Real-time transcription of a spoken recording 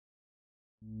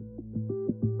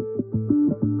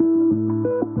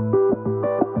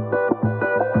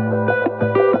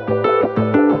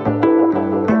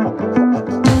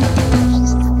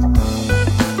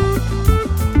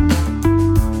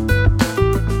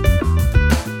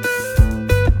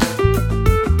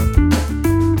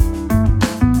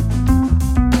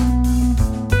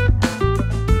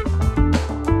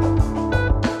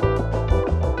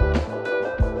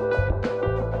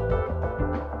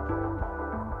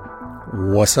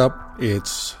What's up?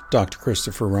 It's Dr.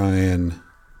 Christopher Ryan.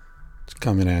 It's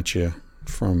coming at you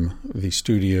from the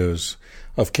studios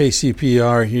of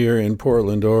KCPR here in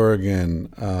Portland,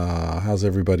 Oregon. How's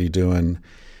everybody doing?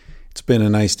 It's been a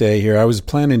nice day here. I was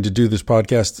planning to do this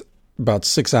podcast about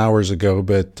 6 hours ago,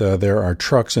 but there are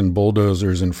trucks and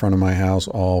bulldozers in front of my house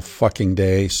all fucking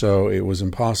day, so it was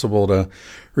impossible to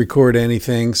record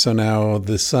anything. So now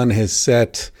the sun has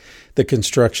set, the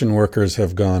construction workers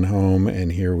have gone home,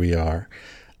 and here we are.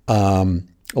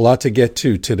 A lot to get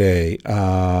to today.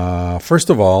 First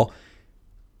of all,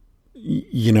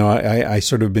 I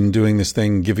sort of been doing this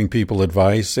thing, giving people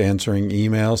advice, answering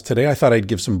emails. Today I thought I'd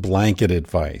give some blanket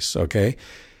advice, okay?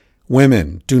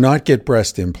 Women, do not get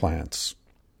breast implants.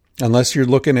 Unless you're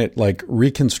looking at like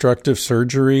reconstructive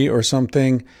surgery or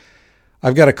something.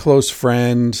 I've got a close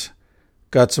friend,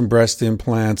 got some breast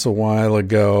implants a while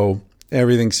ago.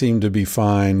 Everything seemed to be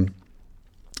fine.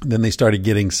 Then they started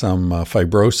getting some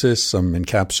fibrosis, some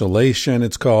encapsulation,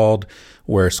 it's called,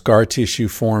 where scar tissue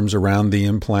forms around the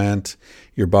implant.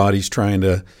 Your body's trying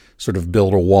to sort of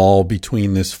build a wall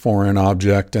between this foreign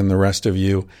object and the rest of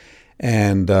you.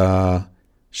 And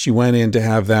she went in to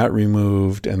have that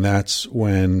removed, and that's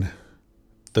when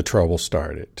the trouble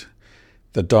started.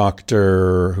 The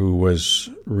doctor who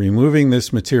was removing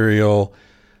this material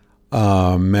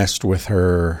messed with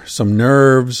some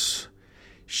nerves.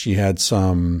 She had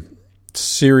some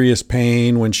serious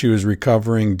pain when she was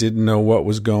recovering, didn't know what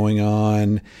was going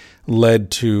on,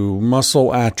 led to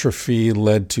muscle atrophy,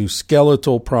 led to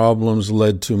skeletal problems,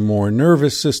 led to more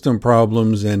nervous system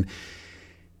problems. And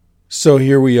so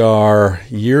here we are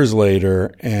years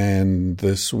later, and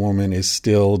this woman is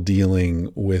still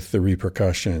dealing with the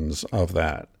repercussions of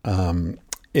that.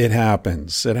 It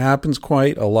happens. It happens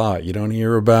quite a lot. You don't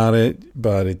hear about it,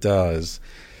 but it does.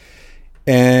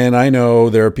 And I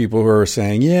know there are people who are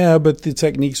saying, yeah, but the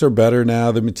techniques are better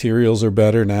now, the materials are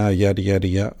better now, yada, yada,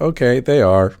 yada. Okay, they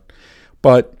are.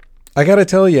 But I got to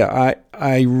tell you,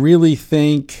 I really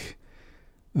think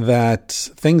that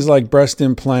things like breast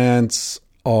implants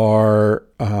are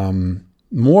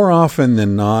more often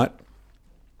than not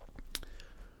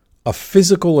a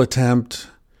physical attempt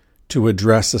to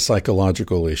address a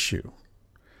psychological issue.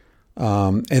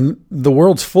 And the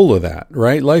world's full of that,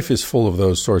 right? Life is full of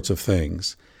those sorts of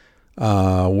things,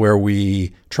 where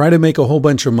we try to make a whole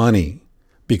bunch of money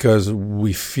because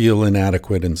we feel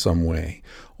inadequate in some way,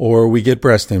 or we get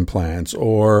breast implants,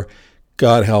 or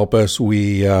God help us,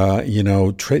 we,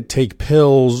 take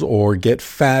pills or get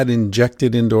fat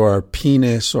injected into our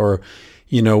penis or,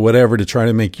 whatever to try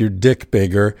to make your dick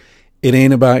bigger. It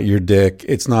ain't about your dick.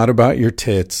 It's not about your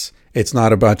tits. It's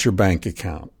not about your bank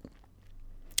account.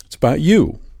 It's about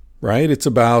you, right? It's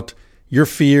about your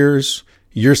fears,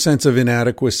 your sense of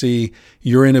inadequacy,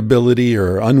 your inability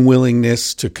or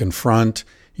unwillingness to confront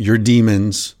your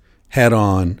demons head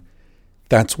on.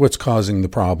 That's what's causing the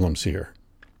problems here.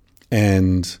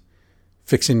 And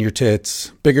fixing your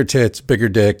tits, bigger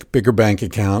dick, bigger bank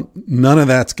account, none of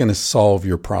that's going to solve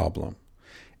your problem.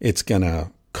 It's going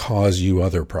to cause you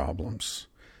other problems,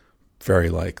 very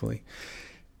likely.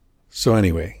 So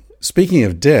anyway, speaking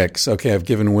of dicks, okay, I've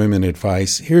given women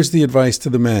advice. Here's the advice to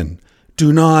the men.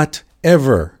 Do not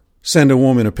ever send a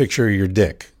woman a picture of your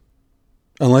dick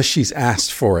unless she's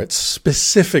asked for it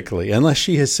specifically, unless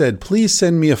she has said, please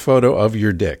send me a photo of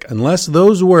your dick. Unless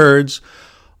those words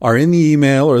are in the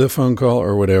email or the phone call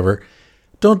or whatever,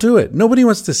 don't do it. Nobody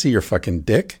wants to see your fucking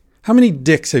dick. How many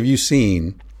dicks have you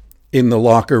seen in the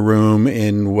locker room,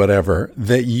 in whatever,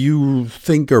 that you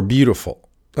think are beautiful?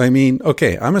 I mean,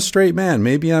 okay, I'm a straight man.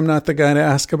 Maybe I'm not the guy to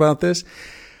ask about this,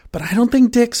 but I don't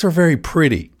think dicks are very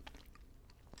pretty.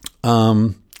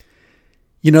 And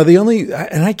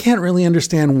I can't really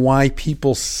understand why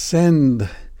people send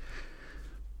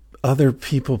other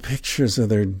people pictures of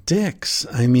their dicks.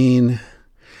 I mean,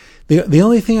 the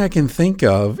only thing I can think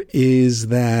of is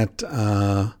that,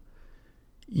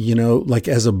 like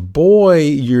as a boy,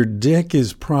 your dick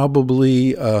is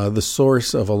probably the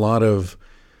source of a lot of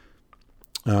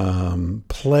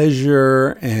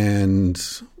pleasure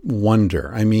and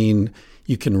wonder. I mean,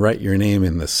 you can write your name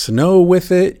in the snow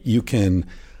with it. You can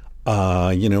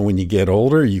When you get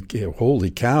older,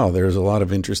 holy cow, there's a lot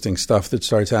of interesting stuff that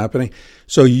starts happening.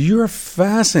 So you're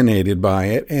fascinated by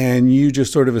it, and you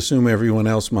just sort of assume everyone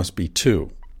else must be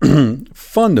too.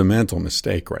 Fundamental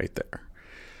mistake right there.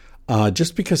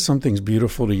 Just because something's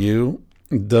beautiful to you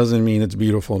doesn't mean it's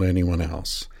beautiful to anyone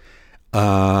else.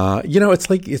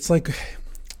 It's like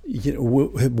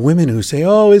women who say,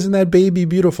 "Oh, isn't that baby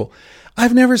beautiful?"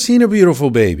 I've never seen a beautiful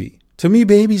baby. To me,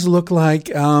 babies look like,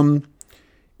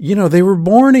 they were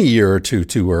born a year or two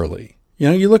too early.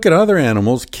 You look at other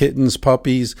animals, kittens,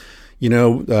 puppies,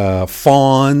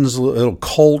 fawns, little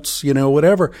colts,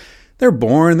 whatever. They're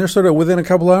born, they're sort of within a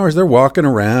couple hours, they're walking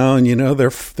around,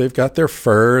 they've got their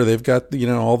fur, they've got,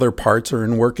 all their parts are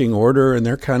in working order, and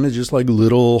they're kind of just like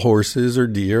little horses or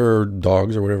deer or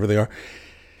dogs or whatever they are.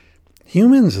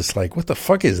 Humans, it's like, what the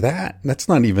fuck is that? That's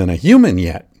not even a human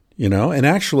yet, And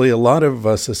actually, a lot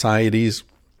of societies,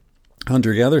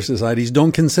 hunter-gatherer societies,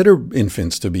 don't consider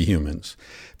infants to be humans.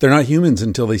 They're not humans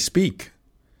until they speak.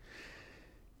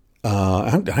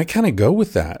 I kind of go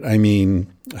with that. I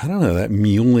mean, I don't know, that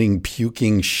mewling,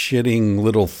 puking, shitting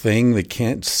little thing that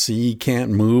can't see,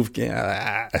 can't move.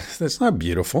 That's not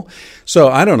beautiful. So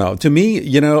I don't know. To me,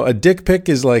 a dick pic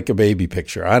is like a baby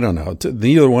picture. I don't know.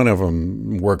 Neither one of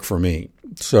them work for me.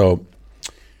 So,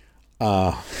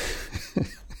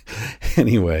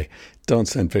 anyway, don't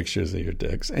send pictures of your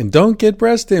dicks, and don't get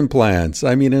breast implants.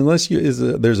 I mean, unless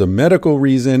there's a medical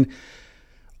reason.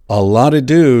 A lot of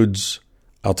dudes,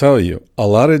 I'll tell you, a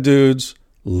lot of dudes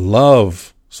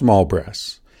love small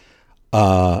breasts,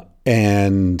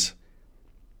 and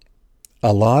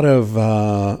a lot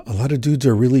of dudes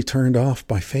are really turned off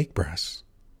by fake breasts.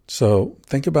 So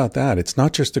think about that. It's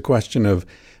not just a question of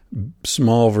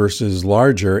small versus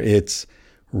larger; it's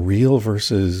real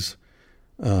versus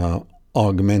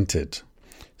augmented.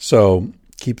 So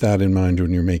keep that in mind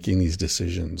when you're making these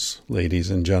decisions,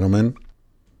 ladies and gentlemen.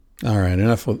 All right,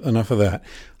 enough of that.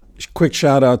 Quick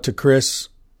shout out to Chris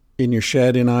in your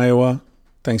shed in Iowa.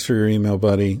 Thanks for your email,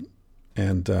 buddy.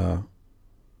 And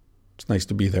it's nice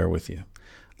to be there with you.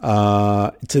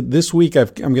 This week, I'm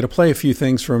going to play a few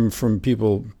things from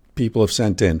people have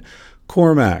sent in.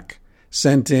 Cormac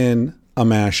sent in a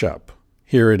mashup.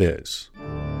 Here it is.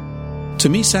 To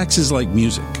me, sex is like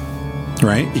music,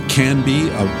 right? It can be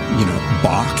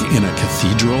Bach in a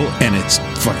cathedral, and it's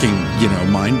fucking,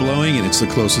 mind-blowing, and it's the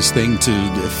closest thing to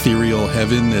ethereal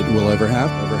heaven that we'll ever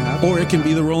have. Or it can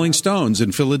be the Rolling Stones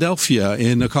in Philadelphia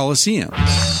in a Coliseum.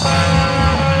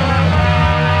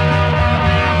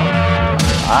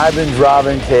 I've been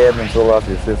driving cab in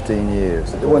Philadelphia 15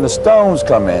 years. When the Stones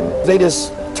come in, they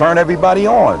just turn everybody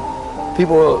on.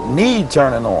 People need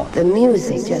turning on. The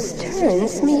music just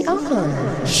turns me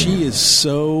on. She is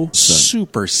so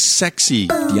super sexy.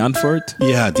 D'Anfort?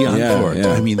 Yeah, D'Anfort.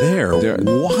 Yeah. I mean, they're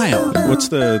wild. What's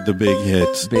the big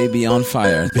hit? Baby on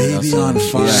Fire. Baby on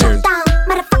Fire. Shut down,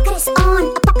 motherfucker is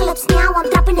on. Apocalypse now, I'm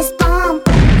dropping this bomb.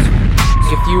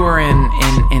 If you were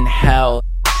in hell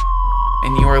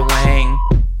and you were laying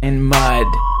in mud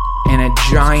and a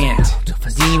giant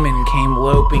demon came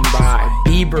loping by,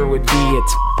 Bieber would be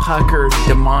its puckered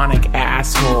demonic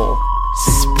asshole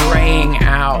spraying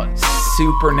out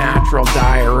supernatural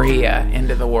diarrhea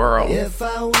into the world. If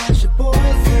I was your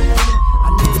boyfriend,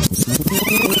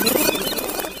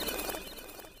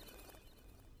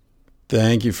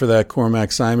 Thank you for that,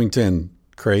 Cormac Symington.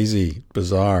 Crazy,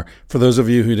 bizarre. For those of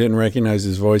you who didn't recognize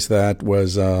his voice, that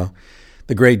was the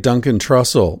great Duncan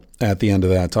Trussell at the end of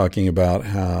that, talking about,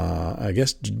 I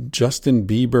guess, Justin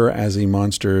Bieber as a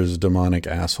monster's demonic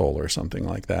asshole or something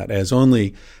like that, as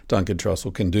only Duncan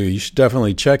Trussell can do. You should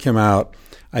definitely check him out.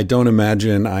 I don't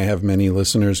imagine I have many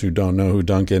listeners who don't know who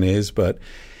Duncan is, but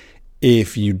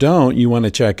if you don't, you want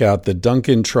to check out the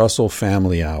Duncan Trussell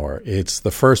Family Hour. It's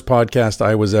the first podcast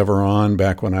I was ever on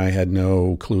back when I had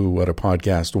no clue what a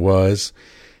podcast was,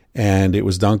 and it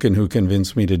was Duncan who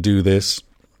convinced me to do this.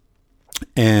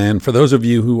 And for those of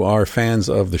you who are fans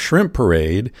of the Shrimp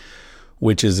Parade,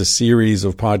 which is a series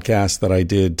of podcasts that I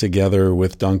did together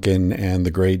with Duncan and the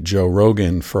great Joe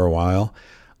Rogan for a while,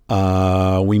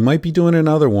 we might be doing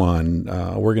another one.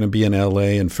 We're going to be in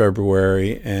LA in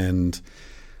February, and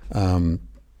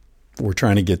we're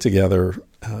trying to get together,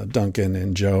 Duncan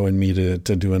and Joe and me, to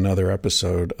do another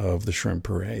episode of the Shrimp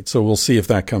Parade. So we'll see if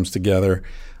that comes together.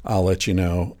 I'll let you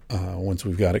know once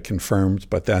we've got it confirmed,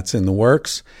 but that's in the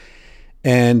works.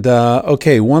 And,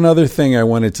 okay, one other thing I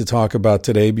wanted to talk about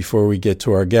today before we get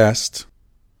to our guest.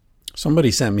 Somebody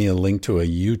sent me a link to a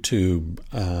YouTube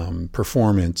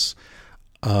performance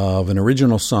of an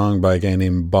original song by a guy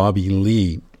named Bobby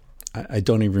Lee. I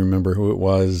don't even remember who it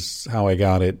was, how I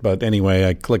got it. But anyway,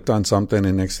 I clicked on something,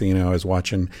 and next thing you know, I was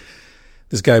watching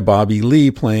this guy, Bobby Lee,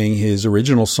 playing his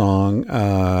original song.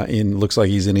 Looks like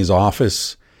he's in his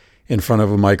office in front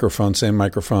of a microphone, same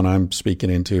microphone I'm speaking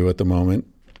into at the moment.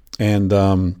 And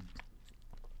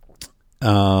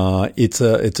it's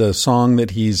a song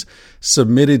that he's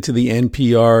submitted to the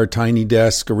NPR Tiny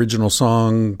Desk Original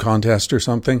Song Contest or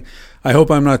something. I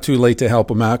hope I'm not too late to help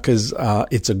him out, because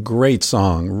it's a great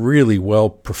song, really well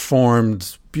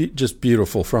performed, just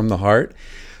beautiful from the heart.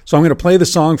 So I'm going to play the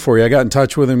song for you. I got in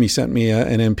touch with him. He sent me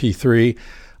an MP3.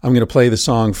 I'm going to play the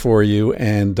song for you.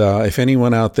 And if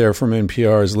anyone out there from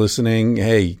NPR is listening,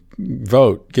 hey,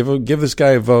 vote. Give this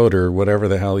guy a vote, or whatever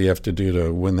the hell you have to do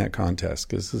to win that contest,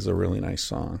 because this is a really nice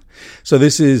song. So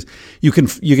this is, you can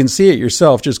see it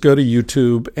yourself. Just go to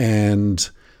YouTube and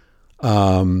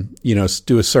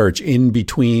do a search. In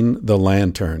Between the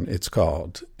Lantern, it's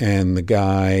called. And the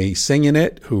guy singing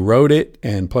it, who wrote it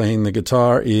and playing the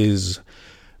guitar, is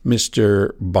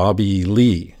Mr. Bobby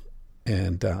Lee.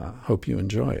 And hope you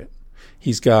enjoy it.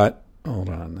 He's got, hold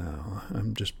on now,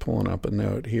 I'm just pulling up a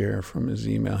note here from his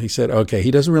email. He said, okay, he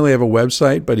doesn't really have a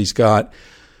website, but he's got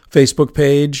Facebook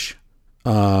page,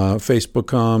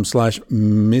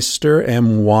 facebook.com/Mr.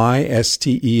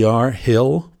 MYSTER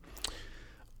Hill,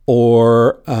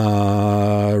 or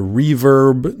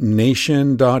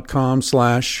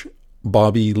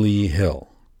reverbnation.com/Bobby Lee Hill.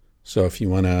 So if you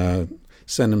want to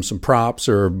send him some props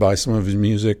or buy some of his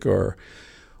music or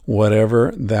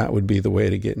whatever, that would be the way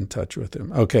to get in touch with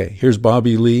him. Okay, here's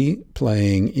Bobby Lee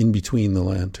playing In Between the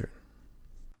Lantern.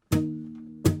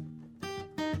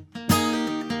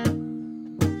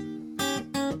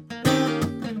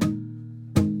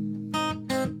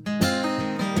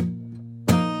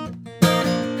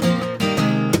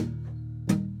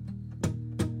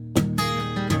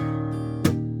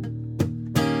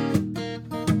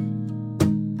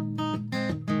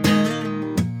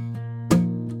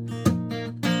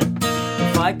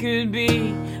 I could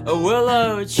be a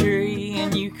willow tree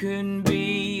and you couldn't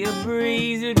be a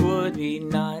breeze. It would be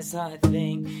nice, I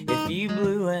think, if you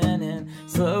blew in and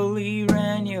slowly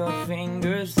ran your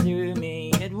fingers through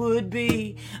me. It would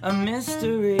be a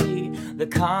mystery, the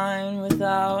kind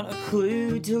without a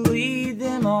clue to lead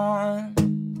them on.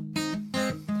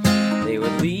 They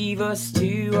would leave us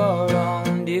to our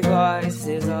own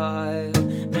devices. I've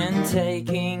been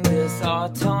taking this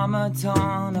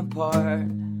automaton apart.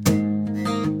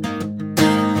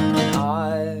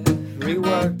 I've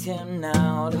reworked him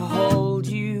now to hold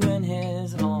you in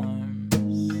his arms.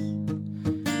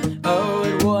 Oh,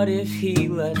 and what if he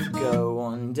lets go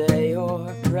one day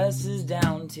or presses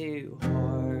down too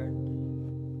hard?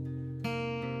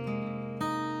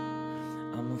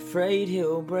 I'm afraid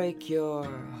he'll break your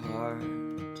heart.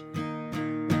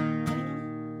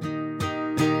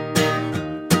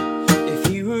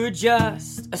 If you were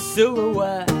just a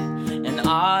silhouette and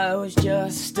I was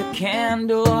just a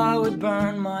candle, I would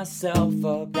burn myself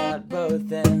up at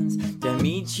both ends to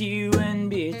meet you in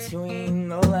between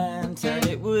the lantern.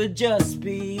 It would just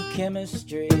be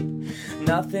chemistry.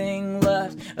 Nothing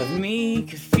left of me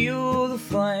could fuel the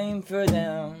flame for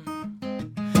them,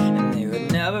 and they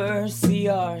would never see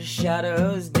our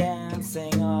shadows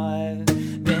dancing. I've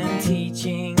been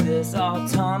teaching this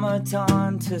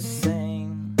automaton to sing,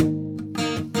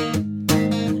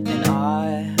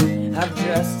 and I've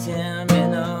dressed him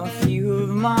in a few of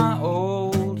my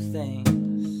old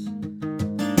things,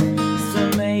 so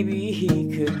maybe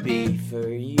he could be for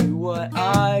you what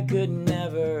I could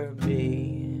never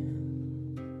be.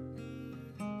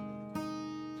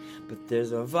 But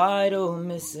there's a vital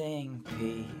missing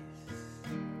piece.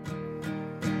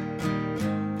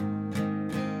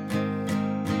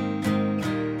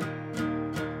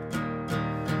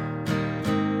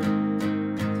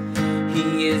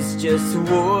 He is just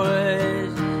wood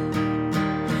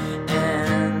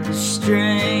and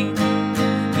string.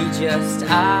 He just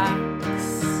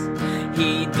acts,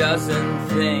 he doesn't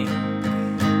think.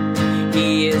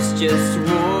 He is just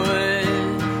wood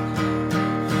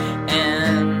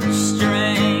and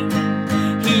string.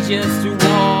 He just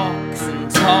walks and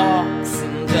talks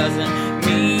and doesn't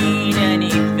mean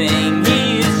anything.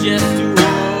 He is just wood.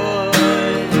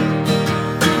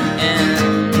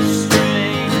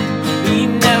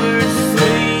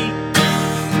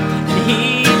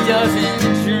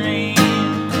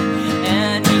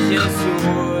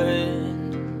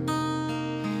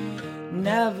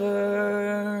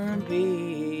 Never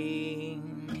be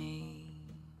me.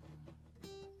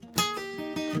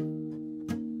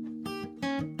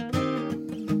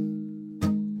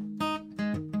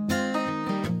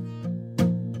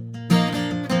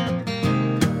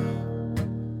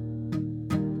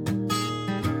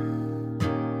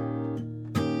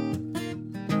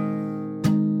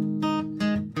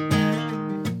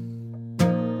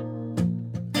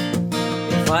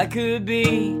 I could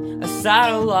be a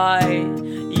satellite,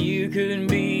 you could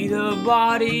be the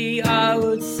body I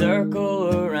would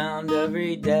circle around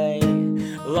every day.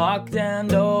 Locked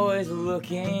and always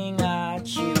looking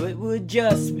at you, it would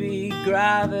just be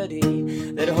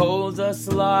gravity that holds us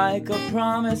like a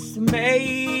promise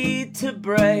made to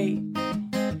break.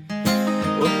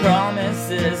 Well,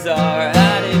 promises are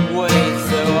added weight,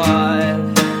 so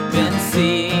I've been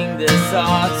seeing this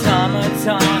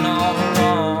automaton all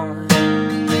along,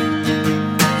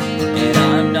 and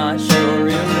I'm not sure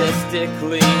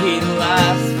realistically he'd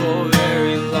last for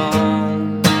very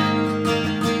long.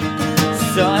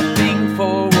 So I think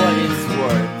for what it's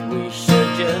worth, we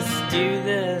should just do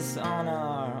this on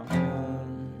our own.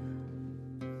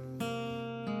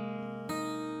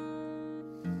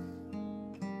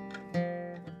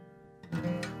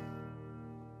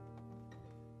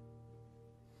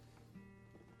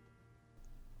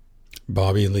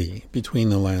 Bobby Lee, Between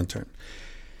the Lantern.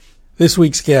 This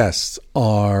week's guests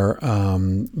are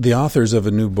the authors of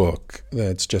a new book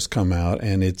that's just come out,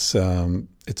 and it's a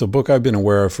book I've been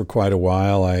aware of for quite a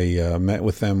while. I met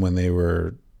with them when they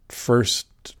were first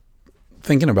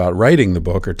thinking about writing the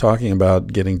book or talking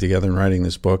about getting together and writing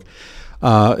this book.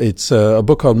 It's a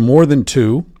book called More Than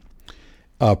Two,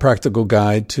 A Practical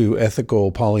Guide to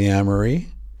Ethical Polyamory.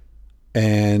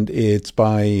 And it's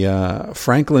by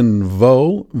Franklin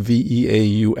Veaux,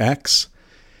 Veaux,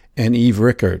 and Eve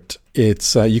Rickert.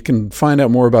 It's you can find out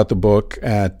more about the book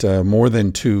at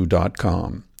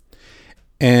morethan2.com.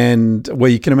 And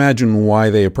well, you can imagine why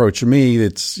they approached me.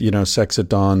 It's, Sex at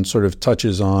Dawn sort of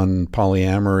touches on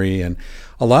polyamory, and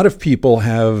a lot of people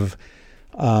have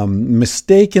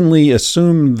mistakenly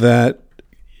assumed that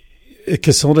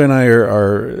Casilda and I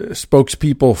are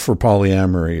spokespeople for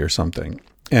polyamory or something.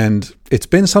 And it's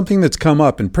been something that's come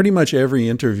up in pretty much every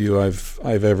interview I've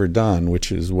ever done,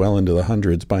 which is well into the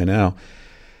hundreds by now.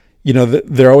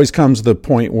 There always comes the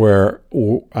point where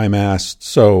I'm asked,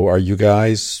 so are you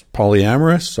guys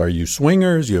polyamorous? Are you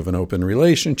swingers? You have an open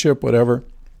relationship, whatever?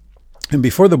 And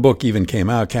before the book even came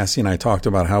out, Cassie and I talked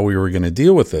about how we were going to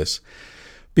deal with this.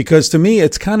 Because to me,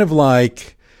 it's kind of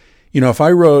like, if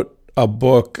I wrote a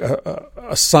book,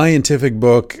 a scientific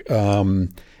book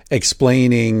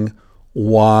explaining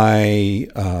why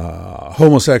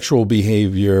homosexual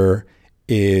behavior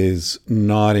is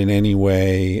not in any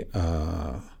way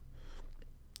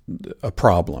a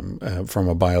problem from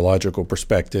a biological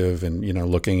perspective, and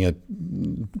looking at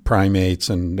primates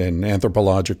and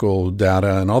anthropological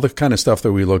data and all the kind of stuff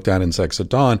that we looked at in Sex at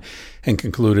Dawn, and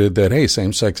concluded that, hey,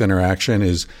 same-sex interaction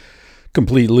is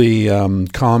completely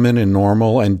common and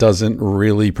normal and doesn't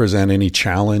really present any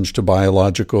challenge to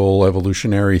biological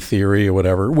evolutionary theory or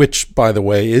whatever, which, by the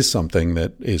way, is something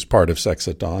that is part of Sex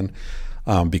at Dawn,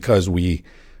 because we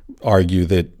argue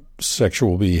that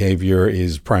sexual behavior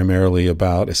is primarily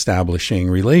about establishing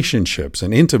relationships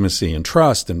and intimacy and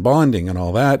trust and bonding and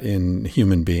all that in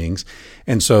human beings.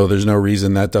 And so there's no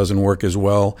reason that doesn't work as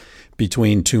well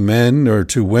between two men or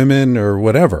two women or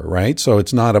whatever, right? So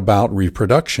it's not about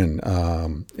reproduction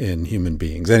in human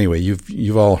beings. Anyway,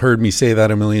 you've all heard me say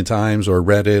that a million times or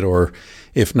read it, or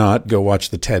if not, go watch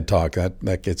the TED Talk.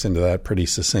 That gets into that pretty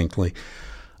succinctly.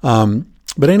 But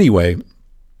anyway,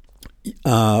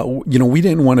 we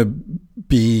didn't want to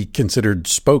be considered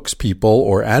spokespeople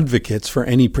or advocates for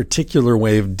any particular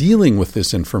way of dealing with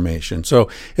this information. So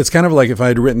it's kind of like if I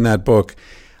had written that book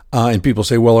and people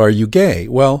say, well, are you gay?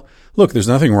 Well, look, there's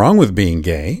nothing wrong with being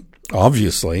gay,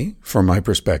 obviously, from my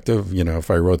perspective,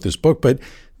 if I wrote this book. But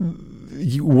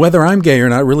whether I'm gay or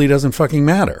not really doesn't fucking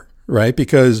matter, right?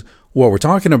 Because what we're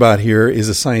talking about here is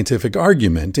a scientific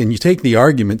argument, and you take the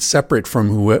argument separate from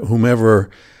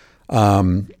whomever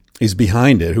is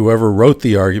behind it. Whoever wrote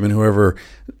the argument, whoever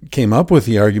came up with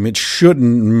the argument,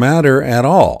 shouldn't matter at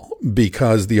all,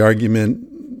 because the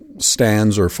argument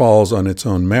stands or falls on its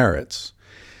own merits.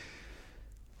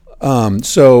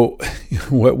 So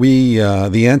what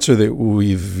the answer that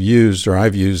we've used, or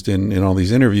I've used in all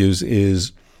these interviews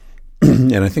is,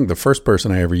 and I think the first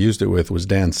person I ever used it with was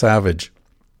Dan Savage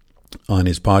on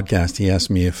his podcast. He asked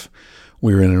me if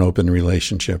we were in an open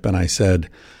relationship, and I said,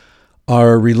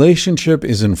 our relationship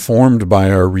is informed by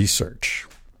our research.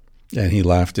 And he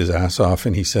laughed his ass off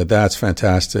and he said, that's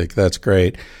fantastic. That's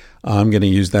great. I'm going to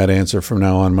use that answer from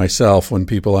now on myself. When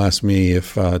people ask me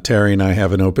if Terry and I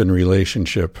have an open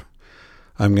relationship,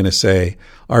 I'm going to say,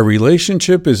 our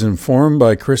relationship is informed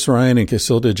by Chris Ryan and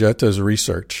Casilda Jetta's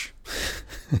research.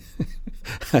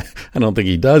 I don't think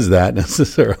he does that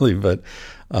necessarily, but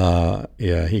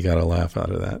yeah, he got a laugh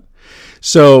out of that.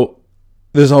 So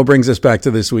this all brings us back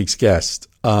to this week's guest.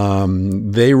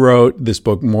 They wrote this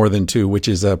book, More Than Two, which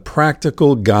is a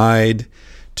practical guide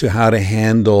to how to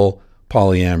handle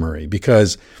polyamory.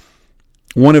 Because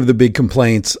one of the big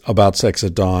complaints about Sex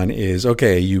at Dawn is,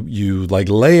 okay, you like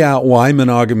lay out why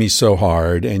monogamy is so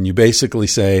hard, and you basically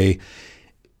say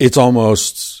it's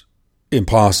almost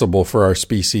impossible for our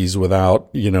species without,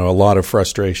 a lot of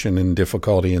frustration and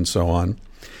difficulty and so on.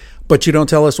 But you don't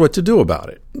tell us what to do about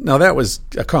it. Now, that was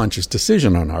a conscious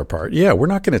decision on our part. Yeah, we're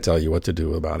not going to tell you what to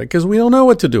do about it because we don't know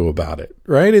what to do about it,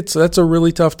 right? That's a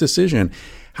really tough decision.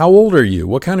 How old are you?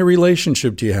 What kind of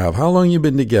relationship do you have? How long have you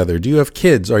been together? Do you have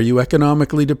kids? Are you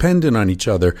economically dependent on each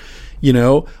other?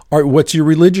 What's your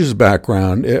religious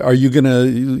background? Are you going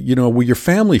to, will your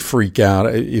family freak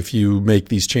out if you make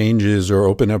these changes or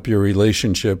open up your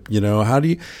relationship? How do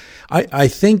you... I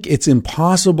think it's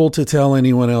impossible to tell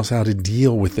anyone else how to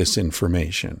deal with this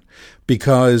information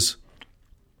because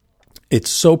it's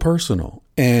so personal.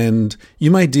 And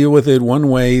you might deal with it one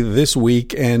way this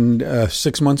week, and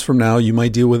 6 months from now, you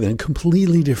might deal with it in a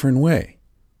completely different way,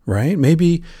 right?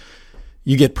 Maybe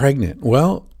you get pregnant.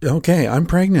 Well, okay, I'm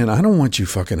pregnant. I don't want you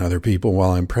fucking other people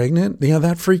while I'm pregnant. Yeah,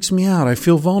 that freaks me out. I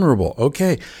feel vulnerable.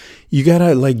 Okay, you got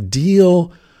to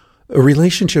deal. A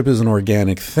relationship is an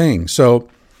organic thing. So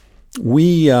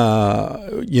we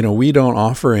don't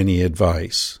offer any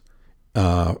advice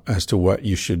as to what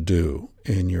you should do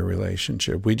in your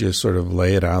relationship. We just sort of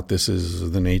lay it out. This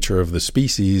is the nature of the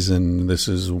species, and this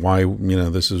is why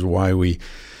we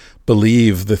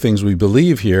believe the things we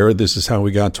believe here. This is how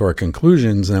we got to our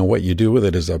conclusions. Now, what you do with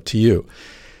it is up to you.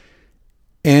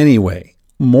 Anyway,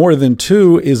 More Than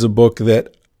Two is a book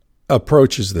that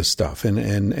approaches this stuff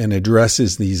and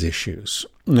addresses these issues.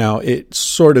 Now, it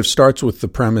sort of starts with the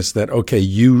premise that, okay,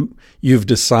 you've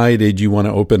decided you want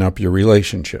to open up your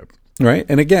relationship, right?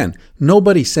 And again,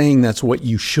 nobody's saying that's what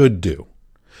you should do.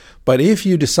 But if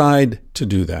you decide to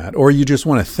do that, or you just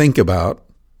want to think about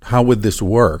how would this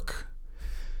work,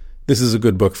 this is a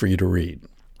good book for you to read.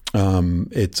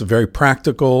 It's a very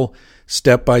practical,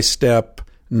 step-by-step,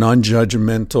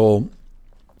 non-judgmental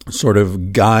sort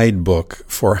of guidebook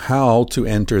for how to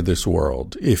enter this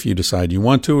world if you decide you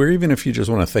want to, or even if you just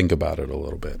want to think about it a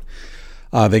little bit.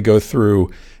 They go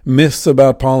through myths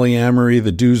about polyamory,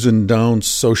 the do's and don'ts,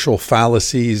 social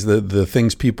fallacies, the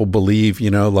things people believe,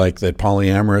 like that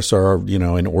polyamorous are,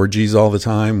 in orgies all the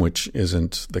time, which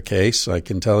isn't the case, I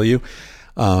can tell you.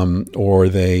 Or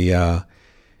they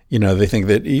think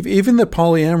that even that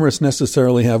polyamorous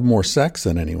necessarily have more sex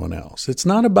than anyone else. It's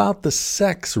not about the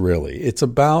sex, really. It's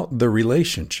about the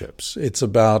relationships. It's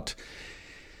about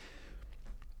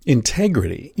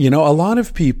integrity. A lot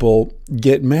of people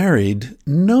get married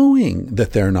knowing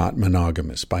that they're not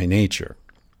monogamous by nature.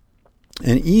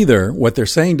 And either what they're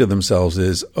saying to themselves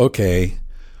is, okay,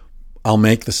 I'll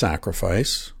make the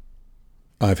sacrifice.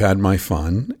 I've had my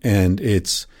fun, and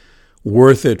it's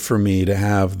worth it for me to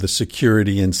have the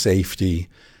security and safety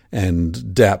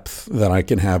and depth that I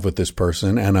can have with this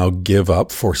person, and I'll give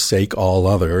up, forsake all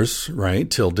others, right,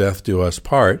 till death do us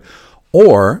part.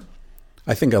 Or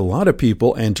I think a lot of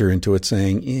people enter into it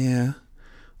saying, yeah,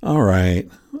 all right,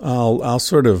 I'll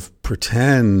sort of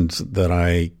pretend that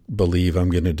I believe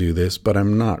I'm going to do this, but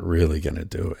I'm not really going to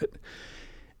do it.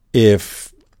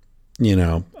 If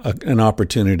an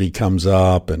opportunity comes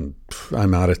up and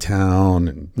I'm out of town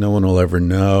and no one will ever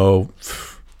know,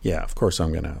 yeah, of course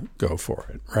I'm going to go for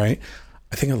it, right?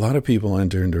 I think a lot of people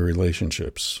enter into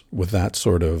relationships with that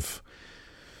sort of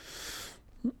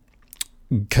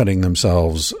cutting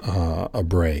themselves a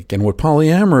break. And what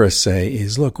polyamorous say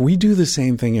is, look, we do the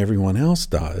same thing everyone else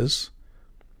does.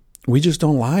 We just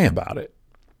don't lie about it.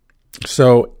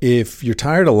 So if you're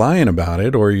tired of lying about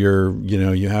it, or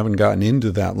you haven't gotten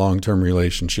into that long-term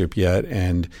relationship yet,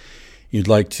 and you'd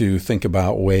like to think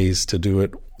about ways to do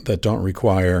it that don't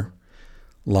require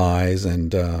lies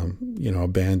and,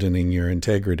 abandoning your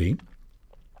integrity,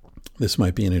 this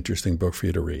might be an interesting book for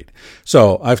you to read.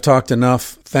 So I've talked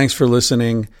enough. Thanks for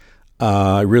listening.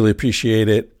 I really appreciate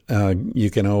it. You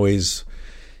can always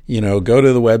go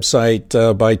to the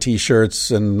website, buy T-shirts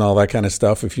and all that kind of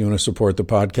stuff if you want to support the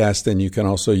podcast. And you can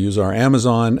also use our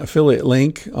Amazon affiliate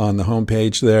link on the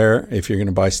homepage there. If you're going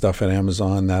to buy stuff at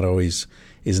Amazon, that always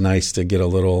is nice to get a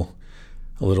little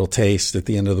taste at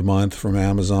the end of the month from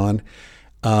Amazon.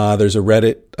 There's a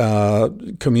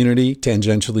Reddit community,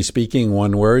 tangentially speaking,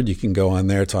 one word. You can go on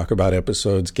there, talk about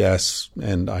episodes, guests,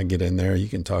 and I get in there. You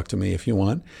can talk to me if you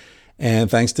want.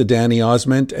 And thanks to Danny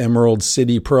Osment, Emerald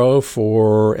City Pro,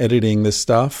 for editing this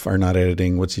stuff. Or not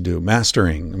editing, what's he do?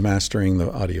 Mastering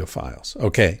the audio files.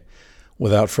 Okay,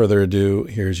 without further ado,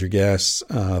 here's your guests,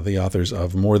 the authors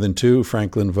of More Than Two,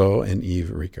 Franklin Veaux and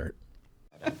Yves Rickert.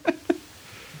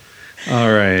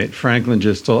 All right. Franklin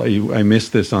just told you, I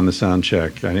missed this on the sound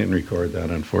check. I didn't record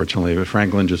that, unfortunately. But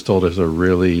Franklin just told us a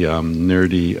really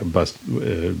nerdy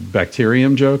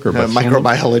bacterium joke or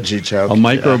microbiology joke. A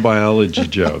microbiology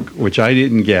joke, which I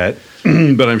didn't get,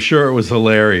 but I'm sure it was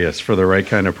hilarious for the right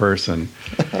kind of person.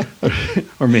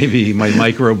 Or maybe my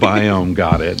microbiome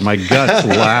got it. My gut's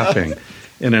laughing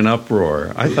in an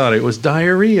uproar. I thought it was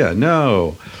diarrhea.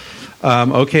 No.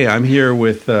 Okay, I'm here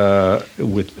with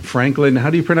Franklin. How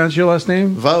do you pronounce your last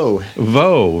name? Veaux.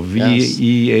 Veaux.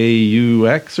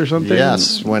 Veaux or something?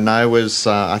 Yes. When I was,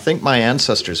 I think my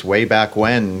ancestors, way back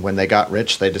when they got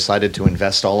rich, they decided to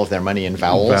invest all of their money in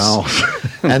vowels.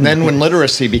 And then when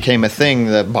literacy became a thing,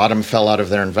 the bottom fell out of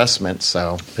their investment,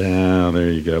 so. Yeah,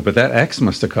 there you go. But that X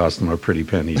must have cost them a pretty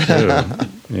penny, too.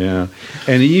 Yeah.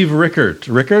 And Eve Rickert.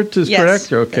 Rickert is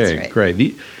correct? Okay, that's right.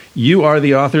 Great. You are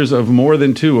the authors of More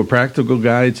Than Two, A Practical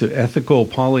Guide to Ethical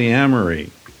Polyamory.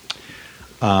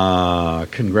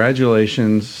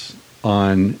 Congratulations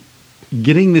on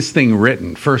getting this thing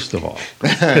written, first of all.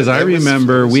 Because I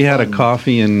remember we had a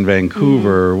coffee in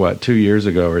Vancouver, 2 years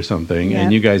ago or something,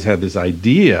 and you guys had this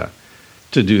idea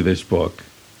to do this book.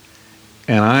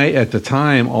 And I, at the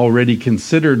time, already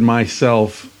considered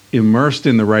myself immersed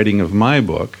in the writing of my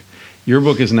book. Your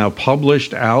book is now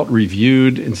published, out,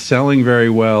 reviewed, and selling very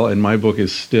well, and my book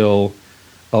is still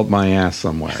up my ass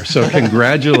somewhere. So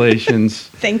congratulations.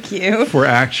 Thank you. For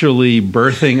actually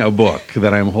birthing a book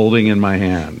that I'm holding in my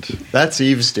hand. That's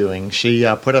Eve's doing. She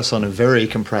put us on a very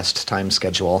compressed time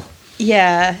schedule.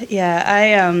 Yeah.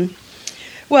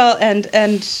 Well, and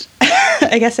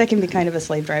I guess I can be kind of a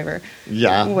slave driver.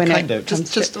 Yeah, when kind of,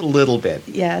 just a little bit.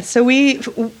 Yeah, so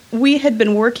we had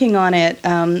been working on it.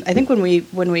 I think when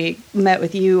we met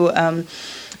with you,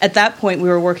 at that point we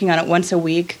were working on it once a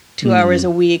week, 2 hours a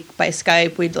week by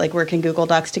Skype. We'd work in Google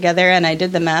Docs together, and I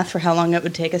did the math for how long it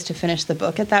would take us to finish the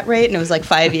book at that rate, and it was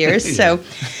 5 years. So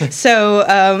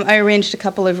I arranged a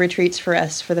couple of retreats for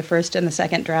us for the first and the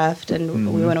second draft,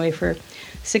 and we went away for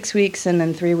 6 weeks and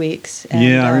then 3 weeks.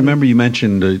 And, I remember you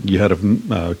mentioned you had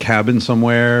a cabin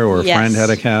somewhere, or a friend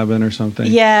had a cabin or something.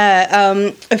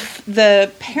 Yeah,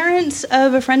 the parents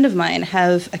of a friend of mine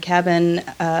have a cabin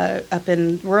up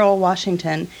in rural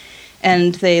Washington,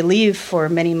 and they leave for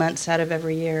many months out of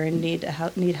every year and need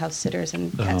house sitters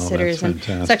and pet sitters. And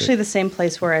it's actually the same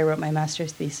place where I wrote my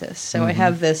master's thesis. So I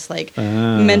have this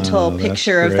mental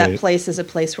picture of that place as a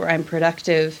place where I'm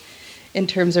productive in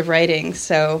terms of writing.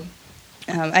 So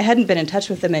I hadn't been in touch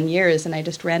with them in years, and I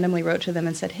just randomly wrote to them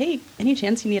and said, "Hey, any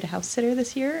chance you need a house sitter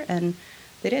this year?" And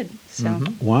they did. So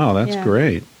wow, that's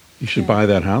great. You should buy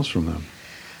that house from them.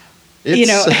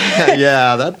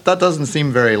 That doesn't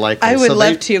seem very likely. I would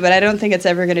love to, but I don't think it's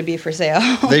ever going to be for sale.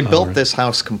 They built this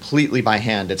house completely by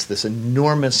hand. It's this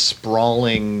enormous,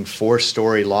 sprawling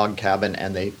 4-story log cabin,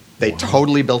 and they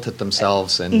totally built it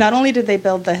themselves. And not only did they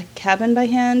build the cabin by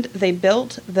hand, they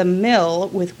built the mill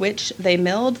with which they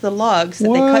milled the logs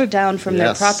that they cut down from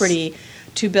their property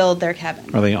to build their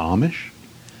cabin. Are they Amish?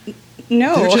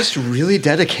 No. They're just really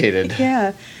dedicated.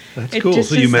 Yeah. That's cool.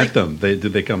 So you met them. Did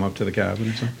they come up to the cabin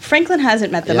or something? Franklin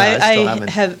hasn't met them. Yeah, I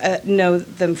have know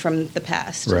them from the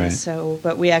past. Right.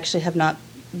 But we actually have not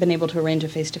been able to arrange a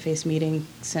face-to-face meeting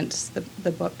since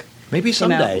the book. Maybe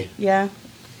someday. Yeah.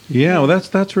 Yeah, well,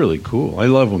 that's really cool. I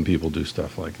love when people do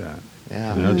stuff like that.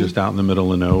 Yeah. Just out in the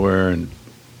middle of nowhere and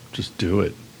just do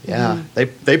it. Yeah,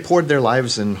 they poured their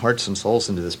lives and hearts and souls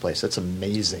into this place. It's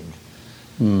amazing.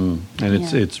 And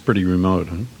it's pretty remote,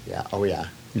 huh? Yeah. Oh, yeah.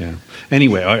 Yeah.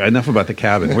 Anyway, enough about the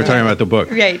cabin. We're talking about the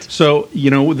book. Right. So,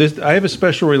 I have a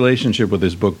special relationship with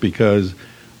this book because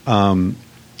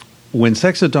when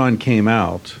Sex at Dawn came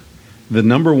out, the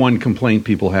number one complaint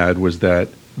people had was that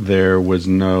there was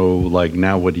no,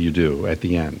 now what do you do at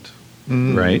the end,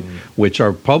 right? Which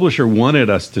our publisher wanted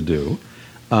us to do,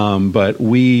 but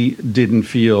we didn't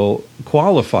feel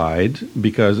qualified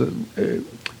because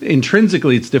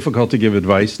intrinsically it's difficult to give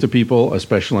advice to people,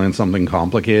 especially on something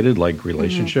complicated like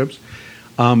relationships.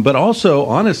 But also,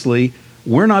 honestly,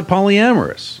 we're not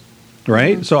polyamorous,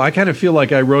 right? So I kind of feel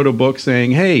like I wrote a book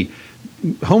saying, hey,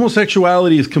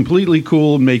 homosexuality is completely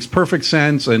cool, makes perfect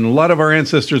sense, and a lot of our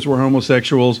ancestors were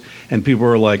homosexuals, and people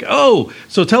were like, oh,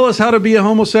 so tell us how to be a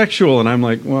homosexual. And I'm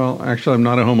like, well, actually, I'm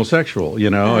not a homosexual,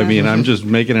 I mean, I'm just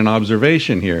making an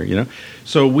observation here,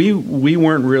 So we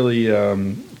weren't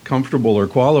really comfortable or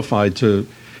qualified to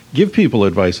give people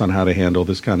advice on how to handle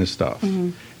this kind of stuff.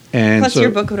 And plus, your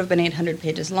book would have been 800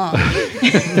 pages long.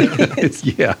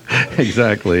 Yeah,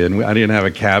 exactly. And I didn't have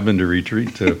a cabin to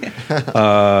retreat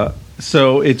to.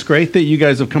 So it's great that you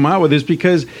guys have come out with this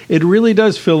because it really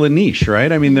does fill a niche,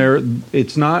 right? I mean,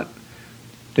 it's not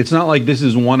It's not like this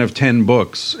is one of 10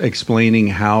 books explaining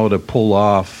how to pull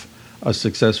off a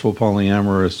successful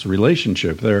polyamorous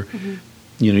relationship. There,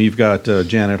 you've got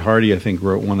Janet Hardy, I think,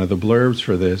 wrote one of the blurbs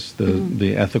for this.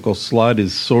 The ethical slut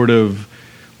is sort of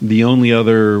the only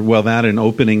other, that and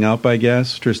Opening Up, I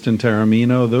guess, Tristan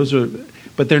Taormino. Those are,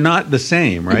 but they're not the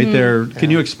same, right?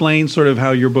 Can you explain sort of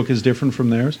how your book is different from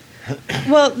theirs?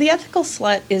 Well, the ethical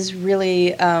slut is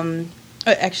really.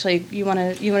 Actually, you want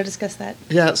to discuss that?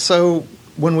 Yeah. So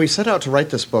when we set out to write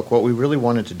this book, what we really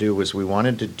wanted to do was we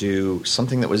wanted to do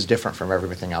something that was different from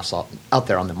everything else out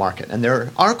there on the market. And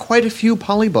there are quite a few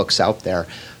poly books out there,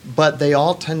 but they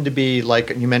all tend to be, like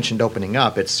you mentioned, Opening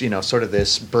Up. It's, sort of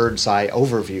this bird's eye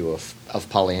overview of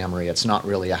polyamory. It's not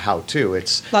really a how-to.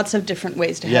 It's lots of different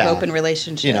ways to have open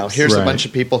relationships. Here's a bunch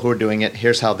of people who are doing it.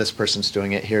 Here's how this person's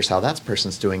doing it. Here's how that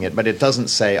person's doing it. But it doesn't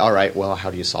say, all right, well, how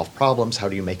do you solve problems? How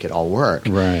do you make it all work?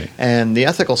 Right. And the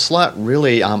ethical slut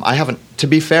really, to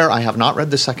be fair, I have not read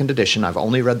the second edition. I've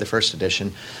only read the first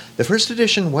edition. The first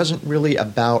edition wasn't really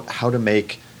about how to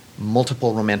make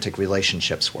multiple romantic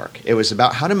relationships work. It was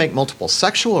about how to make multiple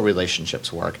sexual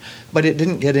relationships work, but it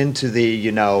didn't get into the,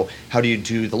 how do you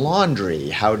do the laundry?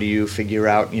 How do you figure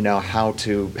out, how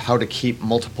to keep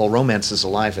multiple romances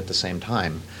alive at the same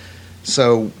time?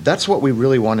 So that's what we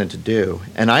really wanted to do.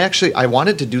 And I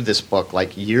wanted to do this book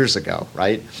like years ago,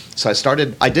 right? So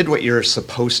I did what you're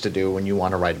supposed to do when you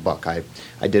want to write a book. I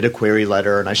did a query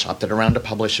letter and I shopped it around to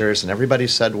publishers, and everybody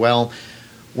said, well,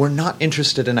 we're not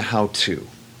interested in a how-to.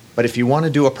 But if you want to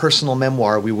do a personal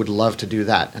memoir, we would love to do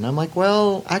that. And I'm like,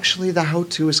 well, actually, the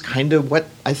how-to is kind of what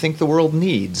I think the world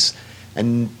needs.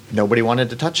 And nobody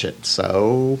wanted to touch it.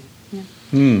 So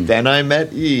then I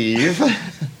met Eve.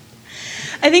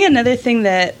 I think another thing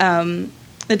that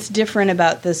that's different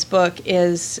about this book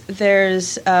is there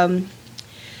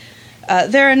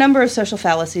are a number of social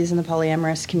fallacies in the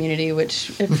polyamorous community, which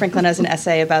Franklin has an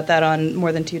essay about that on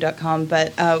morethan2.com.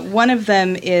 But one of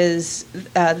them is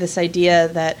this idea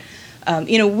that,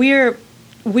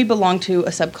 we belong to a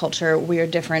subculture. We are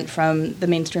different from the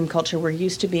mainstream culture. We're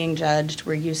used to being judged.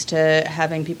 We're used to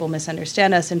having people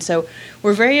misunderstand us. And so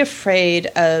we're very afraid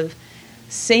of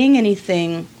saying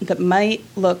anything that might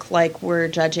look like we're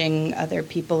judging other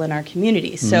people in our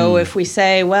community. So if we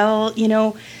say, well,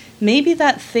 maybe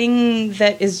that thing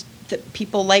that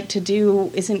people like to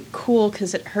do isn't cool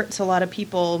because it hurts a lot of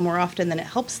people more often than it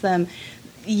helps them,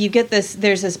 you get there's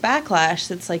this backlash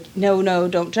that's like, no,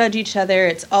 don't judge each other.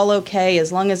 It's all okay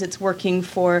as long as it's working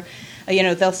for,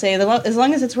 they'll say, as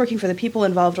long as it's working for the people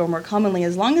involved, or more commonly,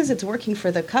 as long as it's working for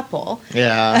the couple.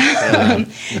 Yeah.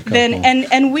 Then,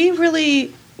 and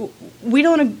we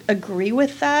don't agree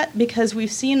with that, because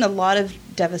we've seen a lot of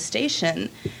devastation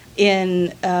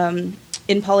in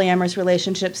polyamorous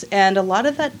relationships, and a lot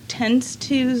of that tends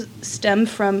to stem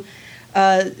from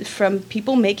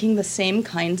people making the same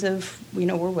kinds of,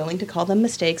 we're willing to call them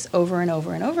mistakes over and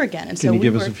over and over again. And Can you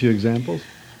give us a few examples?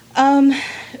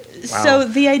 So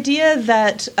the idea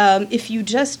that if you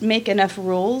just make enough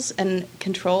rules and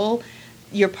control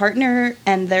your partner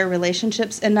and their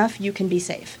relationships enough, you can be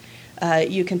safe.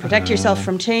 You can protect yourself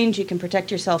from change. You can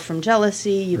protect yourself from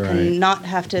jealousy. You can not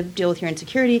have to deal with your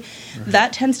insecurity.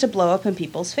 That tends to blow up in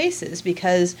people's faces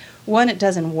because, one, it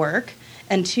doesn't work,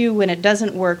 and two, when it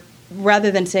doesn't work,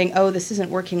 rather than saying, oh, this isn't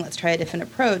working, let's try a different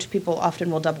approach, people often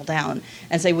will double down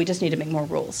and say, we just need to make more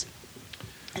rules.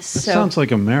 That sounds like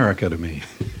America to me.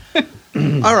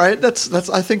 All right,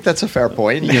 I think that's a fair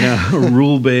point.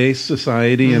 Rule-based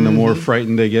society, and the more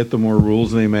frightened they get, the more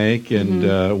rules they make,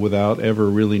 and without ever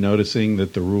really noticing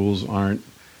that the rules aren't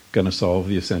going to solve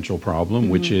the essential problem,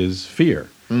 which is fear.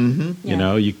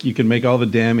 You can make all the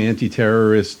damn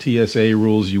anti-terrorist TSA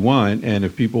rules you want, and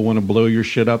if people want to blow your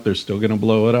shit up, they're still going to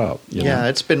blow it up. Yeah,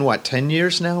 it's been, 10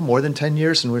 years now? More than 10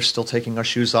 years, and we're still taking our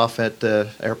shoes off at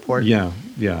the airport? Yeah.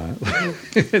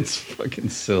 It's fucking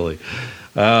silly.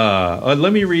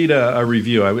 Let me read a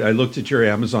review. I looked at your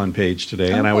Amazon page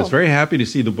today, and I was very happy to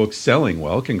see the book selling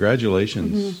well.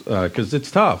 Congratulations, because it's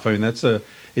tough. I mean,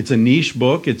 it's a niche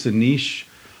book. It's a niche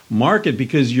market,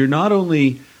 because you're not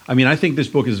only... I think this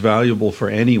book is valuable for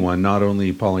anyone, not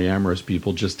only polyamorous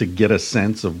people, just to get a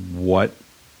sense of what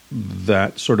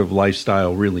that sort of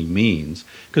lifestyle really means.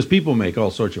 Because people make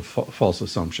all sorts of false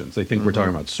assumptions. They think we're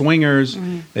talking about swingers.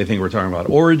 They think we're talking about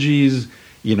orgies.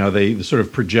 They sort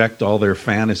of project all their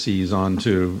fantasies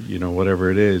onto, whatever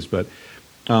it is. But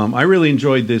I really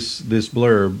enjoyed this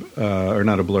blurb, or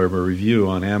not a blurb, a review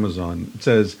on Amazon. It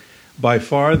says, by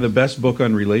far the best book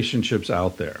on relationships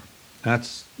out there.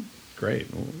 That's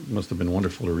great. Well, it must have been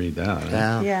wonderful to read that.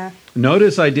 Yeah. Yeah.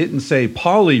 Notice I didn't say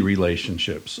poly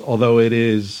relationships, although it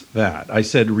is that. I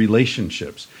said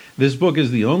relationships. This book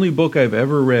is the only book I've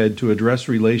ever read to address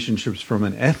relationships from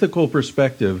an ethical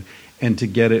perspective and to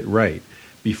get it right.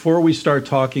 Before we start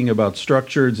talking about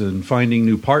structures and finding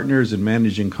new partners and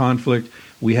managing conflict,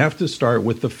 we have to start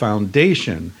with the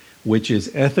foundation, which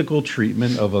is ethical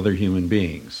treatment of other human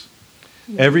beings.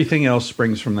 Everything else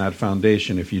springs from that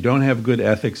foundation. If you don't have good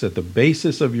ethics at the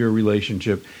basis of your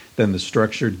relationship, then the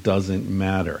structure doesn't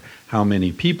matter. How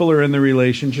many people are in the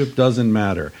relationship doesn't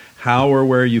matter. How or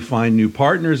where you find new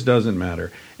partners doesn't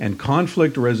matter. And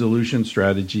conflict resolution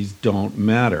strategies don't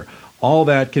matter. All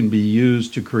that can be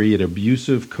used to create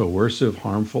abusive, coercive,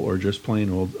 harmful, or just plain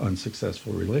old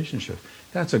unsuccessful relationships.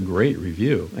 That's a great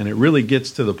review. And it really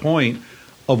gets to the point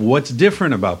of what's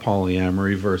different about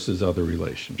polyamory versus other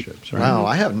relationships. Right? Wow,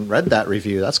 I haven't read that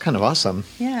review. That's kind of awesome.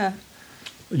 Yeah.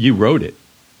 You wrote it.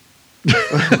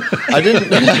 I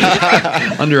didn't.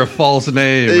 Under a false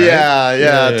name. Right?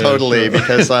 Yeah, totally. Sure.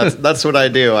 Because that's what I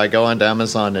do. I go onto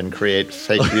Amazon and create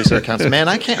fake user accounts. Man,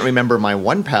 I can't remember my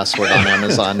one password on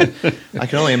Amazon. I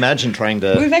can only imagine trying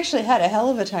to. We've actually had a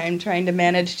hell of a time trying to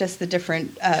manage just the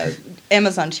different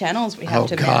Amazon channels we have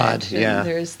to manage. Yeah.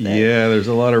 There's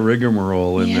a lot of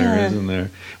rigmarole in there, isn't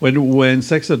there? When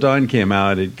Sex of Dawn came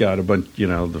out, it got a bunch,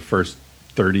 the first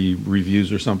 30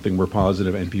 reviews or something were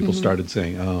positive, and people started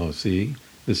saying, oh, see,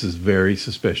 this is very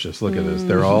suspicious. Look at this.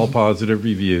 They're all positive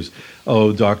reviews.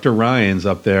 Oh, Dr. Ryan's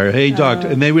up there. Hey, doctor.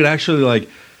 And they would actually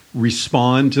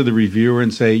respond to the reviewer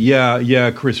and say, yeah,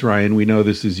 Chris Ryan, we know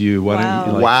this is you. Why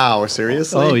don't you, wow,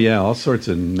 seriously? Oh, yeah, all sorts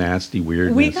of nasty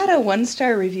weirdness. We got a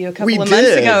 1-star review a couple of months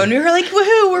ago, and we were like,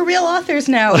 woohoo, we're real authors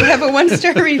now. We have a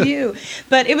 1-star review.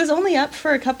 But it was only up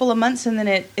for a couple of months, and then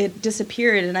it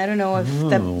disappeared, and I don't know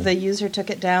if the user took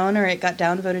it down or it got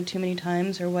downvoted too many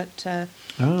times or what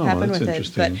happened with it.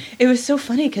 But it was so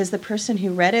funny because the person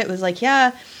who read it was like,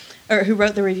 or who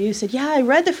wrote the review said, I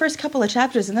read the first couple of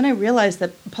chapters, and then I realized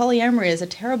that polyamory is a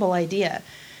terrible idea.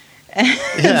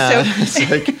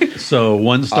 So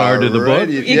 1 star to the book?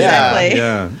 Exactly.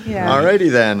 Yeah. Alrighty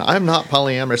then. I'm not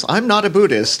polyamorous. I'm not a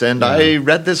Buddhist, and I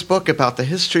read this book about the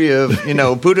history of,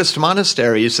 Buddhist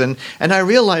monasteries, and I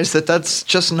realized that that's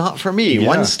just not for me. Yeah.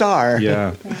 1 star.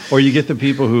 Yeah. Or you get the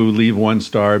people who leave 1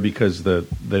 star because they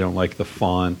don't like the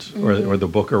font, or the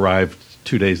book arrived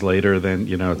 2 days later, then,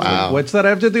 it's like, what's that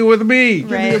have to do with me?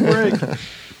 Give me a break.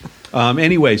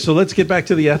 Anyway, so let's get back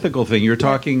to the ethical thing. You're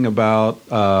talking about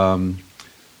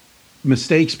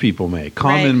mistakes people make,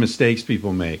 common mistakes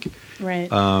people make.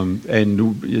 Right.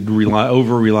 And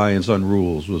over-reliance on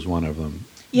rules was one of them.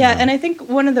 Yeah, and I think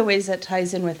one of the ways that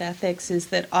ties in with ethics is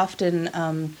that often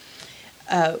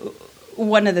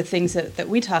one of the things that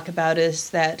we talk about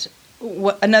is that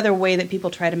another way that people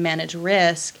try to manage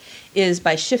risk is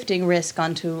by shifting risk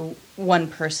onto one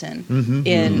person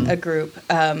in a group.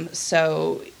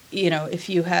 If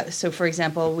you have, for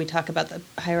example, we talk about the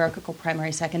hierarchical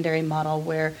primary-secondary model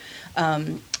where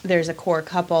there's a core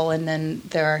couple and then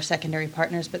there are secondary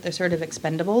partners, but they're sort of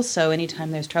expendables. So anytime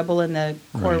there's trouble in the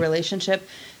core relationship,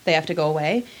 they have to go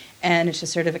away. And it's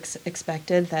just sort of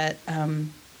expected that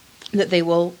they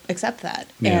will accept that.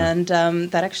 Yeah. And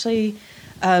that actually...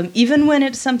 even when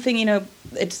it's something,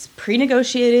 it's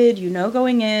pre-negotiated,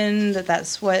 going in that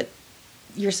that's what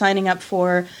you're signing up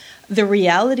for, the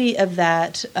reality of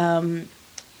that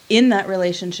in that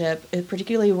relationship,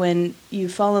 particularly when you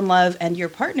fall in love and your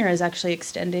partner is actually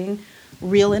extending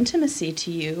real intimacy to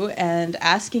you and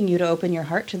asking you to open your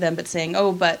heart to them, but saying,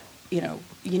 you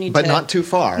need but not too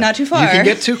far. Not too far. You can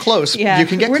get too close. Yeah. You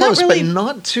can get close, but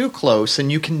not too close,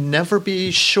 and you can never be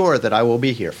sure that I will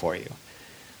be here for you.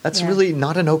 That's really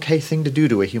not an okay thing to do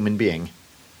to a human being.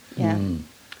 Yeah.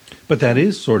 But that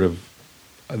is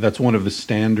that's one of the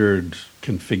standard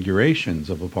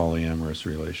configurations of a polyamorous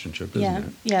relationship, isn't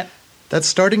it? Yeah. That's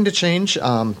starting to change.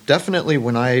 Definitely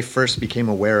when I first became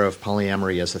aware of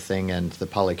polyamory as a thing and the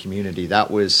poly community, that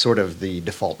was sort of the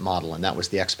default model, and that was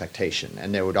the expectation.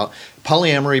 And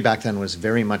polyamory back then was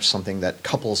very much something that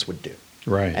couples would do.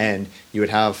 Right. And you would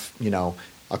have,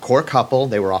 a core couple,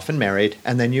 they were often married,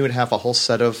 and then you would have a whole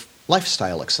set of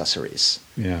lifestyle accessories.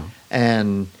 Yeah.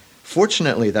 And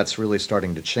fortunately, that's really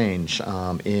starting to change.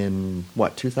 In,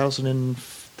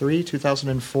 2003,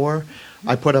 2004,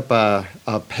 I put up a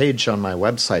page on my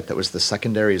website that was the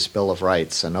Secondaries Bill of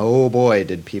Rights, and oh boy,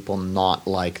 did people not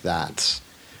like that.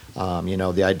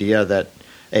 The idea that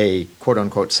a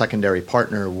quote-unquote secondary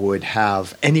partner would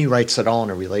have any rights at all in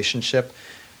a relationship,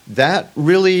 that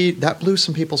blew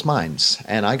some people's minds.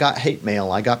 And I got hate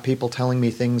mail. I got people telling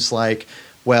me things like,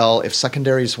 well, if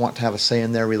secondaries want to have a say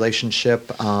in their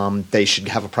relationship, they should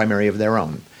have a primary of their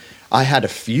own. I had a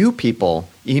few people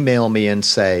email me and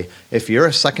say, if you're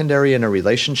a secondary in a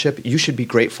relationship, you should be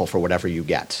grateful for whatever you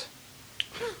get.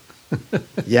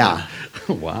 Yeah.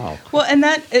 Wow. Well, and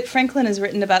Franklin has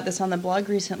written about this on the blog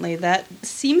recently. That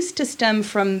seems to stem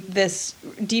from this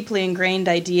deeply ingrained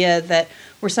idea that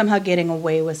we're somehow getting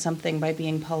away with something by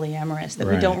being polyamorous, that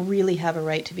we don't really have a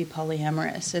right to be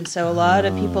polyamorous. And so a lot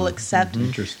of people accept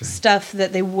stuff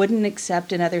that they wouldn't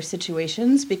accept in other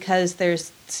situations because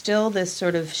there's still this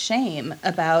sort of shame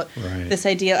about this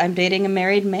idea, I'm dating a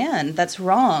married man, that's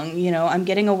wrong, I'm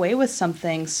getting away with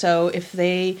something. So if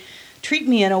they treat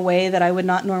me in a way that I would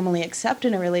not normally accept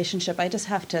in a relationship, I just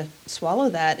have to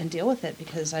swallow that and deal with it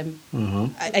because I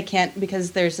can't,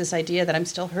 because there's this idea that I'm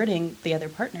still hurting the other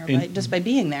partner just by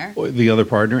being there. The other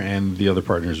partner and the other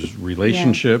partner's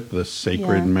relationship, the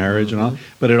sacred marriage and all.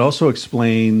 But it also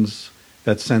explains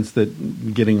that sense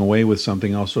that getting away with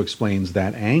something also explains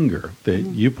that anger that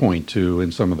you point to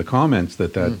in some of the comments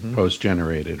that post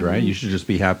generated, right? You should just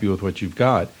be happy with what you've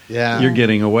got. Yeah. You're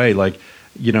getting away.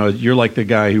 You're like the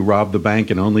guy who robbed the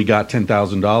bank and only got $10,000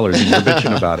 and you're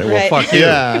bitching about it. Well, fuck you.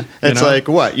 Yeah. It's like,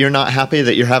 what? You're not happy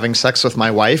that you're having sex with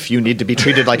my wife? You need to be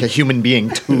treated like a human being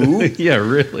too? Yeah,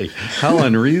 really. How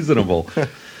unreasonable.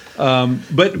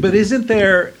 But isn't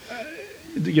there,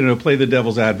 play the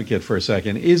devil's advocate for a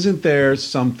second, isn't there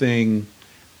something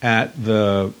at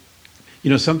the,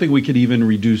 something we could even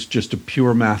reduce just to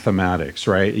pure mathematics,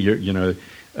 right?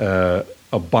 A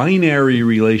binary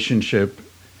relationship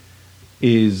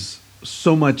is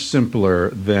so much simpler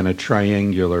than a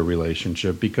triangular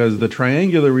relationship because the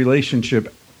triangular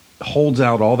relationship holds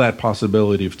out all that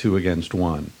possibility of 2 against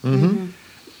 1. Mm-hmm.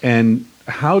 And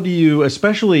how do you,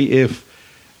 especially if,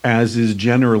 as is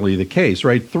generally the case,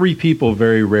 right, 3 people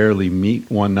very rarely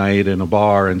meet one night in a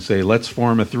bar and say, let's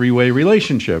form a 3-way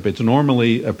relationship. It's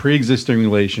normally a pre-existing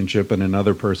relationship and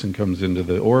another person comes into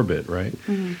the orbit, right?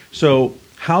 Mm-hmm. So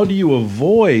how do you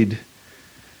avoid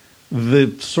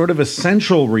the sort of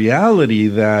essential reality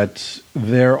that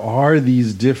there are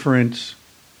these different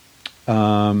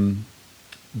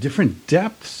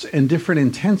depths and different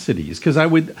intensities? Because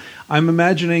I'm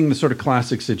imagining the sort of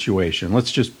classic situation.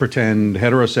 Let's just pretend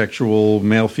heterosexual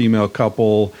male-female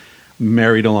couple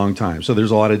married a long time. So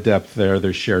there's a lot of depth there.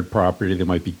 There's shared property. There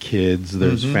might be kids.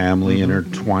 There's family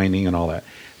intertwining and all that.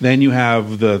 Then you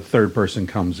have the third person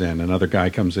comes in. Another guy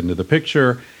comes into the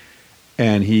picture.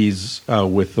 And he's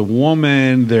with the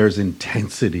woman, there's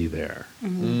intensity there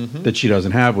that she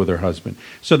doesn't have with her husband.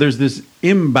 So there's this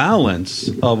imbalance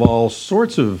of all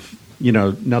sorts of, now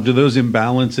do those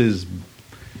imbalances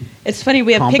It's funny,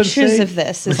 we have compensate? pictures of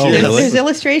this. There's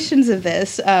illustrations of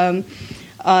this in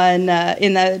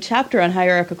the chapter on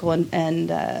hierarchical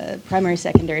and primary,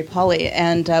 secondary poly.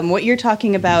 And what you're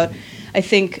talking about, I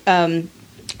think...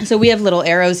 so we have little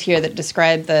arrows here that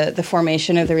describe the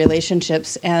formation of the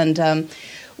relationships, and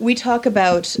we talk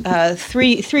about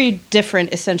three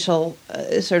different essential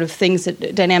sort of things,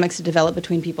 dynamics that develop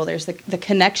between people. There's the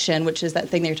connection, which is that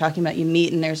thing that you're talking about. You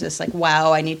meet, and there's this like,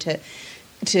 wow, I need to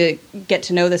get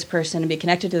to know this person and be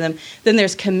connected to them. Then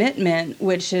there's commitment,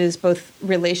 which is both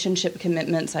relationship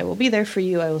commitments. I will be there for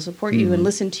you. I will support you and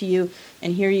listen to you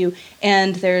and hear you.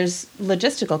 And there's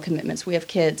logistical commitments. We have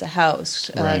kids, a house,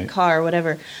 a car,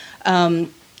 whatever. And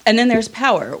then there's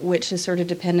power, which is sort of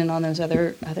dependent on those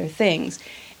other things.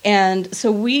 And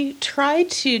so we try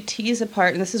to tease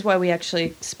apart, and this is why we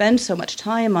actually spend so much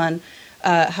time on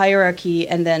hierarchy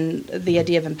and then the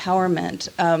idea of empowerment.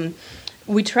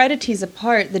 We try to tease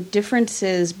apart the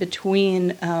differences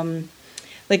between,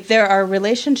 there are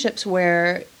relationships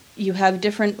where you have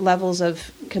different levels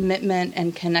of commitment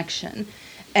and connection,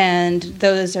 and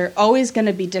those are always going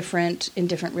to be different in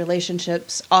different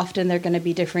relationships. Often they're going to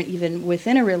be different even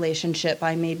within a relationship.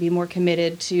 I may be more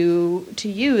committed to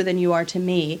you than you are to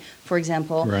me, for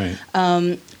example. Right.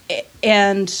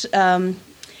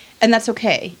 And that's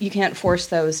okay. You can't force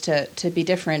those to be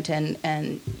different,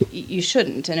 and you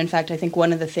shouldn't. And in fact, I think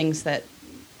one of the things that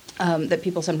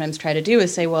people sometimes try to do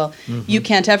is say, well, you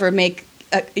can't ever make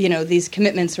these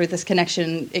commitments or this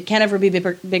connection. It can't ever be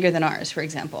bigger than ours, for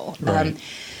example. Right.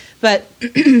 But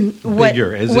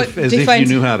bigger, as if you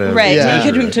knew how to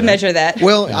measure to measure that.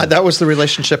 Well, that was the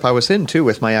relationship I was in too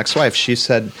with my ex-wife. She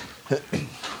said.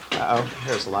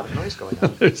 There's a lot of noise going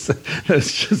on. There's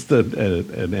just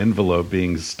an envelope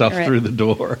being stuffed through the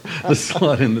door, the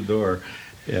slot in the door.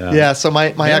 Yeah, so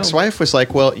my ex-wife was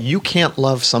like, well, you can't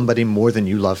love somebody more than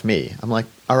you love me. I'm like,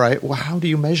 all right, well, how do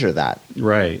you measure that?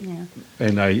 Right. Yeah.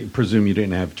 And I presume you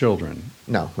didn't have children.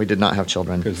 No, we did not have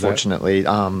children, fortunately,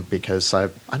 because I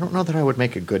don't know that I would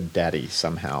make a good daddy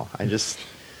somehow. I just,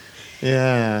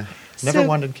 never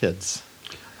wanted kids.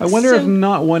 I wonder if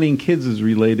not wanting kids is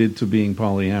related to being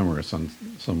polyamorous on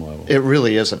some level. It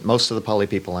really isn't. Most of the poly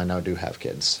people I know do have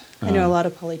kids. I know a lot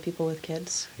of poly people with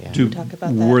kids. Yeah. We talk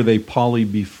about that. Were they poly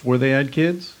before they had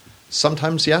kids?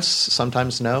 Sometimes yes,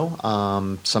 sometimes no.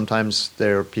 Sometimes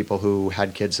there are people who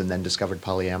had kids and then discovered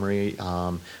polyamory.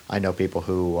 I know people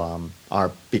who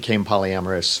became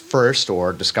polyamorous first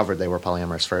or discovered they were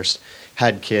polyamorous first,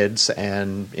 had kids,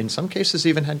 and in some cases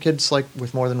even had kids like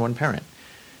with more than one parent.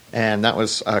 And that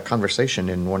was a conversation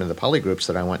in one of the poly groups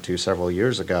that I went to several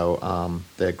years ago.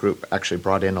 The group actually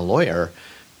brought in a lawyer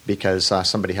because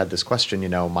somebody had this question,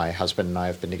 my husband and I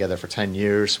have been together for 10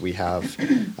 years. We have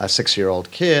a 6-year-old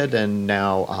kid, and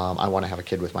now I want to have a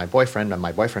kid with my boyfriend, and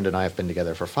my boyfriend and I have been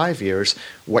together for 5 years.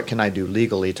 What can I do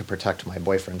legally to protect my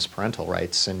boyfriend's parental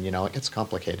rights? And, it gets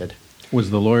complicated. Was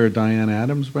the lawyer Diane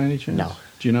Adams by any chance? No.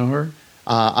 Do you know her?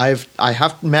 I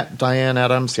have met Diane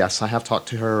Adams. Yes, I have talked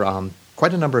to her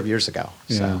quite a number of years ago.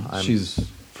 Yeah, so she's,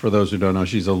 for those who don't know,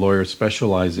 she's a lawyer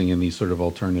specializing in these sort of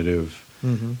alternative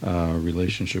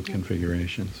relationship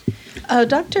configurations.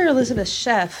 Dr. Elizabeth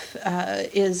Sheff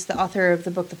is the author of the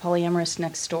book The Polyamorous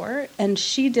Next Door, and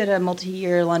she did a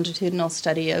multi-year longitudinal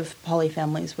study of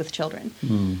polyfamilies with children.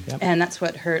 Yep. And that's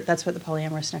what The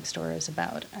Polyamorous Next Door is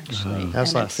about, actually. That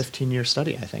was a 15-year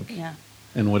study, I think. Yeah.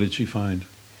 And what did she find?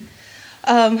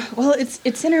 Well,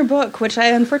 it's in her book, which I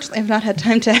unfortunately have not had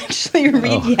time to actually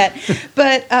read yet.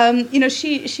 But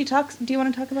she talks. Do you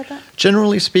want to talk about that?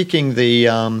 Generally speaking, the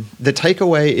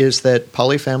takeaway is that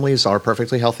polyfamilies are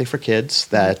perfectly healthy for kids.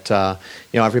 That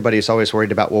everybody's always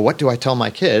worried about. Well, what do I tell my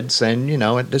kids? And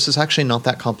this is actually not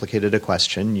that complicated a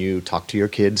question. You talk to your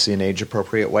kids in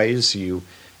age-appropriate ways. You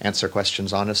answer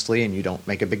questions honestly, and you don't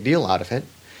make a big deal out of it.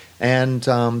 And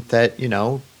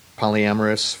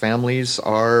polyamorous families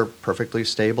are perfectly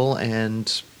stable,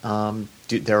 and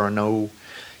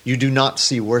you do not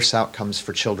see worse outcomes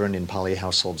for children in poly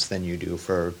households than you do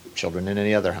for children in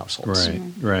any other households.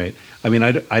 Right. I mean,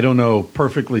 I don't know,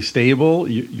 perfectly stable,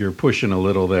 you're pushing a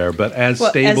little there, but as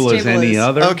stable as any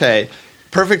other. Okay.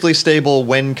 Perfectly stable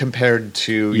when compared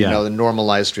to the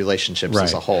normalized relationships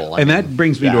as a whole. And that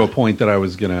brings me to a point that I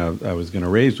was gonna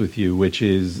raise with you, which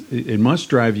is it must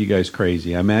drive you guys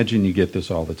crazy. I imagine you get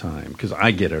this all the time, because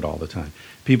I get it all the time.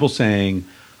 People saying,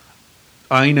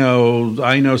 "I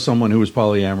know someone who was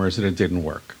polyamorous and it didn't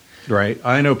work." Right?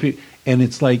 I know people. And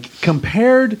it's like,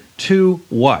 compared to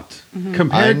what?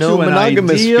 Compared to an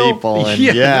monogamous ideal people, and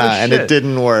and it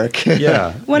didn't work.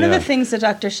 One of the things that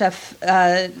Dr. Sheff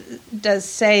does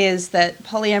say is that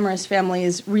polyamorous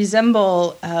families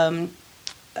resemble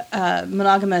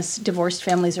monogamous divorced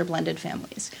families or blended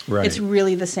families. Right. It's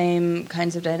really the same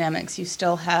kinds of dynamics. You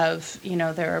still have,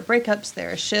 there are breakups,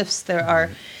 there are shifts, there are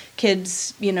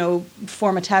kids,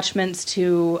 form attachments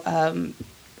to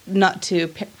not to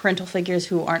parental figures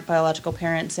who aren't biological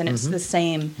parents, and it's the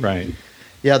same. Right.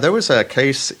 Yeah, there was a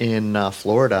case in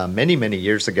Florida many, many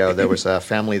years ago. There was a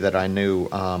family that I knew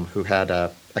who had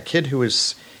a kid who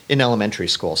was in elementary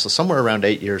school, so somewhere around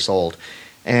 8 years old.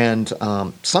 And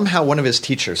somehow one of his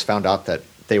teachers found out that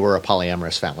they were a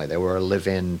polyamorous family. They were a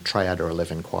live-in triad or a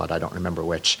live-in quad, I don't remember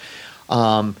which.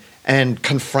 And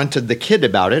confronted the kid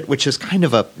about it, which is kind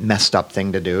of a messed up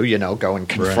thing to do, go and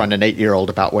confront an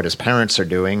 8-year-old about what his parents are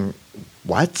doing.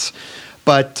 What?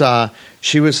 But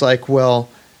she was like, well,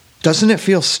 doesn't it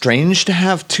feel strange to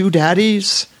have two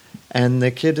daddies? And the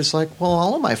kid is like, well,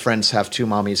 all of my friends have two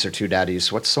mommies or two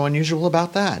daddies. What's so unusual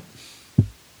about that?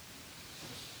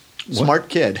 Smart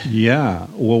kid. Yeah.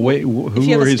 Well, wait, who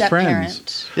were his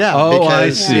friends? Parent. Yeah, because, I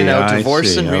see.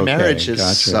 divorce and remarriage is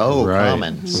Gotcha. so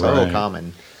common. So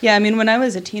common. Yeah, I mean, when I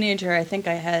was a teenager, I think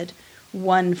I had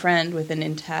one friend with an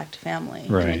intact family,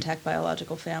 an intact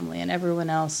biological family, and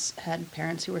everyone else had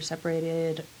parents who were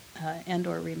separated and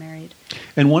or remarried.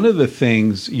 And one of the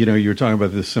things, you're talking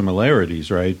about the similarities,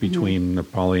 right, between the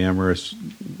polyamorous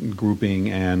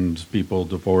grouping and people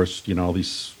divorced, all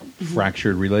these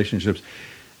fractured relationships.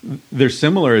 They're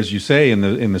similar, as you say, in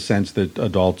the sense that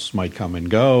adults might come and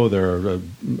go. There are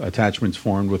attachments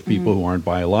formed with people who aren't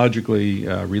biologically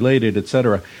related,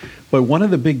 etc. But one of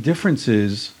the big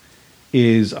differences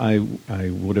is, I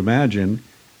would imagine,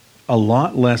 a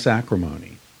lot less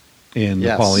acrimony in the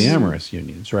polyamorous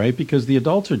unions, right? Because the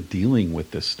adults are dealing with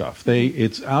this stuff.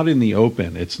 It's out in the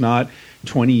open. It's not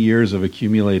 20 years of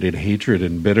accumulated hatred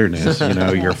and bitterness.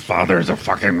 Your father's a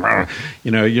fucking,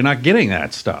 you're not getting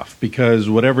that stuff, because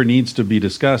whatever needs to be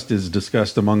discussed is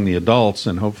discussed among the adults,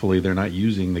 and hopefully they're not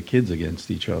using the kids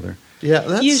against each other. Yeah,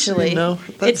 that's, usually. you know,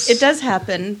 that's... It does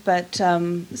happen, but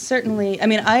certainly, I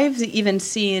mean, I've even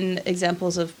seen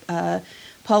examples of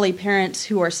poly parents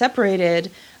who are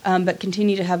separated but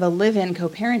continue to have a live-in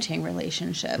co-parenting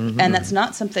relationship. And that's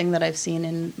not something that I've seen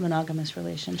in monogamous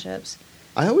relationships.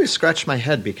 I always scratch my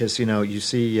head because, you know, you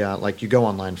see, like you go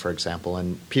online, for example,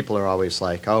 and people are always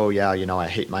like, oh, yeah, you know, I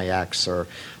hate my ex, or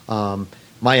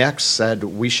my ex said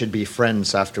we should be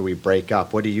friends after we break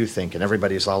up. What do you think? And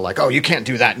everybody's all like, oh, you can't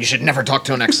do that. You should never talk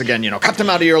to an ex again. You know, cut them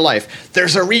out of your life.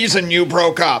 There's a reason you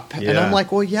broke up. Yeah. And I'm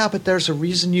like, well, yeah, but there's a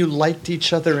reason you liked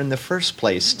each other in the first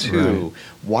place, too. Right.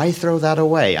 Why throw that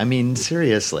away? I mean,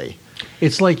 seriously.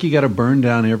 It's like you got to burn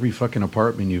down every fucking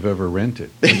apartment you've ever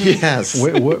rented. Yes.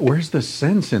 Where's the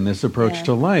sense in this approach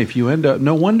to life? You end up,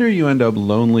 no wonder you end up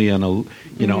lonely and,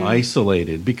 you know,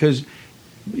 isolated, because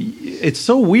it's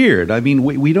so weird. I mean,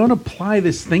 we don't apply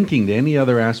this thinking to any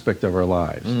other aspect of our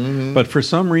lives. But for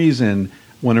some reason,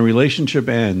 when a relationship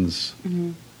ends,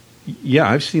 yeah,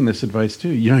 I've seen this advice too.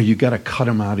 You know, you got to cut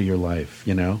them out of your life,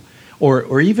 you know?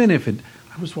 Or even if it...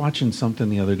 I was watching something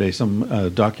the other day,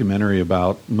 some documentary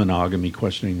about monogamy,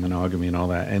 questioning monogamy and all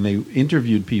that. And they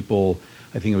interviewed people,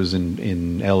 I think it was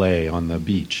in L.A. on the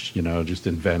beach, you know, just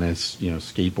in Venice, you know,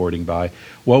 skateboarding by.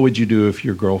 What would you do if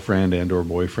your girlfriend and or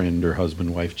boyfriend or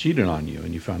husband, wife cheated on you?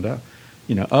 And you found out,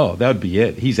 you know, oh, that would be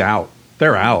it. He's out.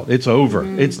 They're out. It's over.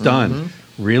 It's done.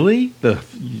 Really?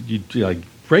 You like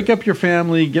break up your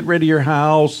family, get rid of your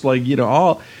house, like, you know,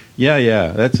 all.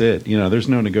 Yeah, that's it. You know, there's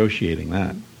no negotiating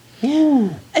that.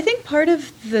 I think part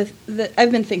of the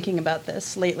I've been thinking about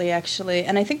this lately, actually,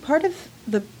 and I think part of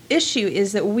the issue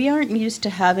is that we aren't used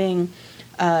to having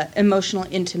emotional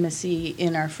intimacy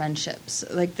in our friendships.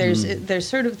 Like there's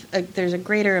sort of there's a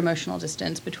greater emotional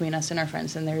distance between us and our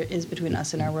friends than there is between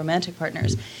us and our romantic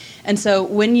partners. And so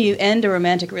when you end a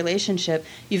romantic relationship,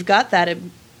 you've got that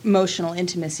emotional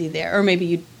intimacy there, or maybe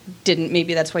you didn't.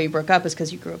 Maybe that's why you broke up, is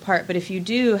because you grew apart. But if you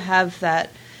do have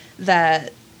that.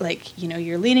 Like, you know,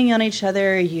 you're leaning on each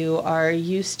other, you are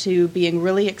used to being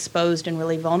really exposed and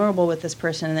really vulnerable with this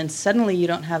person, and then suddenly you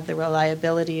don't have the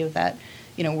reliability of that,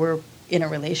 you know, we're in a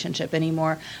relationship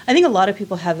anymore. I think a lot of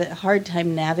people have a hard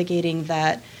time navigating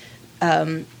that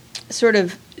it's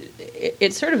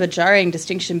sort of a jarring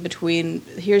distinction between,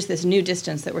 here's this new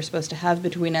distance that we're supposed to have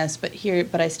between us, but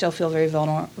I still feel very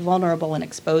vulnerable and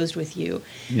exposed with you.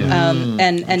 Yeah.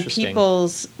 And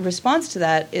people's response to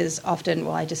that is often,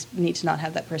 well, I just need to not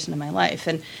have that person in my life.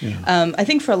 And I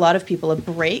think for a lot of people, a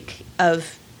break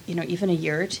of, you know, even a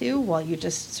year or two while you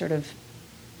just sort of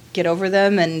get over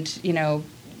them and, you know,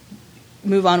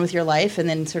 move on with your life and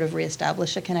then sort of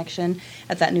reestablish a connection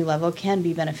at that new level can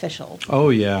be beneficial. Oh,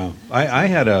 yeah. I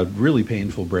had a really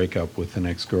painful breakup with an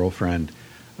ex-girlfriend,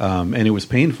 and it was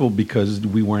painful because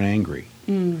we weren't angry.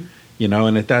 You know,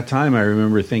 and at that time I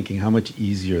remember thinking how much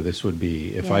easier this would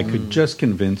be if I could just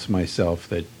convince myself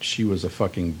that she was a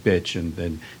fucking bitch and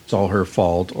then it's all her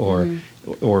fault, or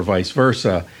vice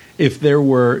versa. If there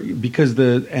were, because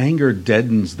the anger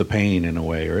deadens the pain in a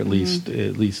way, or at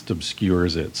least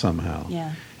obscures it somehow.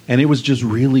 Yeah. And it was just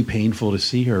really painful to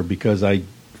see her because I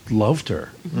loved her,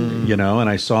 you know, and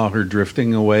I saw her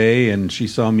drifting away and she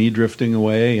saw me drifting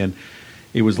away, and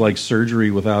it was like surgery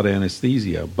without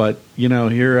anesthesia. But, you know,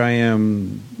 here I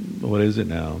am, what is it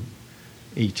now,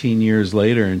 18 years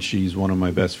later, and she's one of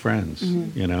my best friends,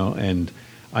 you know, and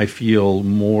I feel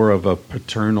more of a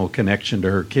paternal connection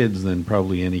to her kids than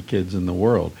probably any kids in the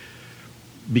world.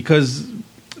 Because,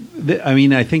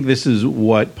 I think this is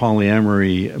what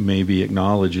polyamory maybe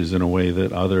acknowledges in a way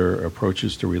that other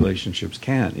approaches to relationships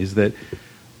can't, is that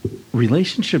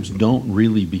relationships don't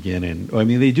really begin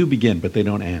they do begin, but they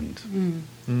don't end.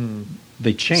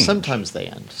 They change. Sometimes they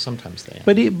end.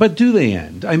 But do they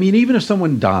end? I mean, even if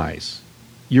someone dies,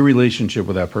 your relationship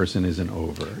with that person isn't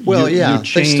over. Well,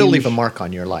 they still leave a mark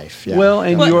on your life. Yeah, well,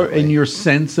 and your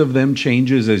sense of them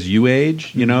changes as you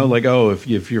age. You know, like, oh,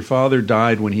 if your father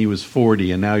died when he was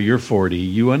 40 and now you're 40,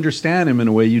 you understand him in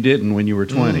a way you didn't when you were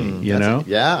 20. You know?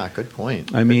 Good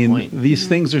point. I mean, these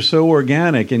things are so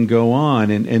organic and go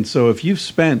on, and so if you've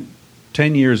spent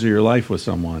 10 years of your life with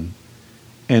someone,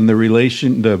 and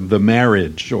the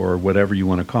marriage or whatever you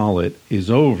want to call it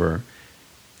is over,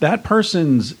 that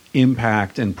person's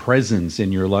impact and presence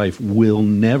in your life will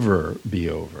never be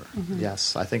over.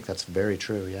 Yes, I think that's very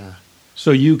true, yeah. So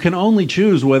you can only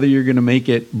choose whether you're going to make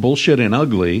it bullshit and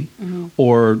ugly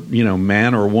or, you know,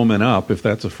 man or woman up, if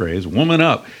that's a phrase, woman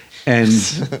up, and,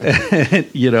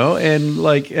 you know, and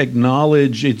like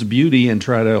acknowledge its beauty and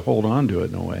try to hold on to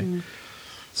it in a way.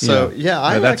 So,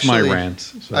 that's actually, my rant.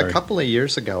 Sorry. A couple of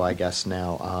years ago, I guess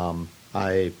now,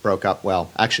 I broke up.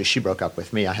 Well, actually, she broke up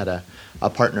with me. I had a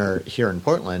partner here in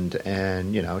Portland,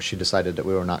 and she decided that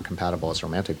we were not compatible as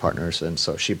romantic partners, and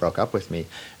so she broke up with me.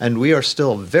 And we are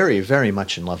still very, very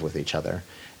much in love with each other,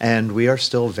 and we are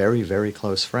still very, very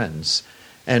close friends.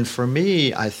 And for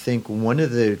me, I think one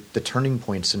of the turning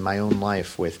points in my own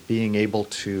life with being able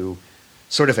to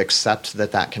sort of accept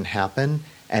that can happen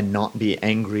and not be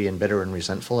angry and bitter and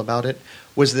resentful about it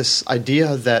was this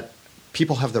idea that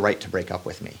people have the right to break up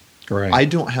with me. Right. I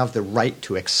don't have the right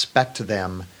to expect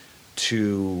them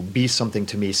to be something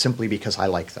to me simply because I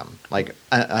like them. Like,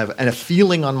 and a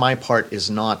feeling on my part is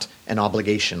not an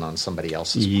obligation on somebody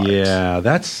else's part. Yeah,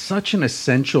 that's such an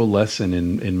essential lesson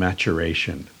in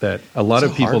maturation that a lot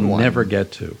of people never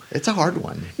get to. It's a hard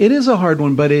one. It is a hard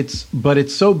one, but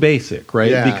it's so basic,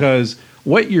 right? Yeah. Because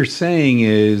what you're saying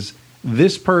is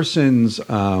this person's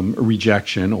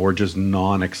rejection or just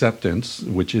non-acceptance,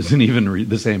 which isn't even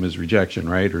the same as rejection,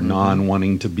 right? Or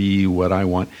non-wanting to be what I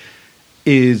want,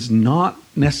 is not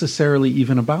necessarily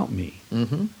even about me.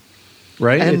 Mm-hmm.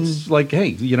 Right? And it's like,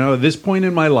 hey, at this point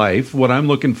in my life, what I'm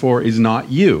looking for is not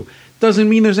you. Doesn't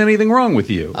mean there's anything wrong with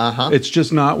you. It's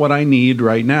just not what I need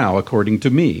right now, according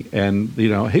to me. And,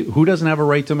 hey, who doesn't have a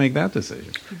right to make that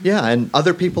decision? Yeah, and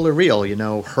other people are real.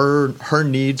 Her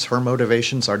needs, her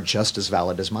motivations are just as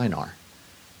valid as mine are.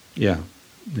 Yeah.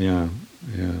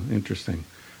 Interesting.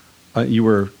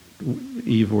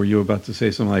 Eve, were you about to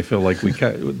say something? I feel like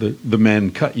the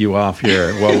men cut you off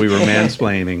here while we were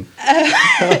mansplaining.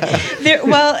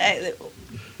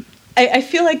 I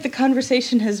feel like the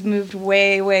conversation has moved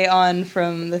way, way on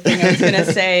from the thing I was going to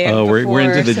say. We're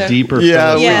into the deeper. We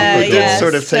did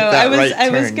sort of take that right turn. I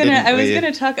was going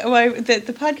to talk. Well,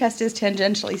 the podcast is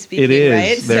tangentially speaking, it is,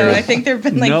 right? So I think there've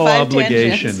been like no 5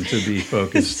 obligation tangents. to be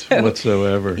focused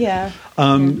whatsoever. Yeah.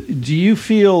 Do you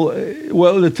feel?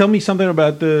 Well, tell me something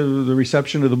about the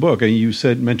reception of the book. You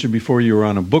mentioned before you were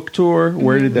on a book tour.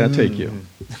 Where did that take you?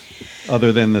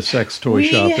 Other than the sex toy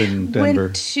shop in Denver.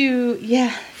 Went to,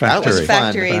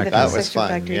 Factory. That was fun.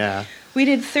 Factory. Yeah. We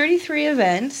did 33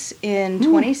 events in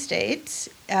 20 states.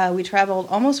 We traveled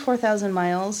almost 4,000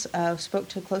 miles, spoke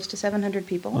to close to 700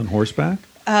 people. On horseback?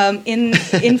 In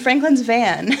Franklin's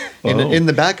van. In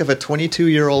the back of a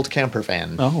 22-year-old camper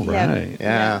van. Oh, right.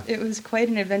 Yeah. It was quite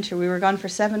an adventure. We were gone for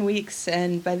 7 weeks,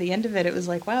 and by the end of it, it was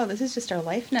like, wow, this is just our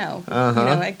life now.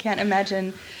 I can't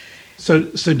imagine. So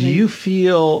do you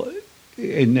feel...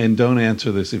 And don't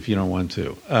answer this if you don't want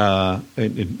to.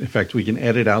 In fact, we can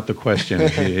edit out the question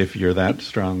if you're that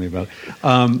strongly about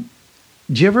it.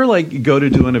 Do you ever go to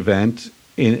do an event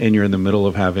and you're in the middle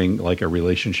of having a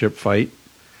relationship fight?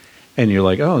 And you're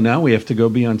like, oh, now we have to go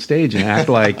be on stage and act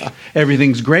like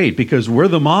everything's great because we're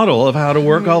the model of how to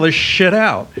work all this shit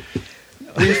out.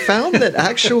 We found that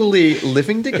actually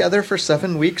living together for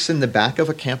 7 weeks in the back of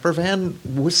a camper van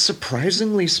was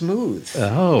surprisingly smooth.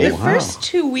 Oh, the first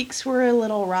 2 weeks were a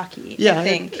little rocky, I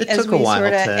think. It took a while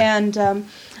And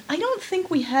I don't think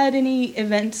we had any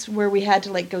events where we had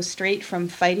to go straight from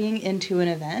fighting into an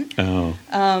event. Oh.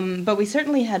 But we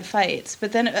certainly had fights.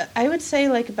 But then I would say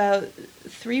about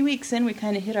 3 weeks in, we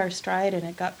kind of hit our stride, and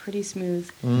it got pretty smooth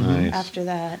after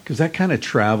that. Because that kind of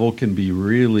travel can be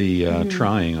really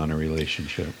trying on a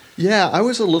relationship. Yeah, I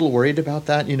was a little worried about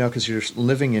that, because you're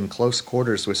living in close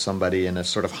quarters with somebody in a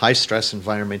sort of high-stress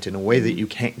environment in a way that you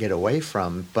can't get away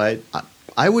from. But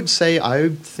I would say I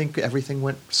think everything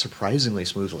went surprisingly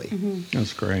smoothly. Mm-hmm.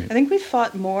 That's great. I think we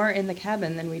fought more in the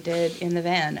cabin than we did in the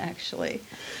van, actually.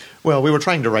 Well, we were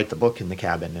trying to write the book in the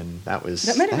cabin, and that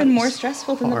might have been more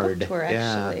stressful than the book tour,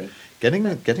 actually.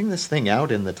 Yeah. Getting this thing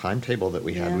out in the timetable that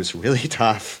we had was really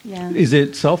tough. Yeah. Is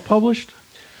it self-published?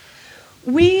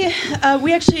 We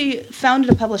actually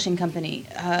founded a publishing company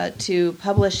to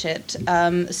publish it.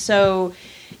 So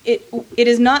it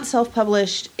is not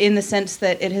self-published in the sense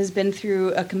that it has been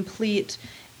through a complete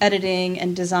editing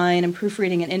and design and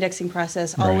proofreading and indexing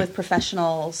process, all with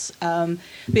professionals. In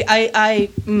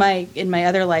my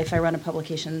other life, I run a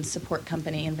publication support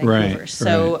company in Vancouver. Right.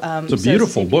 So it's a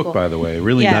beautiful book, by the way.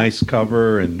 Really nice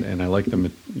cover, and I like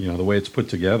them. The way it's put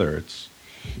together. It's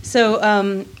so,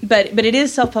 but it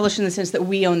is self-published in the sense that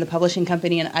we own the publishing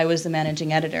company, and I was the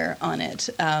managing editor on it.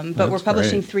 But we're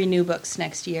publishing 3 new books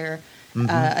next year.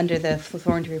 Under the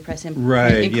Thorntree Press,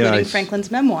 including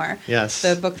Franklin's memoir,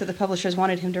 the book that the publishers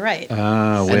wanted him to write.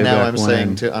 And now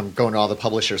I'm going to all the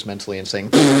publishers mentally and saying,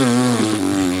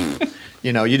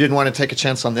 you didn't want to take a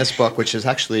chance on this book, which is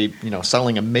actually,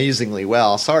 selling amazingly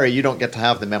well. Sorry, you don't get to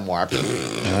have the memoir.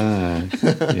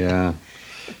 Yeah.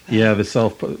 Yeah, the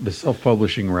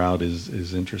self-publishing route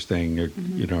is interesting.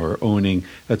 Or owning.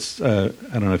 That's I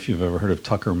don't know if you've ever heard of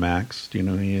Tucker Max. Do you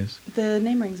know who he is? The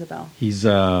name rings a bell. He's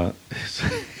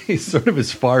he's sort of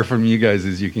as far from you guys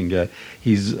as you can get.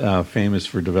 He's famous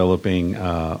for developing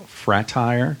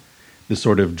Fratire, the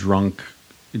sort of drunk,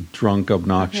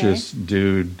 obnoxious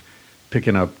dude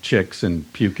picking up chicks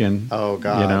and puking. Oh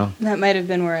God! That might have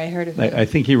been where I heard of it. I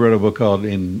think he wrote a book called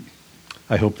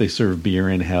I Hope They Serve Beer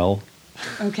in Hell.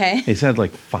 Okay. He's had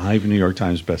like 5 New York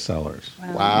Times bestsellers.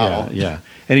 Wow. Yeah.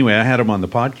 Anyway, I had him on the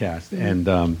podcast, and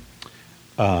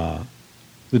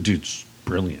the dude's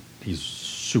brilliant. He's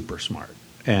super smart,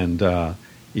 and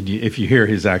if you hear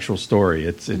his actual story,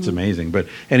 it's amazing. But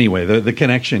anyway, the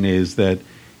connection is that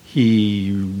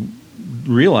he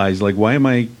realized, like, why am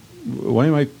I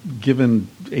giving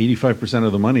 85%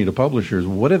 of the money to publishers?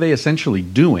 What are they essentially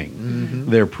doing?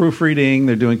 They're proofreading,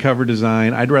 they're doing cover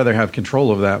design. I'd rather have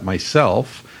control of that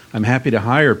myself. I'm happy to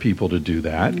hire people to do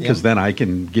that, because then I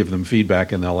can give them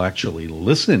feedback and they'll actually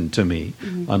listen to me,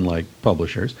 unlike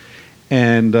publishers.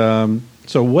 And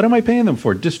so what am I paying them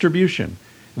for? Distribution.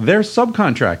 They're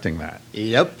subcontracting that.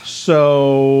 Yep.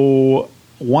 So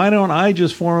why don't I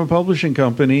just form a publishing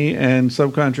company and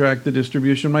subcontract the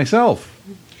distribution myself?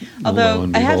 Although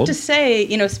I have to say,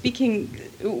 it's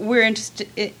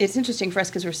interesting for us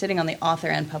because we're sitting on the author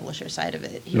and publisher side of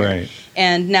it here. Right.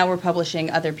 And now we're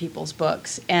publishing other people's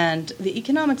books. And the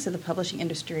economics of the publishing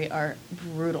industry are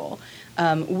brutal.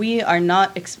 We are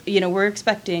not, we're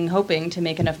hoping to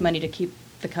make enough money to keep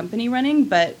the company running,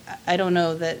 but I don't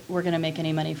know that we're going to make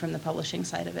any money from the publishing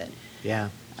side of it. Yeah.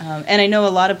 And I know a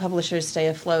lot of publishers stay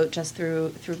afloat just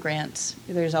through grants.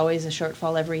 There's always a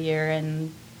shortfall every year,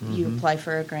 and you apply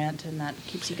for a grant, and that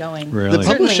keeps you going. Really? The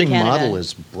publishing model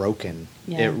is broken.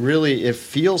 Yeah. It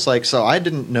feels like, so I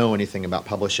didn't know anything about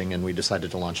publishing, and we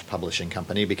decided to launch a publishing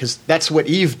company because that's what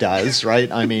Eve does,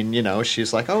 right? I mean,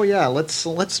 she's like, oh yeah, let's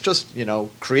just,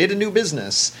 create a new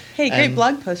business. Hey, great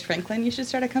blog post, Franklin. You should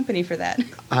start a company for that.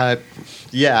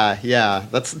 Yeah.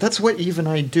 That's what Eve and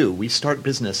I do. We start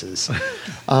businesses.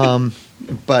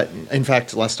 But in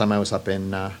fact, last time I was up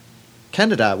in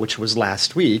Canada, which was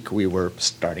last week, we were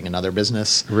starting another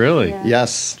business. Really? Yeah.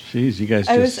 Yes. Jeez, you guys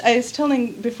I was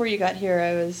telling, before you got here,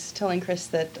 I was telling Chris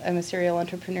that I'm a serial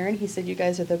entrepreneur, and he said you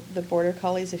guys are the border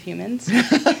collies of humans.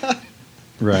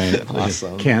 Right.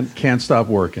 Awesome. Can't stop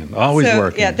working. Always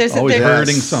working. Yeah, always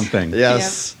hurting something.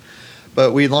 Yes.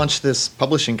 But we launched this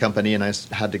publishing company, and I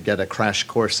had to get a crash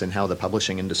course in how the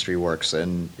publishing industry works,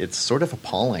 and it's sort of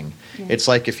appalling. Yeah. It's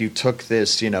like if you took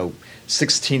this,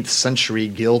 16th century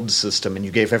guild system and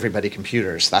you gave everybody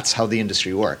computers. That's how the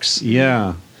industry works.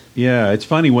 Yeah. Yeah. It's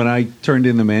funny, when I turned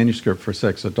in the manuscript for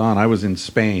Sex at Dawn, I was in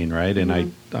Spain, right? And I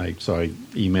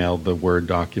emailed the Word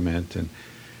document, and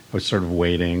I was sort of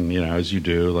waiting, as you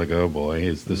do, like, oh boy,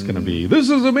 is this going to be, this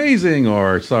is amazing,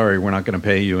 or sorry, we're not going to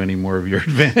pay you any more of your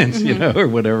advance, or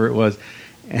whatever it was.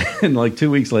 And like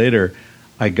 2 weeks later,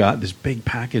 I got this big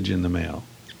package in the mail.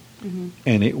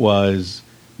 And it was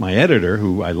my editor,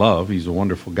 who I love, he's a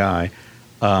wonderful guy,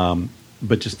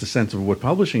 but just the sense of what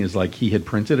publishing is like, he had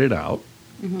printed it out,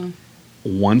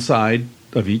 one side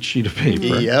of each sheet of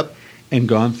paper, and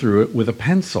gone through it with a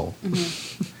pencil,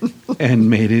 and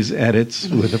made his edits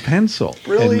with a pencil.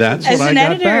 Really? And that's As what an I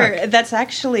got editor, back. that's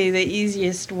actually the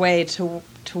easiest way to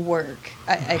work.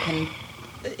 I can,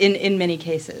 in many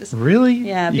cases. Really?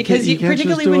 Yeah, because you can't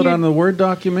particularly just do when it you're on the Word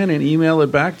document and email it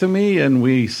back to me, and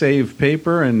we save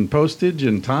paper and postage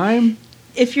and time?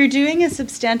 If you're doing a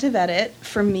substantive edit,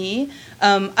 for me,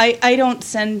 I don't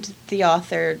send the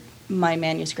author my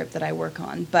manuscript that I work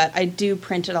on, but I do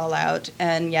print it all out,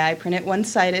 and I print it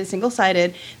one-sided,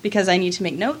 single-sided, because I need to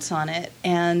make notes on it,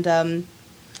 and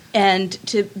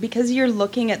because you're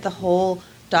looking at the whole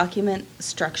document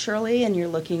structurally, and you're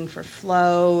looking for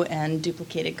flow and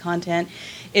duplicated content.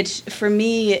 It's, for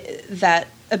me, that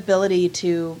ability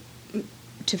to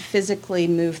physically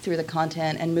move through the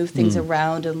content and move things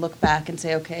around and look back and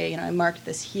say, okay, I marked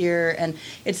this here, and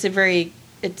it's a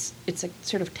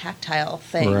sort of tactile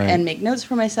thing, and make notes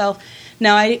for myself.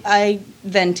 Now, I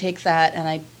then take that and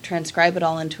I transcribe it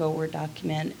all into a Word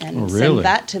document and send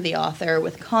that to the author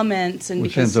with comments. And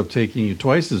which ends up taking you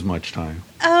twice as much time.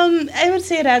 I would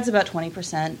say it adds about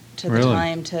 20% to the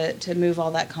time to move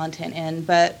all that content in.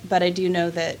 But I do know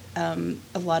that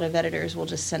a lot of editors will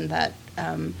just send that.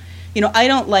 I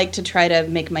don't like to try to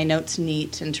make my notes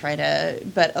neat and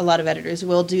but a lot of editors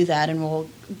will do that and will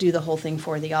do the whole thing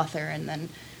for the author and then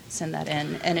send that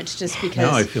in. And it's just because...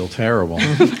 Now I feel terrible.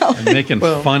 I'm making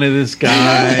fun of this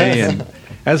guy. And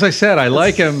as I said, I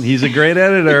like him. He's a great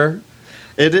editor.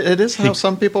 It is how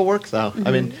some people work, though.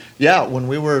 I mean, yeah, when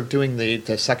we were doing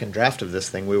the second draft of this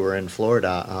thing, we were in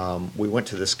Florida. We went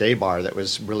to this gay bar that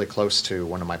was really close to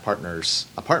one of my partner's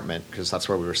apartment, because that's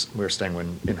where we were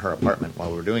staying in her apartment while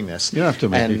we were doing this. You don't have to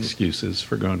make excuses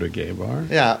for going to a gay bar.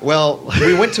 Yeah, well,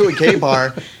 we went to a gay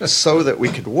bar so that we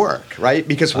could work, right?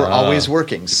 Because we're always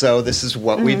working. So this is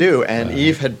what we do. And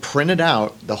Eve had printed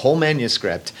out the whole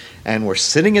manuscript, and we're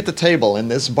sitting at the table in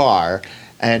this bar,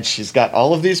 and she's got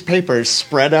all of these papers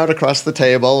spread out across the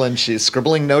table, and she's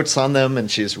scribbling notes on them, and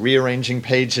she's rearranging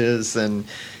pages, and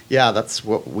yeah, that's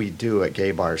what we do at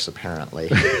gay bars,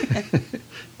 apparently.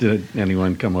 Did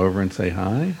anyone come over and say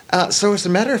hi? So as a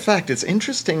matter of fact, it's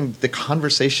interesting, the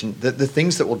conversation, the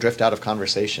things that will drift out of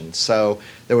conversation. So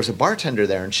there was a bartender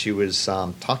there, and she was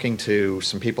talking to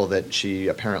some people that she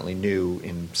apparently knew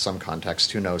in some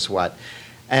context, who knows what.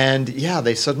 And yeah,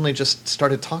 they suddenly just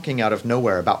started talking out of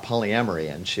nowhere about polyamory.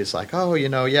 And she's like, oh,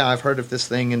 yeah, I've heard of this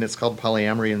thing, and it's called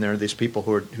polyamory, and there are these people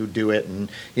who do it. And,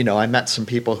 I met some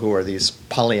people who are these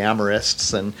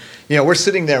polyamorists. And, we're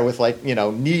sitting there with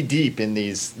knee deep in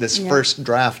this first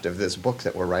draft of this book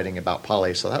that we're writing about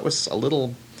poly. So that was a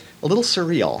little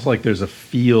surreal. It's like there's a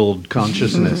field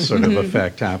consciousness sort of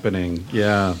effect happening.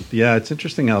 Yeah, it's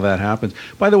interesting how that happens.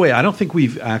 By the way, I don't think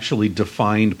we've actually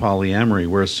defined polyamory.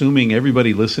 We're assuming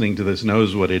everybody listening to this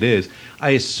knows what it is.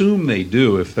 I assume they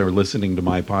do. If they're listening to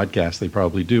my podcast, they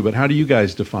probably do. But how do you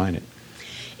guys define it?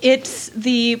 It's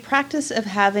the practice of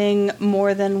having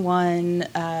more than one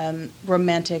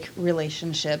romantic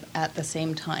relationship at the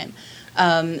same time.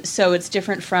 So it's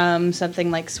different from something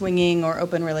like swinging or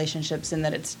open relationships in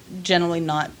that it's generally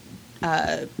not,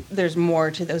 there's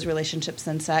more to those relationships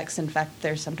than sex. In fact,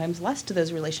 there's sometimes less to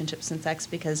those relationships than sex,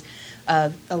 because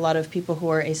a lot of people who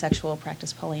are asexual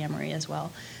practice polyamory as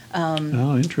well.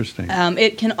 Interesting.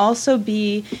 It can also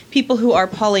be people who are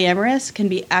polyamorous can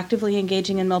be actively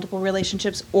engaging in multiple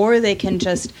relationships, or they can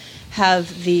just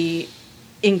have the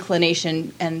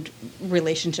inclination and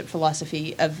relationship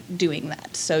philosophy of doing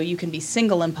that. So you can be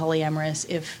single and polyamorous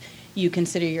if you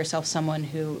consider yourself someone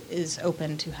who is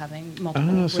open to having multiple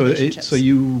relationships. So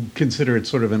you consider it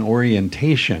sort of an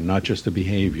orientation, not just a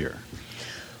behavior.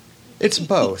 It's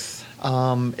both.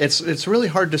 It's really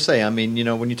hard to say. I mean,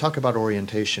 when you talk about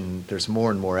orientation, there's more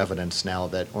and more evidence now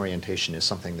that orientation is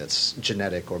something that's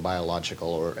genetic or biological,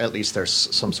 or at least there's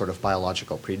some sort of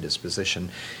biological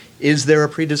predisposition. Is there a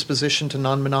predisposition to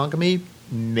non-monogamy?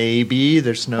 Maybe.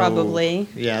 Probably.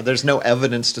 Yeah, there's no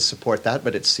evidence to support that,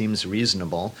 but it seems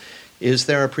reasonable. Is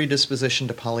there a predisposition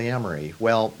to polyamory?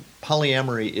 Well,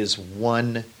 polyamory is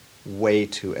one way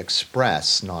to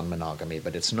express non-monogamy,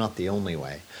 but it's not the only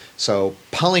way. So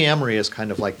polyamory is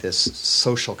kind of like this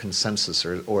social consensus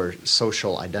or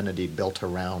social identity built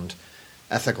around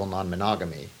ethical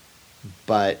non-monogamy,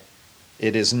 but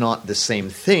it is not the same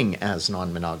thing as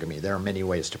non-monogamy. There are many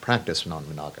ways to practice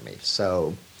non-monogamy.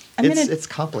 So it's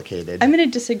complicated. I'm going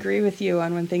to disagree with you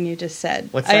on one thing you just said.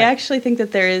 What's that? I actually think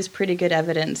that there is pretty good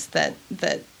evidence that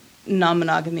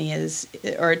non-monogamy is,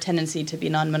 or a tendency to be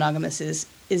non-monogamous is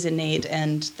innate,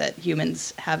 and that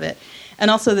humans have it.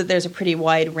 And also that there's a pretty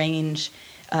wide range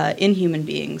in human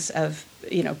beings of,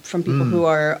 from people who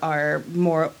are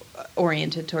more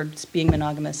oriented towards being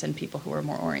monogamous and people who are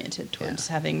more oriented towards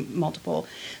having multiple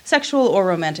sexual or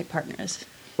romantic partners.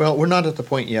 Well, we're not at the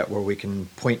point yet where we can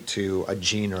point to a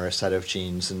gene or a set of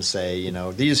genes and say,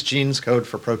 these genes code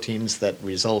for proteins that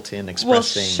result in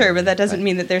expressing... Well, sure, but that doesn't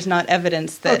mean that there's not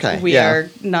evidence that we are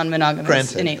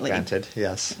non-monogamous innately. Granted,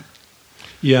 yes.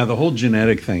 Yeah, the whole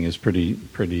genetic thing is pretty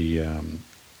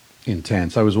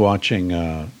intense. I was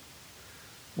watching,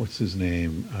 what's his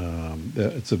name?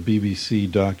 It's a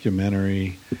BBC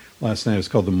documentary last night. It was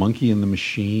called The Monkey and the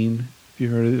Machine. Have you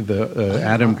heard of it?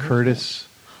 Adam Curtis.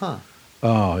 Huh.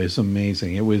 Oh, it's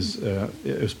amazing. It was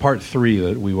part 3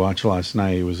 that we watched last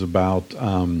night. It was about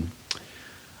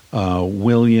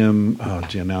William. Oh,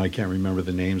 gee, now I can't remember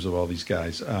the names of all these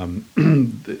guys.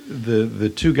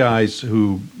 The two guys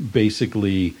who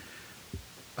basically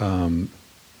we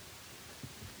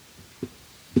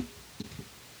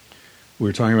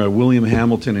were talking about William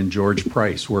Hamilton and George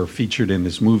Price were featured in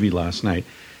this movie last night.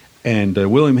 And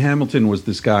William Hamilton was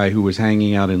this guy who was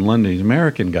hanging out in London. He's an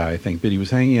American guy, I think, but he was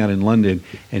hanging out in London,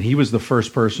 and he was the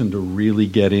first person to really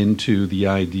get into the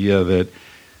idea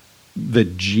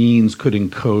that genes could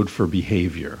encode for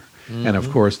behavior. Mm-hmm. And,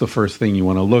 of course, the first thing you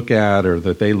want to look at, or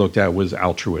that they looked at, was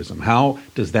altruism. How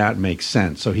does that make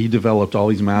sense? So he developed all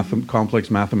these complex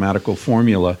mathematical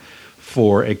formula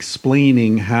for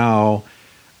explaining how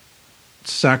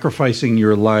sacrificing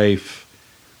your life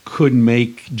could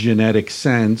make genetic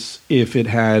sense if it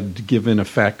had given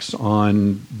effects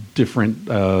on different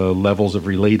levels of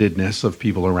relatedness of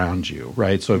people around you,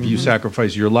 right? So if you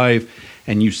sacrifice your life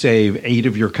and you save 8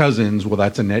 of your cousins, well,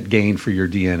 that's a net gain for your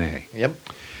DNA. Yep.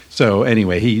 So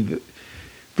anyway,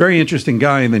 very interesting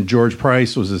guy. And then George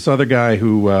Price was this other guy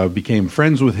who became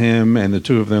friends with him, and the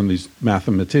two of them, these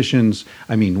mathematicians.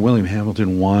 I mean, William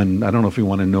Hamilton won, I don't know if he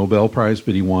won a Nobel Prize,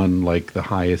 but he won like the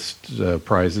highest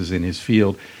prizes in his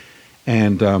field.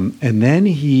 And then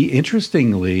he,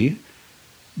 interestingly,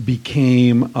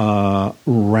 became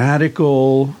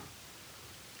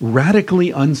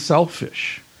radically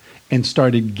unselfish and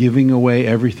started giving away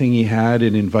everything he had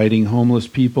and inviting homeless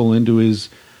people into his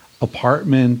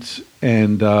apartment.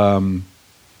 And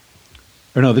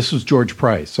this was George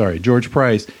Price. Sorry, George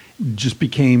Price just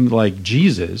became like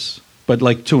Jesus, but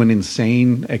like to an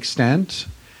insane extent.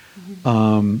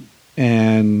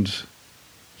 And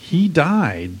he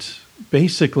died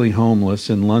basically homeless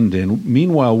in London.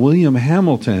 Meanwhile, William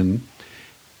Hamilton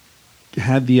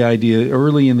had the idea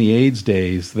early in the AIDS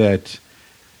days that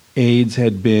AIDS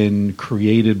had been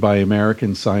created by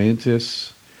American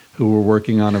scientists who were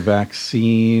working on a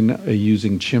vaccine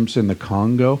using chimps in the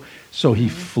Congo. So he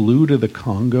flew to the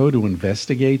Congo to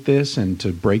investigate this and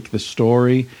to break the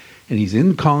story. And he's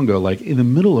in Congo, like in the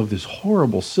middle of this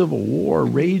horrible civil war,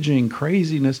 raging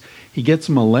craziness. He gets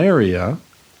malaria,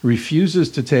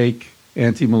 refuses to take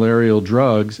anti-malarial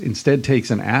drugs, instead takes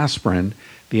an aspirin.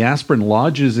 The aspirin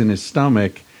lodges in his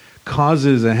stomach,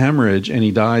 causes a hemorrhage, and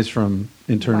he dies from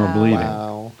internal bleeding.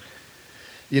 Wow.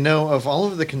 You know, of all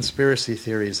of the conspiracy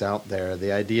theories out there,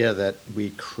 the idea that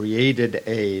we created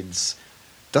AIDS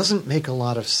doesn't make a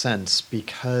lot of sense,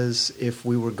 because if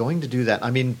we were going to do that,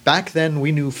 I mean, back then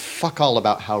we knew fuck all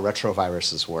about how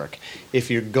retroviruses work. If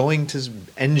you're going to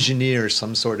engineer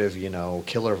some sort of,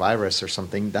 killer virus or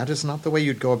something, that is not the way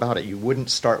you'd go about it. You wouldn't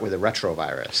start with a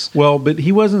retrovirus. Well, but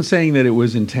he wasn't saying that it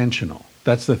was intentional.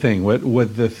 That's the thing.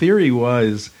 What the theory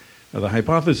was, or the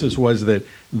hypothesis was, that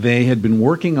they had been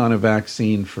working on a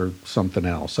vaccine for something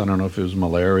else. I don't know if it was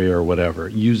malaria or whatever,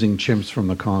 using chimps from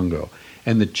the Congo.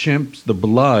 And the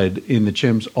blood in the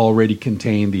chimps already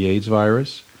contained the AIDS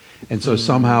virus. And so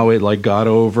somehow it got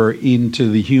over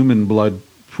into the human blood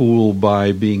pool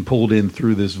by being pulled in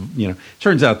through this,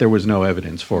 turns out there was no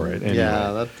evidence for it. Anyway.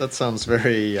 Yeah, that sounds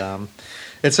very,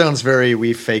 it sounds very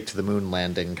we faked the moon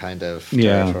landing kind of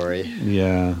territory.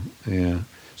 Yeah.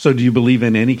 So do you believe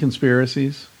in any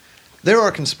conspiracies? There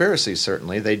are conspiracies,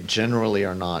 certainly. They generally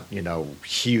are not,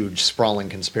 huge, sprawling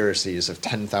conspiracies of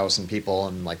 10,000 people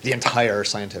and, the entire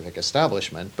scientific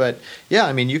establishment. But, yeah,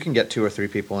 I mean, you can get 2 or 3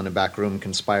 people in a back room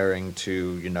conspiring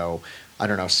to,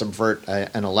 subvert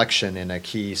an election in a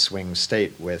key swing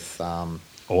state with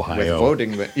Ohio.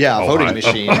 Voting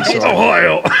machines.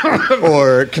 Ohio.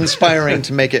 Or conspiring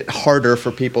to make it harder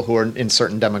for people who are in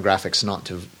certain demographics not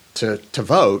to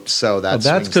vote, so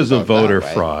that's because of voter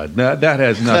fraud. That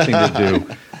has nothing to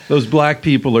do. Those black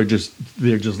people they're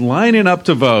just lining up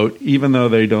to vote, even though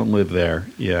they don't live there.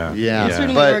 Yeah.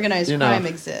 Certainly, but, organized crime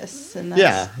exists, and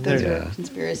those are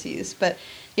conspiracies. But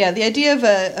the idea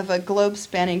of a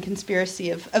globe-spanning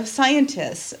conspiracy of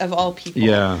scientists of all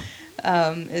people.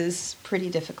 Is pretty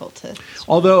difficult to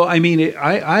swallow. Although, I mean,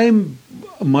 I'm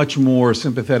much more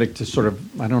sympathetic to sort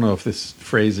of, I don't know if this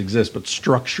phrase exists, but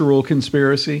structural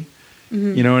conspiracy.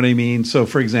 You know what I mean? So,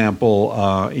 for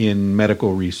example, in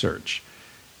medical research,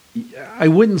 I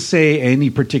wouldn't say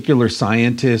any particular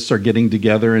scientists are getting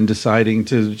together and deciding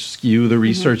to skew the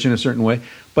research in a certain way,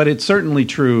 but it's certainly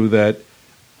true that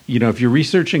if you're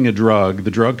researching a drug,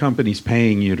 the drug company's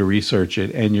paying you to research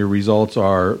it, and your results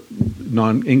are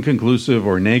inconclusive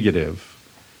or negative,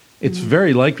 it's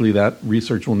very likely that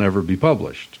research will never be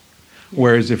published.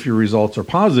 Whereas if your results are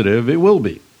positive, it will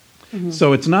be.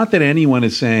 So it's not that anyone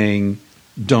is saying,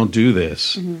 don't do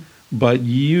this, but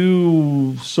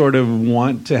you sort of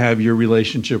want to have your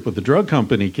relationship with the drug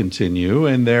company continue,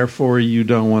 and therefore you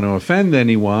don't want to offend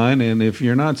anyone. And if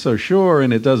you're not so sure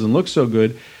and it doesn't look so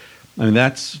good, I mean,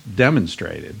 that's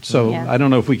demonstrated. So I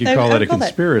don't know if we could call that a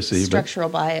conspiracy. That structural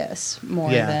bias more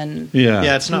than...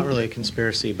 Yeah, it's not really a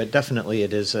conspiracy, but definitely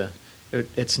it is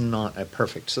it's not a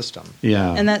perfect system.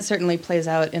 Yeah. And that certainly plays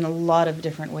out in a lot of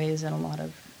different ways in a lot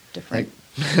of different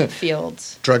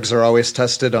fields. Drugs are always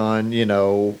tested on,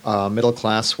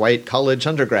 middle-class white college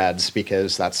undergrads,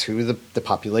 because that's who the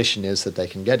population is that they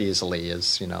can get easily,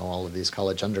 is, all of these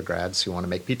college undergrads who want to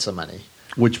make pizza money.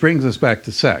 Which brings us back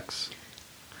to sex.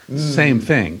 Same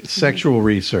thing. Sexual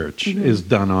research is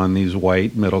done on these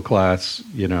white middle class,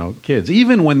 kids.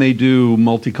 Even when they do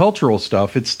multicultural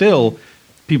stuff, it's still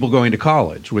people going to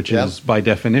college, which is by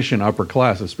definition upper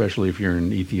class, especially if you're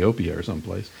in Ethiopia or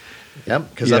someplace. Yep,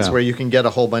 because that's where you can get a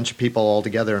whole bunch of people all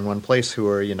together in one place who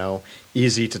are,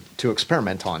 easy to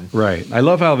experiment on. Right. I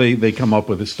love how they come up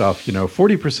with this stuff.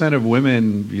 40% of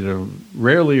women,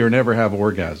 rarely or never have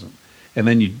orgasm. And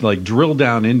then you drill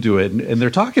down into it, and they're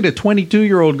talking to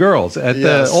 22-year-old girls at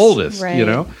the oldest, right.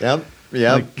 Yep.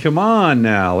 Like, come on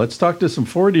now, let's talk to some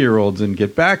 40-year-olds and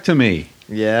get back to me.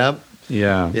 Yep.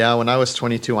 Yeah. Yeah, when I was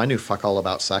 22, I knew fuck all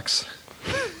about sex.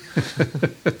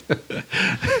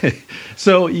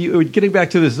 So, getting back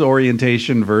to this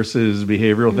orientation versus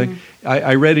behavioral thing,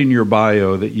 I read in your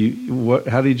bio that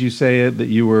how did you say it? That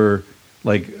you were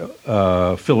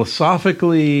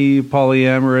philosophically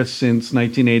polyamorous since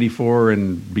 1984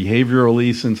 and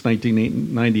behaviorally since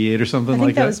 1998 or something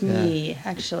like that? I think that was me,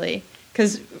 actually.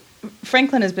 Because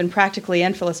Franklin has been practically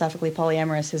and philosophically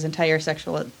polyamorous his entire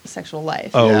sexual life.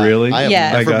 Oh, really? I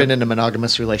have never been in a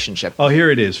monogamous relationship. Oh,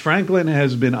 here it is. Franklin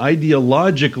has been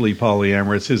ideologically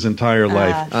polyamorous his entire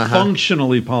life,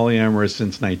 functionally polyamorous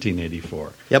since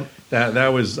 1984. Yep. That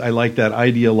was, I like that,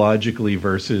 ideologically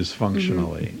versus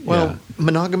functionally. Well,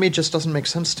 monogamy just doesn't make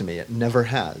sense to me. It never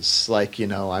has.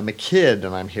 I'm a kid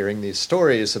and I'm hearing these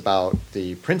stories about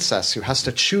the princess who has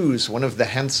to choose one of the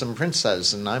handsome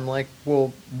princes. And I'm like,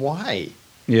 well, why?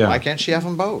 Yeah. Why can't she have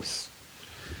them both?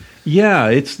 Yeah,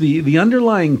 it's the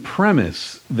underlying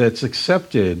premise that's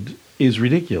accepted is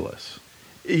ridiculous.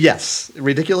 Yes,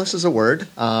 ridiculous is a word.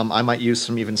 I might use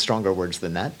some even stronger words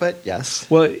than that, but yes.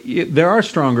 Well, there are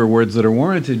stronger words that are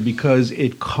warranted because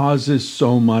it causes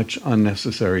so much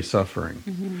unnecessary suffering.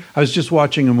 Mm-hmm. I was just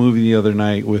watching a movie the other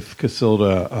night with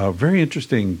Casilda, a very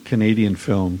interesting Canadian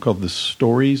film called The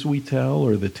Stories We Tell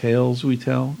or The Tales We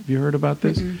Tell. Have you heard about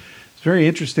this? Mm-hmm. It's a very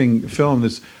interesting film.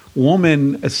 This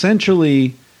woman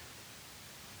essentially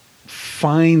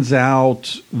finds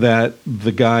out that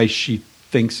the guy she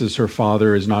thinks is her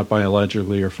father is not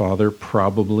biologically her father,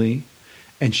 probably.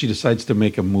 And she decides to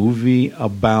make a movie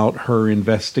about her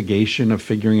investigation of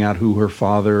figuring out who her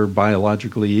father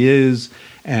biologically is.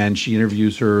 And she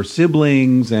interviews her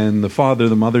siblings, and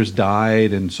the mother's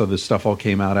died. And so this stuff all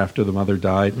came out after the mother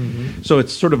died. Mm-hmm. So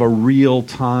it's sort of a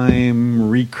real-time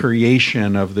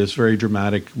recreation of this very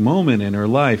dramatic moment in her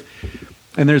life.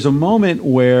 And there's a moment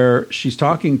where she's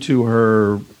talking to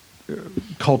her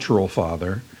cultural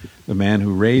father, the man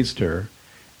who raised her,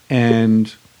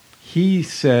 and he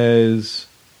says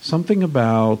something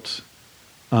about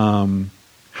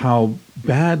how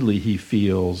badly he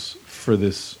feels for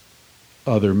this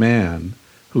other man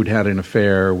who'd had an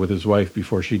affair with his wife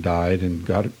before she died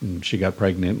and she got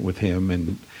pregnant with him,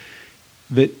 and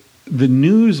that the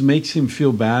news makes him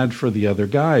feel bad for the other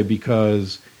guy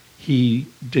because he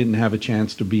didn't have a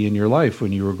chance to be in your life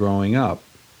when you were growing up.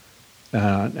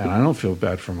 And I don't feel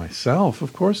bad for myself,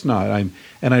 of course not. I'm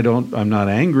not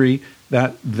angry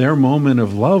that their moment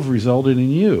of love resulted in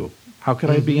you. How could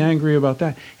I be angry about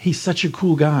that? He's such a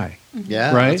cool guy.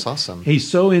 Yeah, right? That's awesome. He's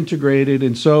so integrated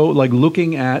and so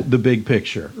looking at the big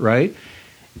picture, right?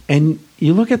 And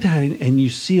you look at that and you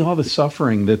see all the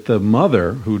suffering that the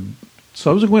mother, who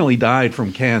subsequently died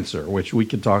from cancer, which we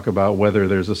could talk about whether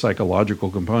there's a psychological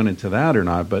component to that or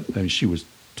not, but she was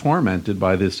tormented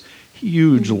by this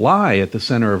huge lie at the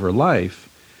center of her life,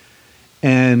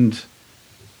 and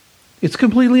it's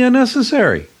completely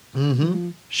unnecessary.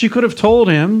 Mm-hmm. She could have told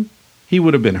him, he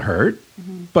would have been hurt,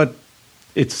 but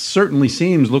it certainly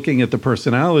seems, looking at the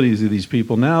personalities of these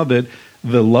people now, that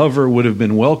the lover would have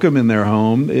been welcome in their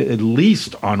home, at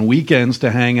least on weekends, to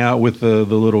hang out with the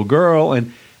little girl,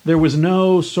 and there was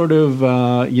no sort of,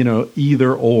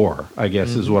 either or, I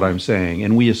guess is what I'm saying.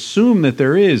 And we assume that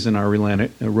there is in our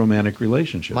romantic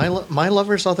relationship. My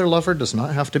lover's other lover does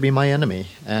not have to be my enemy.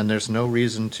 And there's no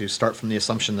reason to start from the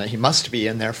assumption that he must be,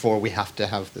 and therefore we have to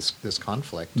have this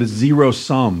conflict. The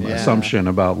zero-sum assumption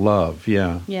about love,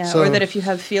 Yeah, or that if you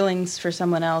have feelings for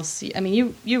someone else, I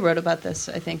mean, you wrote about this,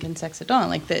 I think, in Sex at Dawn,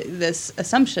 this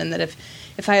assumption that if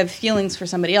I have feelings for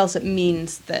somebody else, it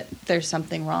means that there's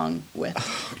something wrong with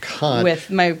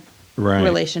my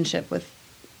relationship with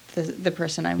the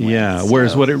person I'm with. Yeah,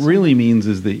 whereas what it really means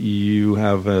is that you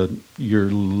have your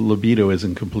libido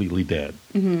isn't completely dead.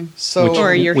 Mm-hmm.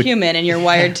 Or you're human and you're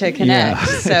wired to connect.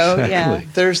 Exactly.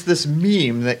 There's this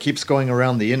meme that keeps going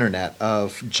around the internet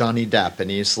of Johnny Depp, and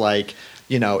he's like,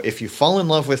 if you fall in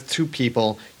love with two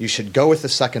people, you should go with the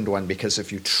second one, because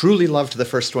if you truly loved the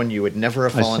first one, you would never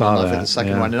have fallen in love with the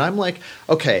second one. And I'm like,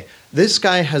 okay, this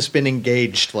guy has been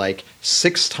engaged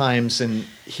 6 times, and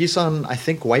he's on, I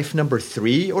think, wife number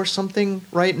 3 or something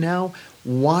right now.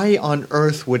 why on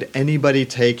earth would anybody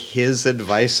take his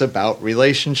advice about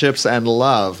relationships and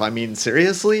love? I mean,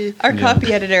 seriously? Our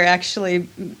copy editor actually,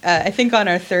 I think on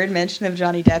our third mention of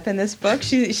Johnny Depp in this book,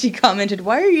 she commented,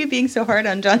 "Why are you being so hard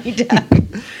on Johnny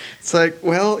Depp?" It's like,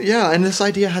 well, yeah, and this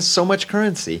idea has so much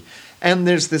currency. And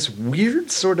there's this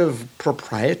weird sort of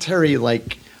proprietary,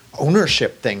 like,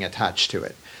 ownership thing attached to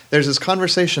it. There's this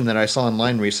conversation that I saw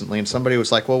online recently, and somebody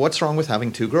was like, well, what's wrong with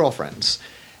having 2 girlfriends?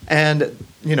 And,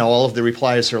 all of the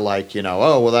replies are like,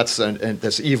 oh, well, that's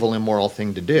this evil, immoral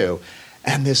thing to do.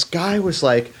 And this guy was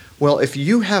like, well, if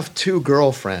you have 2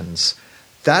 girlfriends,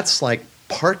 that's like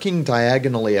parking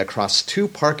diagonally across 2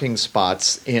 parking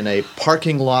spots in a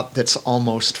parking lot that's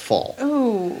almost full.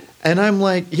 Ooh. And I'm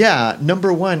like, yeah,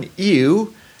 number 1,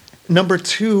 ew. Number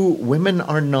 2, women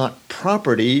are not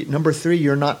property. Number 3,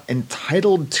 you're not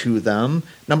entitled to them.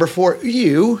 Number 4,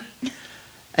 ew.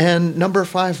 And number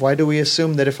 5, why do we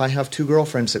assume that if I have 2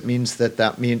 girlfriends, it means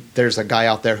that means there's a guy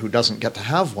out there who doesn't get to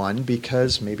have one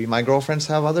because maybe my girlfriends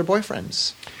have other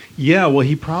boyfriends? Yeah, well,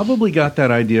 he probably got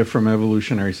that idea from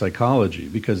evolutionary psychology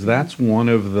because that's one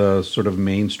of the sort of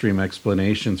mainstream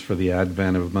explanations for the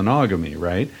advent of monogamy,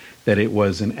 right? That it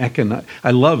was an economic...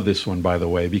 I love this one, by the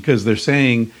way, because they're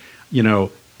saying,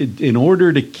 in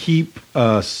order to keep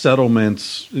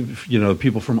settlements,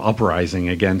 people from uprising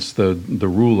against the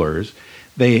rulers...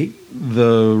 The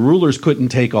rulers couldn't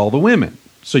take all the women.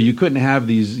 So you couldn't have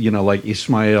these, like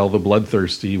Ishmael the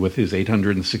Bloodthirsty with his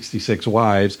 866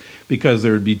 wives because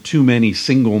there would be too many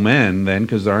single men then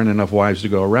because there aren't enough wives to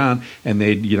go around and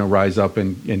they'd, rise up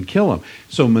and kill them.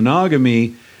 So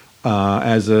monogamy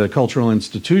as a cultural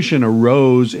institution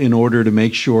arose in order to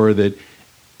make sure that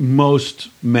most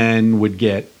men would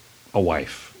get a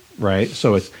wife, right?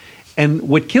 And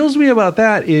what kills me about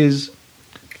that is,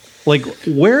 like,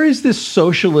 where is this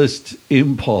socialist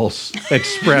impulse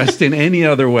expressed in any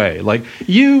other way? Like,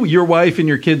 your wife, and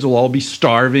your kids will all be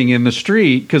starving in the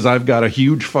street because I've got a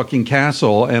huge fucking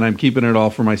castle and I'm keeping it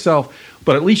all for myself.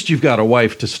 But at least you've got a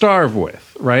wife to starve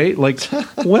with, right? Like,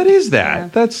 what is that? Yeah.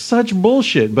 That's such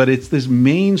bullshit. But it's this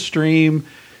mainstream,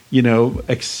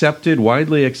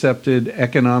 widely accepted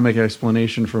economic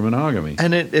explanation for monogamy.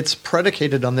 And it's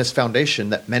predicated on this foundation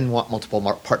that men want multiple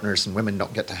partners and women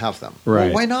don't get to have them. Right.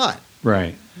 Well, why not?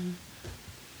 Right.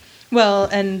 Well,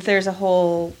 and there's a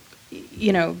whole,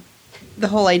 the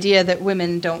whole idea that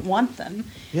women don't want them.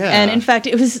 Yeah. And in fact,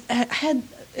 I had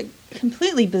a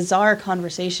completely bizarre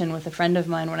conversation with a friend of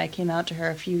mine when I came out to her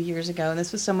a few years ago. And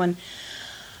this was someone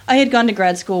I had gone to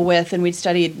grad school with, and we'd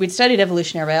studied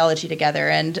evolutionary biology together,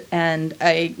 and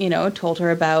I told her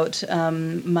about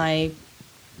my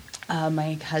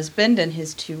husband and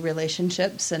his 2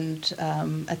 relationships, and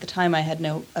at the time I had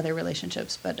no other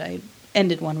relationships, but I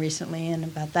ended one recently, and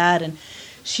about that, and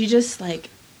she was like,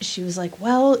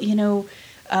 well,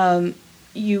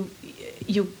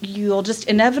 you'll just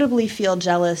inevitably feel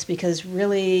jealous because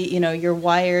really, you're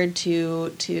wired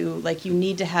to like, you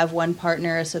need to have one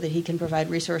partner so that he can provide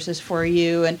resources for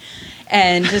you,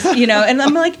 and just, and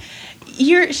I'm like,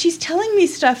 she's telling me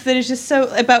stuff that is just so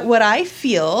about what I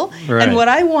feel right. and what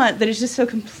I want that is just so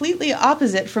completely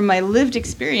opposite from my lived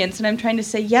experience, and I'm trying to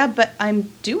say, yeah, but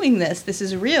I'm doing this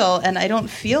is real, and I don't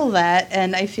feel that,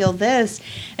 and I feel this,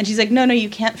 and she's like, no, you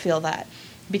can't feel that,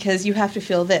 because you have to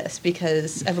feel this,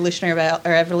 because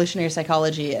evolutionary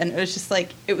psychology. And it was just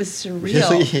like, it was surreal.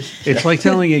 Really? It's like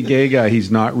telling a gay guy he's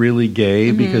not really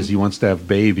gay because he wants to have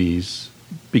babies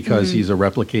because he's a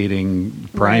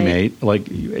replicating primate. Right. Like,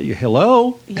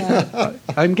 hello? Yeah.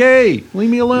 I'm gay. Leave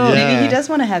me alone. Yeah. Maybe he does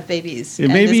want to have babies.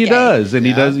 Maybe he does. And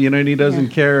he does, and he doesn't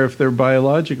care if they're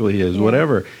biologically his,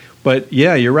 whatever. But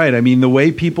yeah, you're right. I mean, the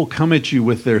way people come at you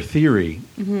with their theory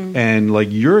and like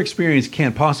your experience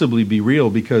can't possibly be real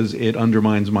because it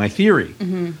undermines my theory.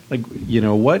 Like,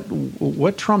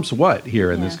 what trumps what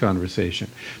here in this conversation?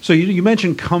 So you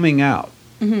mentioned coming out.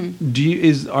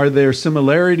 Are there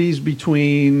similarities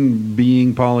between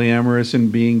being polyamorous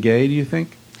and being gay, do you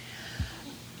think?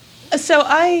 So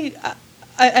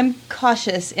I'm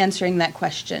cautious answering that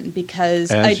question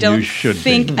because I don't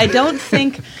think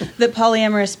that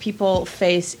polyamorous people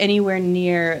face anywhere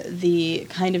near the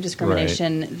kind of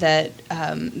discrimination that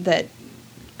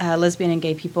lesbian and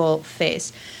gay people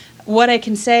face. What I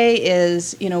can say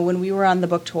is, when we were on the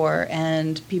book tour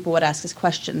and people would ask us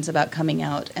questions about coming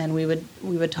out, and we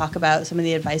would talk about some of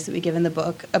the advice that we give in the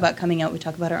book about coming out. We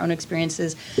talk about our own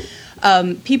experiences.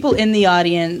 People in the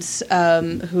audience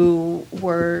who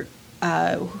were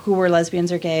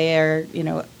lesbians or gay or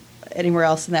anywhere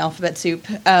else in the alphabet soup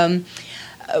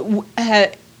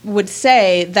would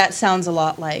say that sounds a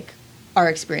lot like our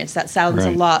experience. That sounds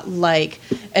a lot like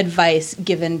advice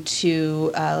given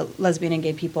to lesbian and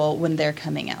gay people when they're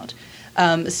coming out.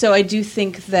 So I do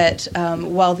think that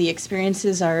while the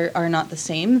experiences are not the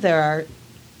same, there are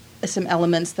some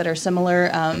elements that are similar,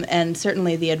 and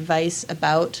certainly the advice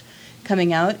about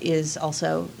coming out is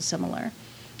also similar.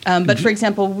 But for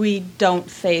example, we don't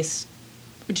face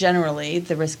generally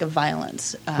the risk of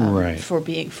violence for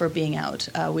being out.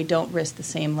 We don't risk the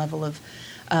same level of,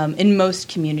 in most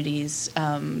communities,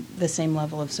 the same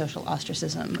level of social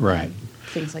ostracism,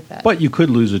 things like that. But you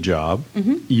could lose a job.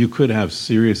 You could have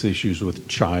serious issues with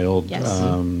child.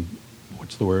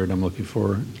 What's the word I'm looking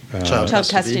for? Child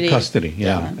custody. Custody.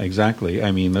 Yeah, exactly.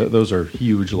 I mean, those are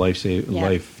huge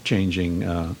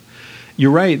life-changing.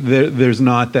 You're right. There's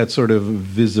not that sort of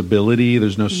visibility.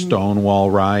 There's no Stonewall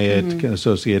riot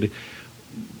associated.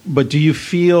 But do you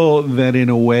feel that in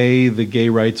a way the gay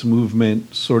rights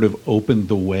movement sort of opened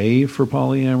the way for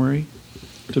polyamory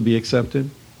to be accepted?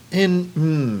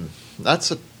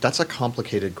 That's a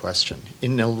complicated question.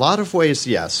 In a lot of ways,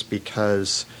 yes,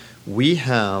 because we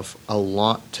have a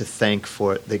lot to thank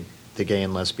for the gay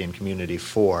and lesbian community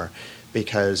for,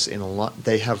 because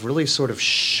they have really sort of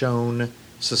shown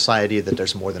society that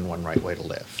there's more than one right way to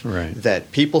live. Right.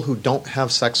 That people who don't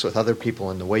have sex with other people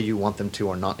in the way you want them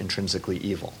to are not intrinsically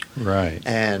evil. Right.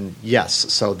 And yes,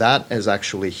 so that is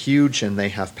actually huge, and they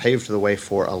have paved the way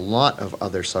for a lot of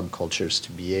other subcultures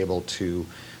to be able to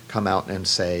come out and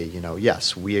say,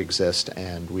 yes, we exist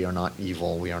and we are not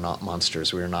evil, we are not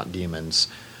monsters, we are not demons.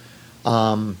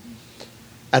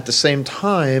 At the same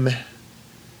time,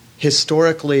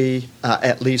 historically,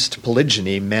 at least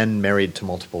polygyny, men married to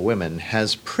multiple women,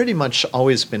 has pretty much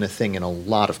always been a thing in a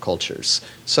lot of cultures.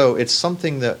 So it's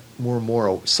something that we're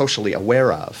more socially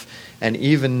aware of. And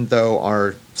even though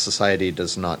our society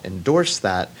does not endorse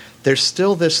that, there's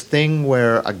still this thing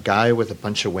where a guy with a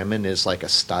bunch of women is like a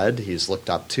stud. He's looked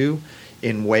up to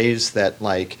in ways that,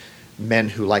 like, men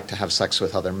who like to have sex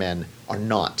with other men are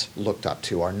not looked up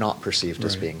to, are not perceived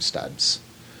as being studs.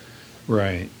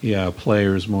 Right. Yeah,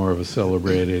 player's more of a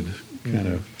celebrated kind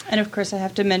of... And of course, I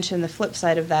have to mention the flip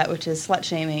side of that, which is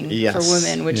slut-shaming for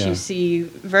women, which you see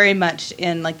very much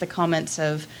in, like, the comments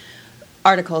of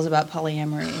articles about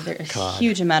polyamory. There's a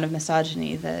huge amount of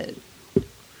misogyny that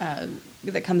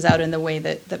comes out in the way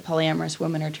that polyamorous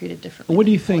women are treated differently. What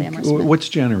do you think? What's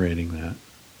generating that?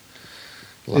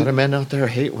 A lot of men out there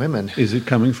hate women. Is it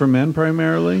coming from men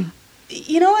primarily?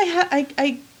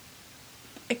 I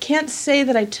can't say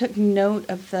that I took note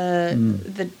of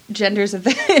the genders of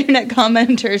the internet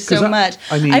commenters so much.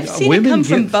 I've seen it come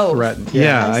from both.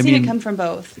 I've seen it come from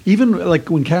both. Even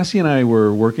like when Cassie and I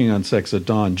were working on Sex at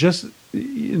Dawn, just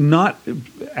not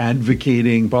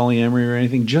advocating polyamory or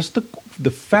anything, just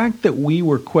the fact that we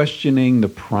were questioning the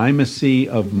primacy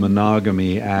of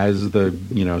monogamy as the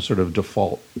sort of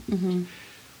default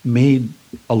made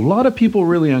a lot of people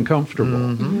really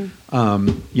uncomfortable.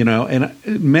 And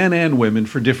men and women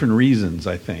for different reasons,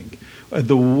 I think.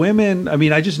 The women,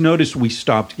 I just noticed we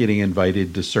stopped getting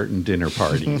invited to certain dinner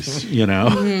parties,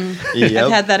 I've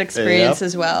had that experience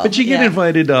as well. But you get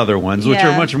invited to other ones, which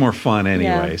are much more fun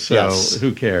anyway, so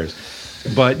who cares?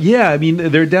 But yeah,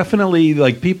 there are definitely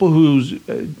like people who's,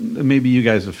 maybe you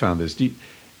guys have found this,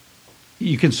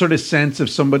 you can sort of sense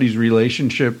if somebody's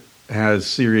relationship has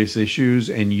serious issues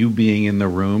and you being in the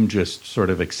room just sort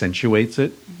of accentuates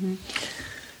it.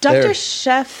 Dr.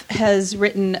 Sheff has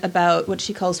written about what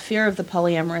she calls fear of the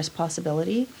polyamorous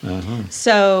possibility.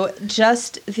 So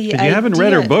just the idea... You haven't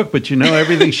read her book, but you know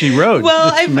everything she wrote. Well,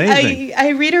 That's amazing. I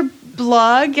read her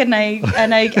blog and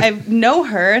I know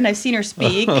her and I've seen her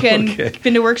speak and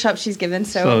been to workshops she's given.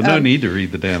 So no need to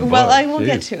read the damn book. Well, I will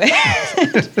get to it.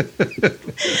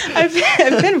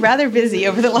 I've been rather busy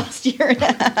over the last year and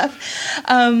a half.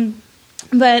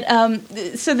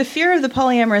 So the fear of the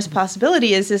polyamorous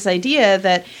possibility is this idea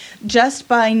that just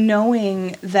by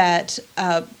knowing that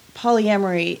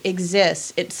polyamory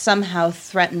exists, it somehow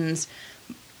threatens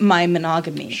my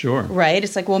monogamy. Sure. Right?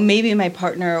 It's like, well, maybe my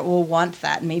partner will want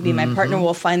that. Maybe my partner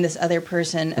will find this other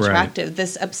person attractive. Right.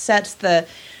 This upsets the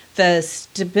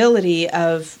stability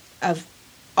of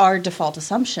our default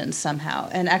assumptions somehow.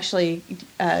 And actually,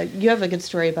 you have a good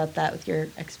story about that with your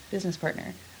ex-business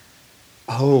partner.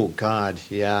 Oh, God,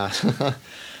 yeah.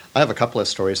 I have a couple of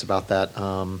stories about that.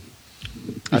 I'm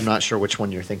not sure which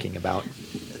one you're thinking about.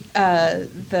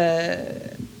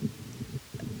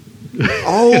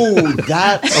 Oh,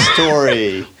 that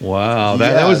story. Wow,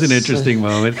 that was an interesting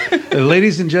moment.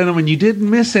 Ladies and gentlemen, you didn't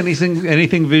miss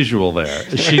anything visual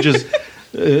there. She just...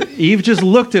 Eve just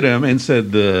looked at him and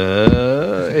said,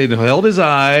 and held his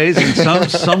eyes, and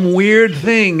some weird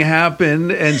thing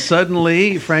happened, and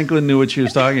suddenly Franklin knew what she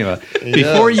was talking about.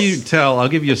 Before you tell, I'll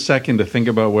give you a second to think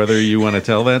about whether you want to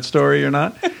tell that story or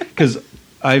not, because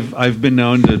I've been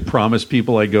known to promise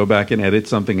people I'd go back and edit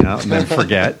something out and then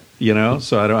forget,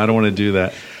 so I don't want to do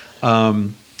that.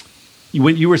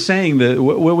 When you were saying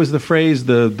what was the phrase?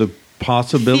 The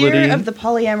possibility? Fear of the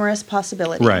polyamorous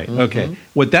possibility. Right. Okay.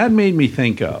 What that made me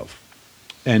think of,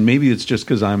 and maybe it's just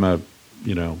because I'm a,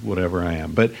 whatever I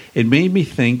am, but it made me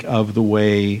think of the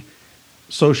way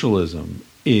socialism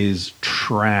is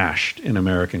trashed in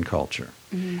American culture.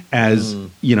 As,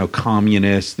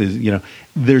 communists,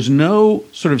 there's no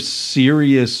sort of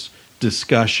serious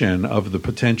discussion of the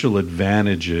potential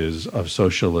advantages of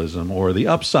socialism or the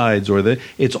upsides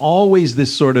it's always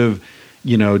this sort of,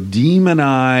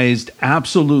 demonized,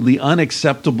 absolutely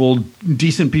unacceptable,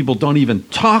 decent people don't even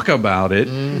talk about it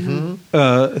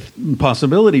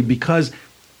possibility, because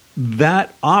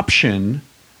that option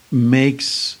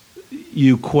makes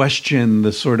you question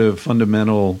the sort of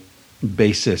fundamental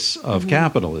basis of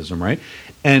capitalism, right?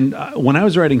 And when I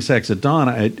was writing Sex at Dawn,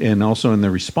 and also in the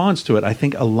response to it, I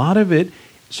think a lot of it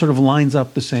sort of lines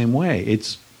up the same way.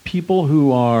 It's people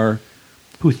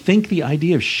who think the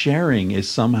idea of sharing is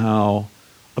somehow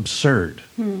absurd,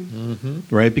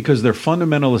 right? Because their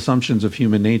fundamental assumptions of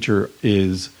human nature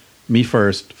is me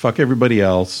first, fuck everybody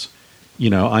else.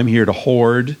 I'm here to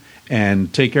hoard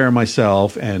and take care of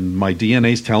myself, and my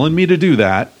DNA's telling me to do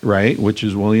that, right? Which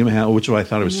is which I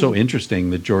thought it was so interesting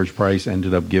that George Price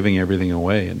ended up giving everything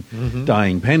away and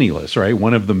dying penniless, right?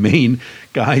 One of the main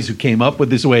guys who came up with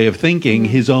this way of thinking,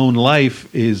 his own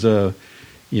life is an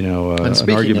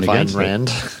argument against Ayn Rand.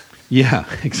 Yeah,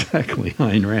 exactly,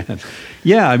 Ayn Rand.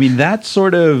 Yeah, I mean, that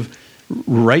sort of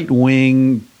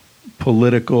right-wing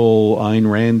political Ayn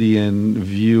Randian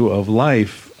view of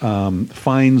life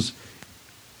finds...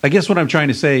 I guess what I'm trying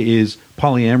to say is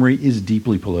polyamory is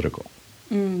deeply political,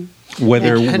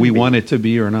 whether we want it to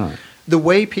be or not. The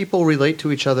way people relate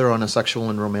to each other on a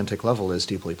sexual and romantic level is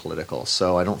deeply political,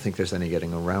 so I don't think there's any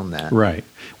getting around that. Right.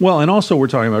 Well, and also we're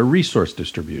talking about resource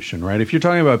distribution, right? If you're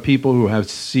talking about people who have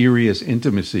serious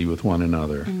intimacy with one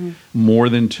another, more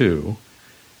than two,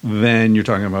 then you're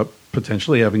talking about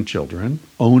potentially having children,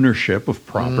 ownership of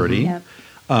property,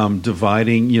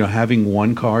 dividing, having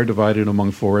one car divided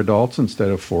among 4 adults instead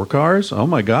of 4 cars. Oh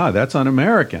my God, that's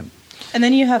un-American. And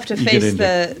then you have to face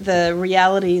the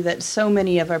reality that so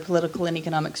many of our political and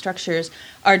economic structures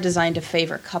are designed to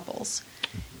favor couples.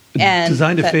 And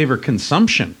designed to favor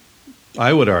consumption,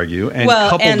 I would argue, and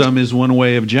coupledom is one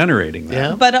way of generating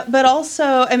that. Yeah. But also,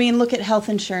 I mean, look at health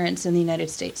insurance in the United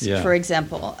States, for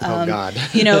example. Oh God!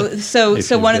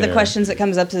 So one of the questions that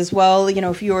comes up is, well,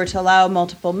 if you were to allow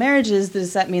multiple marriages,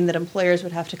 does that mean that employers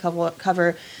would have to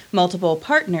cover multiple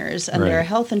partners under a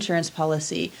health insurance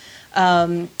policy?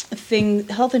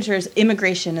 Health insurance,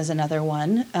 immigration is another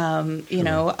one.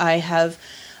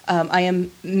 I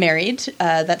am married.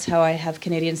 That's how I have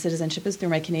Canadian citizenship, is through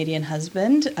my Canadian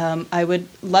husband. I would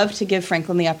love to give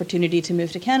Franklin the opportunity to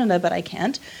move to Canada, but I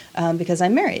can't because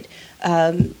I'm married.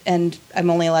 And I'm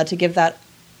only allowed to give that.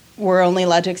 We're only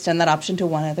allowed to extend that option to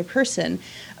one other person.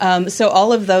 So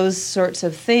all of those sorts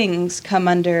of things come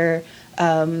under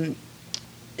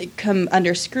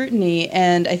scrutiny,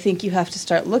 and I think you have to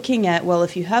start looking at, well,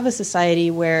 if you have a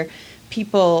society where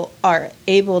people are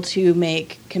able to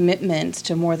make commitments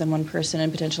to more than one person and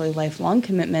potentially lifelong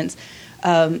commitments,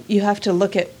 you have to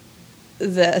look at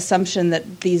the assumption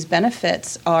that these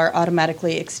benefits are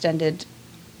automatically extended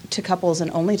to couples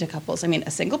and only to couples. I mean,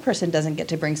 a single person doesn't get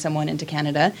to bring someone into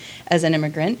Canada as an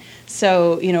immigrant.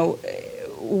 So,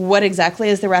 what exactly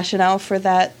is the rationale for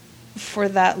that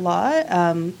law?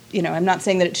 I'm not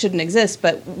saying that it shouldn't exist,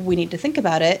 but we need to think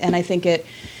about it. And I think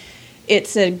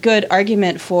it's a good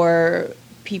argument for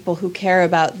people who care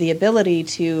about the ability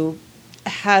to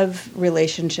have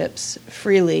relationships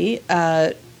freely,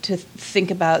 to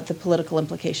think about the political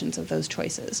implications of those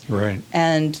choices. Right.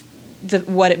 And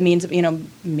what it means,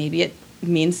 maybe it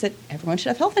means that everyone should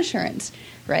have health insurance,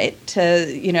 right?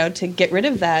 To get rid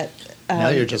of that. Now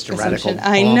you're just a radical bomb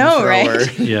I know, thrower.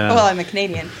 right? Yeah. Well, I'm a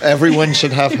Canadian. Everyone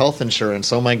should have health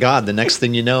insurance. Oh my God! The next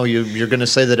thing you know, you're going to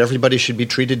say that everybody should be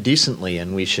treated decently,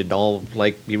 and we should all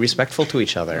be respectful to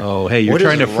each other. Oh, hey, you're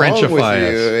trying to Frenchify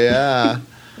us. Yeah.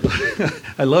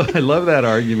 I love that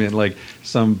argument. Like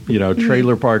some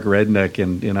trailer park redneck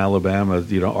in Alabama,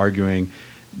 arguing,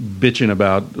 bitching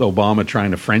about Obama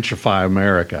trying to Frenchify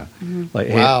America. Like,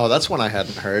 wow, that's one I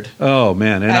hadn't heard. Oh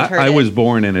man, and I was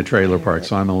born in a trailer park,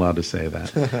 so I'm allowed to say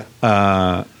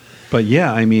that. But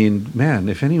yeah, I mean, man,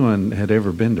 if anyone had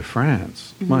ever been to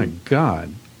France, my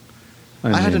God,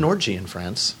 I had an orgy in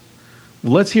France.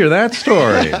 Let's hear that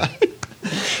story.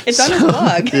 It's on his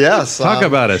blog. Yes. Talk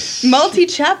about it.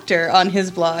 Multi-chapter on his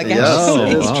blog. Yes,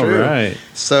 actually. it's true. All right.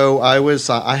 So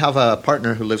I have a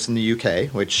partner who lives in the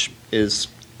UK, which is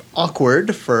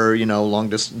awkward for,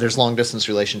 there's long-distance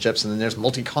relationships, and then there's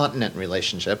multi-continent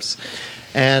relationships.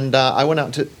 And I went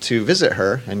out to visit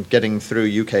her, and getting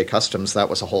through UK customs, that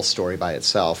was a whole story by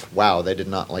itself. Wow, they did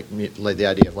not like the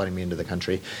idea of letting me into the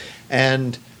country.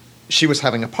 And she was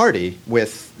having a party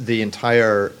with the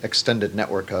entire extended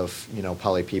network of,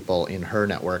 poly people in her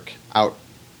network out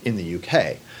in the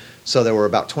UK. So there were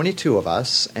about 22 of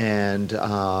us, and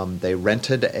they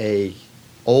rented a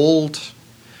old,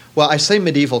 well, I say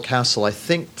medieval castle. I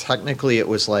think technically it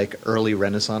was like early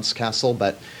Renaissance castle,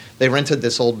 but they rented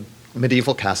this old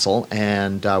medieval castle,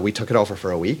 and we took it over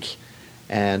for a week.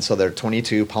 And so there are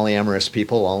 22 polyamorous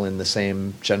people all in the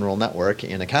same general network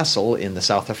in a castle in the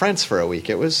south of France for a week.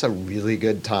 It was a really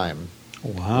good time.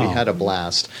 Wow. We had a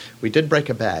blast. We did break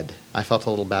a bed. I felt a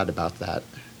little bad about that.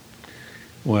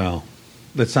 Well,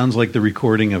 that sounds like the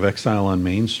recording of Exile on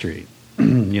Main Street.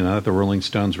 That the Rolling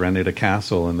Stones rented a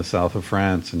castle in the south of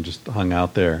France and just hung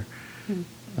out there.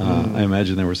 I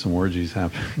imagine there were some orgies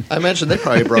happening. I imagine they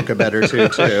probably broke a bed or two,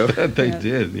 too. They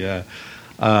did, yeah.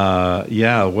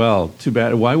 Well, too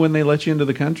bad. Why wouldn't they let you into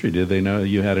the country? Did they know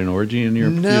you had an orgy in your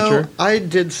future? No, I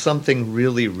did something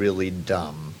really, really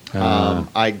dumb.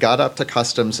 I got up to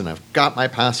customs, and I've got my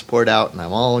passport out, and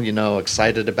I'm all,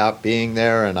 excited about being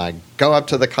there, and I go up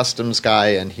to the customs guy,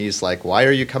 and he's like, "Why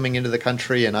are you coming into the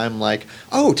country?" And I'm like,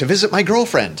 "Oh, to visit my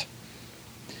girlfriend."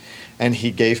 And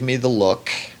he gave me the look,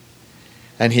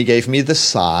 and he gave me the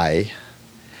sigh,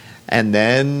 and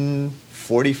then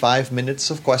 45 minutes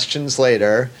of questions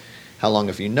later, how long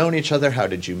have you known each other? How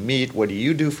did you meet? What do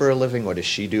you do for a living? What does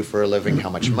she do for a living?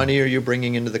 How much money are you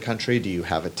bringing into the country? Do you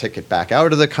have a ticket back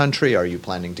out of the country? Are you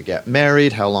planning to get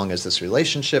married? How long has this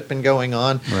relationship been going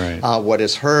on? Right. What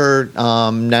is her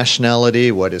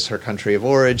nationality? What is her country of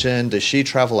origin? Does she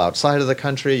travel outside of the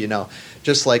country?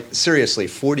 Just like, seriously,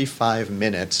 45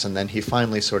 minutes, and then he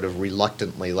finally sort of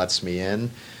reluctantly lets me in,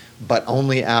 but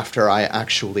only after I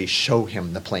actually show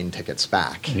him the plane tickets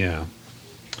back. Yeah.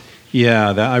 Yeah,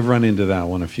 I've run into that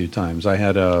one a few times. I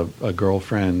had a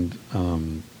girlfriend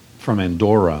from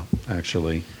Andorra,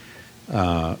 actually,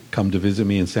 come to visit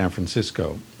me in San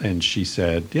Francisco. And she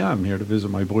said, "Yeah, I'm here to visit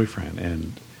my boyfriend."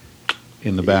 And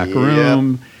in the back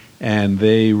room, and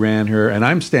they ran her. And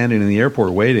I'm standing in the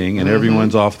airport waiting, and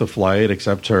everyone's off the flight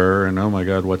except her. And, oh, my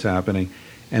God, what's happening?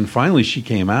 And finally she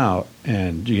came out,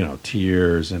 and,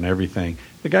 tears and everything.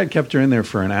 The guy kept her in there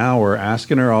for an hour,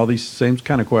 asking her all these same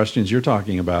kind of questions you're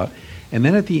talking about. And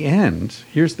then at the end,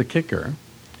 here's the kicker.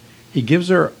 He gives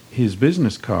her his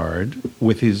business card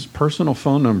with his personal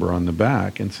phone number on the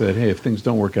back and said, "Hey, if things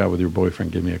don't work out with your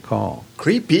boyfriend, give me a call."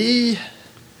 Creepy.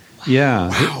 Yeah.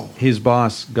 Wow. His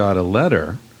boss got a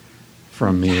letter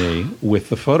from me with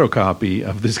the photocopy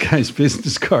of this guy's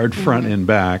business card front and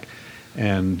back.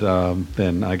 And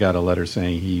then I got a letter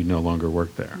saying he no longer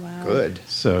worked there. Wow. Good.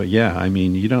 So, yeah, I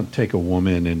mean, you don't take a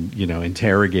woman and,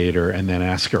 interrogate her and then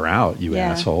ask her out, you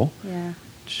asshole. Yeah.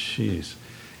 Jeez.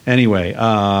 Anyway,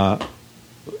 what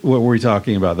were we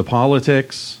talking about? The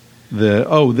politics?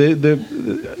 So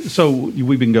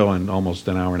we've been going almost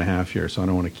an hour and a half here, so I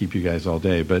don't want to keep you guys all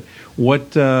day. But where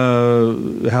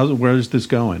is this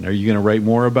going? Are you going to write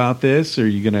more about this? Are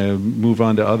you going to move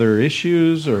on to other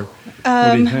issues? Or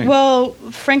what do you think? Well,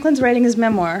 Franklin's writing his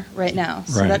memoir right now,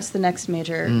 so Right. that's the next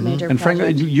major And project.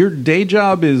 Frank, your day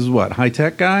job is what?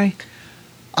 High-tech guy?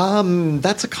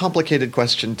 That's a complicated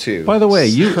question, too. By the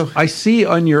way, I see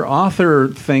on your author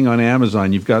thing on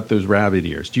Amazon, you've got those rabbit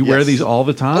ears. Do you wear Yes. these all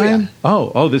the time?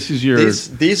 Oh, this is your...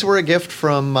 These were a gift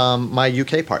from my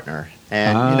UK partner.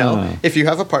 And, if you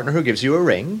have a partner who gives you a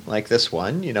ring, like this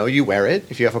one, you wear it.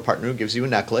 If you have a partner who gives you a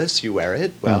necklace, you wear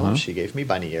it. Well, she gave me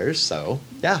bunny ears, so,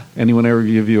 yeah. Anyone ever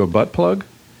give you a butt plug?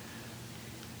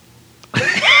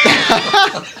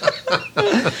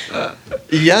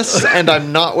 Yes, and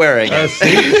I'm not wearing it.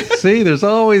 See, there's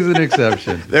always an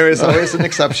exception. There is always an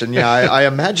exception. Yeah, I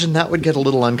imagine that would get a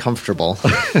little uncomfortable.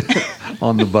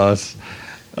 On the bus.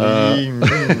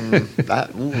 That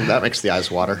makes the eyes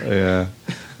water. Yeah.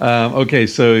 Okay,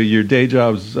 so your day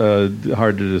job's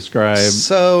hard to describe.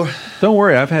 So don't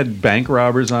worry, I've had bank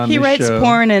robbers on He this writes show.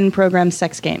 porn and programs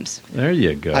sex games. There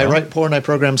you go. I write porn, I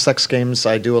program sex games,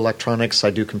 I do electronics, I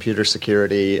do computer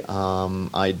security,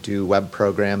 I do web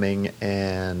programming,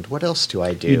 and what else do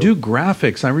I do? You do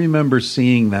graphics. I remember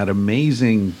seeing that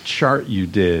amazing chart you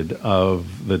did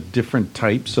of the different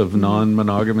types of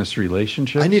non-monogamous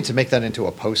relationships. I need to make that into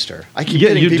a poster. I keep Yeah,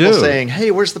 getting you people do. saying, "Hey,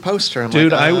 where's the poster?" I'm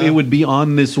Dude, like, it would be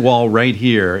on this wall right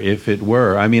here if it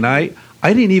were. I mean, I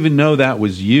didn't even know that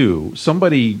was you.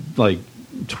 Somebody like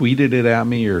tweeted it at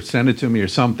me or sent it to me or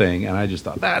something, and I just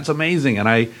thought that's amazing. And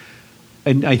I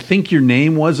think your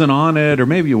name wasn't on it, or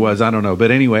maybe it was. I don't know.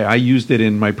 But anyway, I used it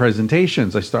in my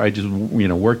presentations. I just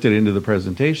worked it into the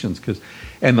presentations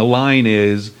and the line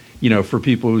is for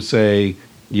people who say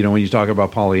when you talk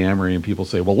about polyamory and people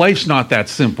say, well, life's not that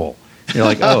simple. You're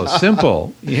like, oh,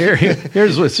 simple.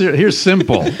 Here's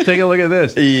simple. Take a look at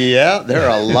this. Yeah, there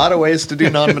are a lot of ways to do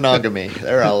non-monogamy.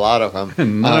 There are a lot of them.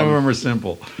 None of them are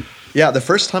simple. Yeah, the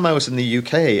first time I was in the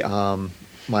UK,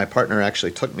 my partner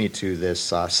actually took me to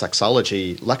this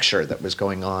sexology lecture that was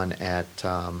going on at,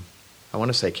 I want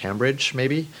to say Cambridge,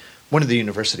 maybe, one of the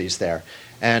universities there.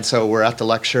 And so we're at the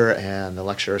lecture, and the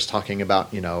lecturer is talking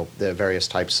about, the various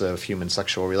types of human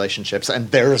sexual relationships,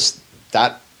 and there's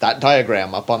that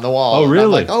diagram up on the wall. Oh,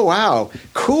 really? And I'm like, oh, wow,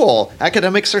 cool.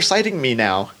 Academics are citing me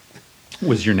now.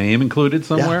 Was your name included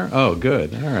somewhere? Yeah. Oh,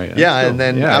 good. All right. Yeah, and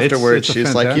then afterwards it's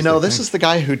she's like, fantastic this thing. is the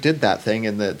guy who did that thing,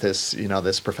 and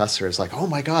this professor is like, oh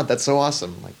my God, that's so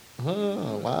awesome. I'm like,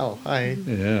 oh, wow, hi.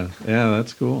 Yeah,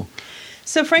 that's cool.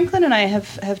 So Franklin and I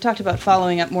have talked about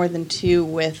following up More Than Two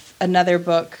with another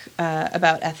book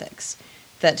about ethics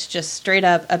that's just straight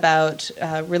up about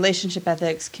relationship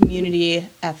ethics, community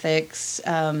ethics,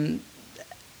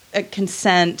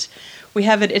 consent. We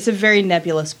have it. It's a very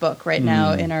nebulous book right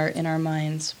now in our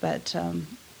minds, but maybe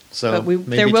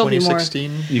there will be more.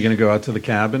 2016. You going to go out to the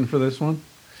cabin for this one?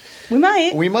 We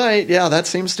might. We might. Yeah, that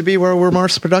seems to be where we're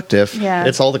most productive. Yeah.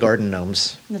 It's all the garden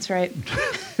gnomes. That's right.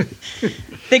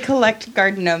 They collect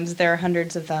garden gnomes. There are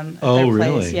hundreds of them at Oh, their place.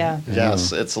 really? Yeah.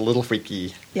 Yes, it's a little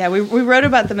freaky. Yeah, we wrote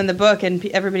about them in the book, and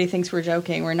everybody thinks we're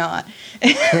joking. We're not.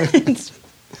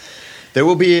 There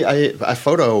will be a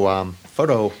photo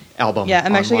album. Yeah,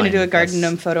 I'm actually going to do a online. garden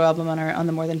gnome photo album on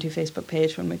the More Than Two Facebook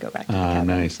page when we go back to the cabin.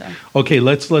 Nice. So. Okay,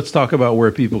 let's talk about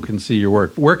where people can see your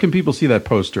work. Where can people see that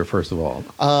poster, first of all?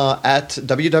 At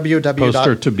www.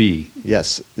 Poster to be.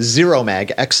 Yes,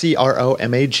 Xeromag,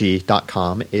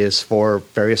 XEROMAG.com is for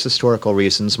various historical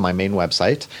reasons my main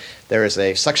website. There is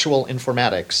a sexual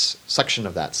informatics section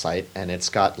of that site, and it's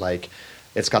got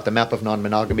the map of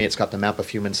non-monogamy. It's got the map of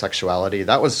human sexuality.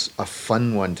 That was a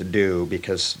fun one to do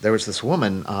because there was this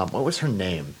woman, what was her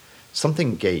name?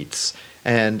 Something Gates.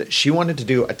 And she wanted to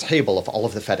do a table of all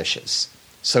of the fetishes.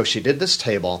 So she did this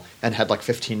table and had like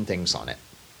 15 things on it.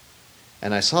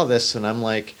 And I saw this and I'm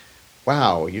like,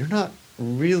 wow, you're not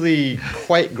really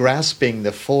quite grasping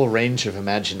the full range of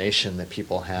imagination that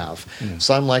people have. Yeah.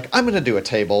 So I'm like, I'm going to do a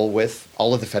table with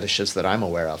all of the fetishes that I'm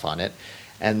aware of on it.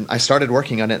 And I started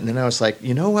working on it, and then I was like,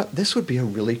 you know what? This would be a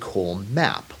really cool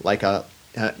map, like a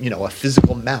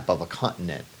physical map of a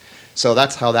continent. So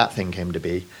that's how that thing came to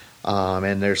be.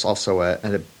 And there's also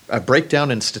a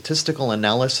breakdown and statistical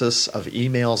analysis of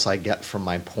emails I get from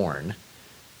my porn.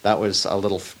 That was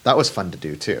fun to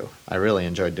do too. I really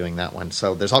enjoyed doing that one.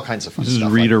 So there's all kinds of fun stuff. This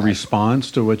is reader response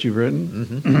to what you've written?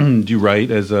 Mm-hmm. Do you write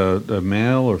as a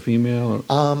male or female?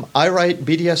 I write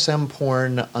BDSM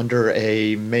porn under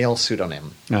a male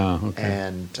pseudonym. Oh, okay.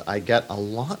 And I get a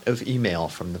lot of email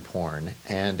from the porn,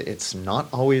 and it's not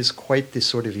always quite the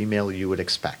sort of email you would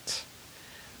expect.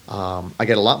 I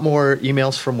get a lot more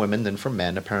emails from women than from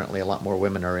men. Apparently, a lot more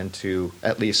women are into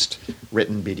at least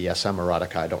written BDSM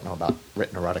erotica. I don't know about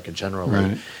written erotica generally.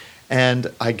 Right. And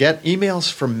I get emails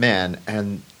from men,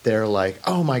 and they're like,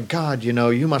 oh, my God,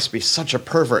 you must be such a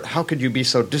pervert. How could you be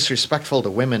so disrespectful to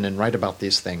women and write about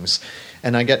these things?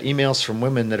 And I get emails from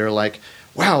women that are like,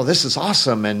 wow, this is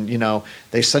awesome. And,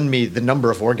 they send me the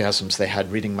number of orgasms they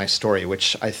had reading my story,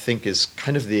 which I think is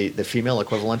kind of the female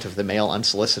equivalent of the male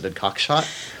unsolicited cockshot.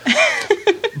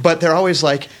 But they're always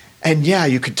like, and yeah,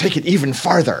 you could take it even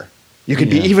farther. You could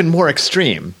be even more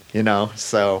extreme,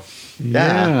 so...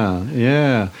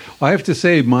 Yeah. Well, I have to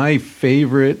say my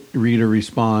favorite reader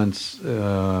response,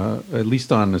 at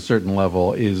least on a certain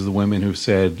level, is the women who've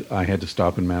said, I had to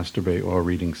stop and masturbate while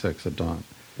reading Sex at Dawn.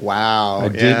 Wow. I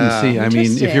didn't see. I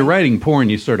mean, if you're writing porn,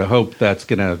 you sort of hope that's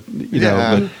going to,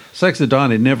 but Sex at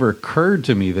Dawn, it never occurred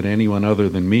to me that anyone other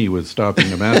than me was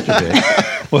stopping to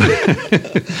masturbate.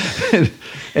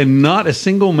 And not a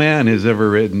single man has ever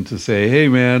written to say, hey,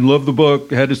 man, love the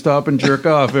book, had to stop and jerk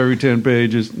off every 10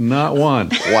 pages. Not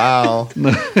one. Wow.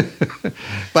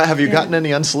 But have you gotten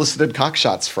any unsolicited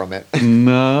cockshots from it?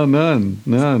 No, none.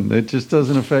 It just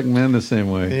doesn't affect men the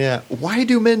same way. Yeah. Why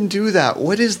do men do that?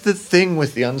 What is the thing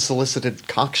with the unsolicited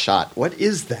cockshot? What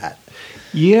is that?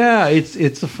 Yeah,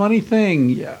 it's a funny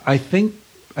thing. I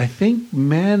think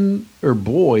men, or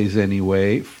boys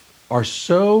anyway, are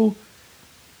so...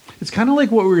 It's kind of like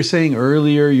what we were saying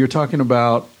earlier. You're talking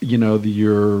about,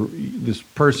 this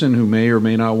person who may or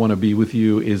may not want to be with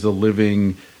you is a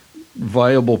living,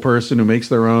 viable person who makes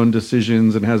their own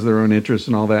decisions and has their own interests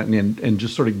and all that. And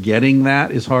just sort of getting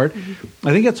that is hard. Mm-hmm.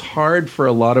 I think it's hard for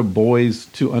a lot of boys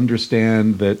to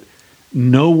understand that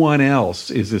no one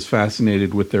else is as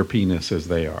fascinated with their penis as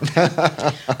they are.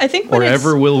 I think or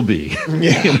ever will be.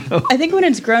 Yeah. I think when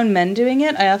it's grown men doing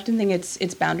it, I often think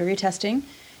it's boundary testing.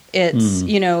 It's,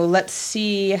 let's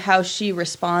see how she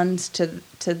responds to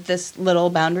this little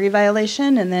boundary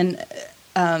violation. And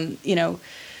then,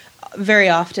 very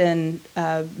often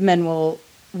men will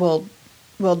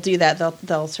do that.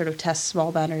 They'll sort of test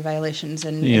small boundary violations.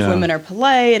 And if women are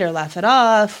polite or laugh it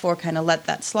off or kind of let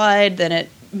that slide, then it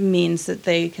means that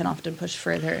they can often push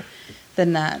further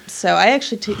than that. So I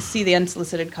actually see the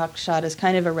unsolicited cockshot as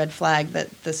kind of a red flag that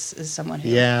this is someone who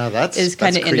is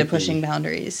kind of into pushing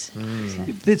boundaries.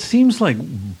 Mm. So. It seems like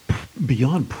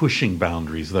beyond pushing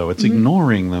boundaries, though. It's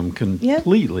ignoring them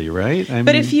completely, right?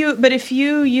 But if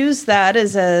you use that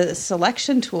as a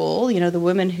selection tool, the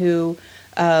women who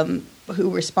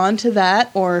respond to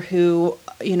that or who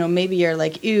maybe are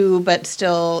like ew, but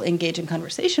still engage in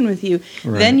conversation with you,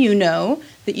 then you know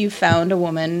that you found a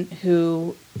woman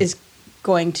who is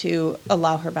going to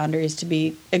allow her boundaries to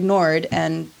be ignored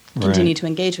and continue to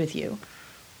engage with you.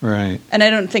 Right. And I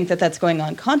don't think that that's going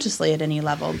on consciously at any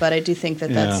level, but I do think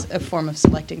that that's a form of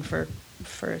selecting for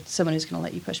someone who's going to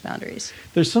let you push boundaries.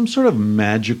 There's some sort of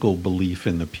magical belief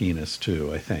in the penis,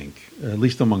 too, I think, at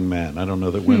least among men. I don't know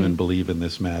that women believe in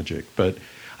this magic, but...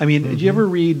 I mean, did you ever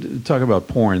talk about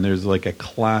porn? There's like a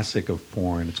classic of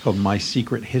porn. It's called My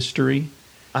Secret History.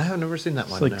 I have never seen that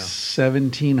one. It's like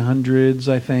 1700s,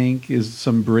 I think, is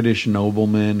some British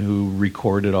nobleman who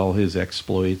recorded all his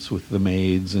exploits with the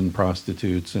maids and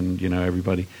prostitutes and,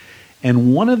 everybody.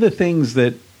 And one of the things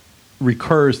that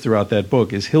recurs throughout that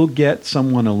book is he'll get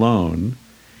someone alone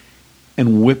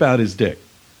and whip out his dick.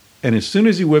 And as soon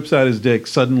as he whips out his dick,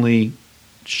 suddenly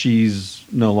she's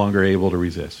no longer able to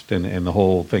resist, and the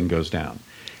whole thing goes down.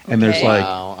 And there's like...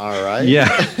 Wow, all right.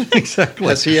 Yeah, exactly.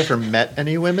 Has he ever met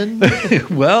any women?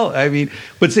 Well, you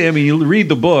read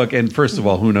the book, and first of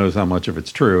all, who knows how much of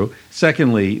it's true?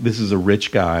 Secondly, this is a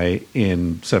rich guy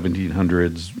in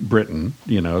 1700s Britain,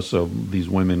 so these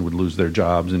women would lose their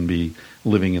jobs and be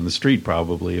living in the street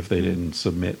probably if they didn't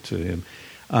submit to him.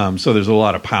 So there's a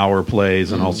lot of power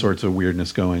plays and all sorts of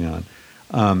weirdness going on.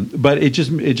 But it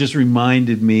just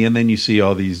reminded me, and then you see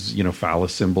all these,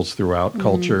 phallus symbols throughout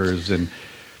cultures, and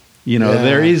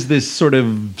there is this sort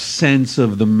of sense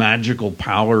of the magical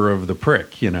power of the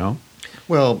prick,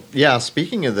 Well, yeah.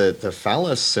 Speaking of the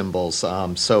phallus symbols,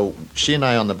 so she and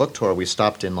I on the book tour, we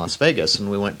stopped in Las Vegas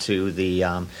and we went to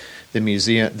the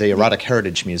museum, the Erotic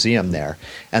Heritage Museum there,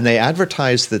 and they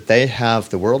advertised that they have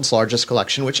the world's largest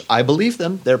collection, which I believe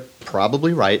them. They're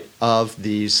probably right, of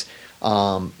these.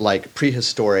 Like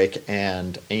prehistoric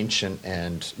and ancient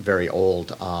and very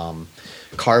old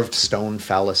carved stone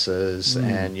phalluses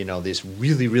and, these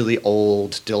really, really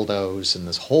old dildos and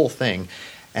this whole thing.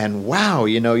 And wow,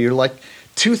 you're like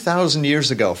 2,000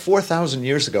 years ago, 4,000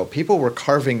 years ago, people were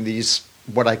carving these,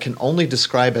 what I can only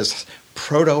describe as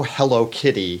proto-Hello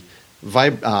Kitty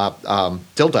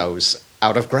dildos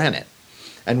out of granite.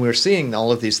 And we were seeing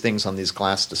all of these things on these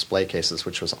glass display cases,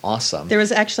 which was awesome. There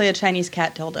was actually a Chinese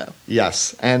cat dildo.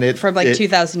 Yes. And from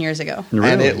 2,000 years ago. Really?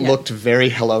 And it looked very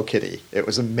Hello Kitty. It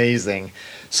was amazing.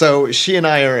 So she and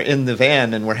I are in the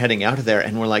van and we're heading out of there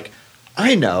and we're like,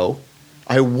 I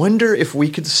wonder if we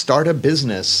could start a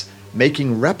business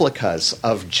making replicas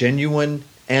of genuine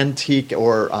antique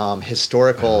or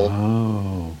historical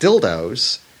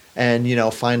dildos. And,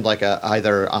 find like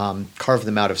either carve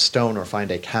them out of stone or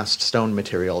find a cast stone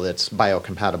material that's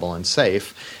biocompatible and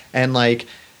safe. And like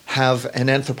have an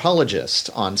anthropologist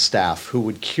on staff who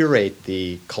would curate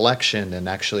the collection and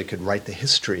actually could write the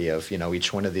history of,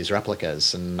 each one of these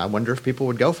replicas. And I wonder if people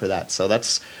would go for that. So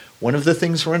that's one of the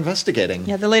things we're investigating.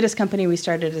 Yeah, the latest company we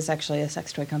started is actually a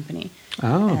sex toy company.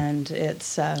 Oh. And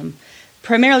it's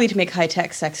primarily to make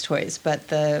high-tech sex toys, but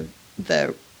the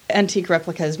Antique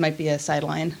replicas might be a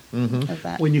sideline of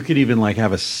that. When you could even like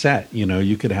have a set,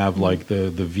 you could have like the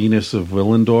Venus of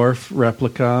Willendorf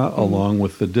replica along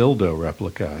with the dildo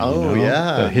replica.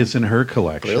 The his and her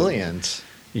collection. Brilliant.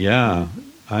 Yeah.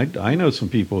 I know some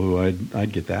people who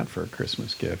I'd get that for a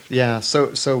Christmas gift. Yeah,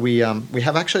 so we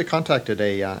have actually contacted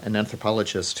an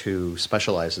anthropologist who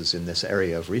specializes in this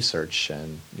area of research,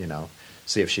 and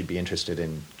see if she'd be interested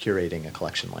in curating a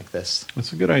collection like this.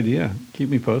 That's a good idea. Keep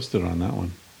me posted on that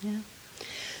one. Yeah.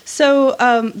 So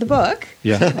the book.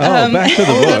 Yeah. Back to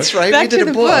the book. That's right. Back we did to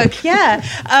the book.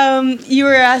 Yeah. You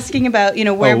were asking about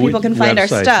where people can find our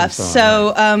stuff.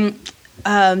 So.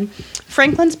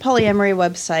 Franklin's Polyamory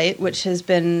website, which has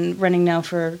been running now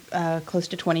for close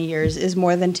to 20 years, is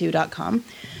morethan2.com.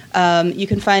 You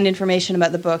can find information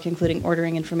about the book, including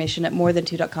ordering information, at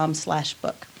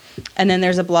morethan2.com/book. And then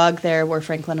there's a blog there where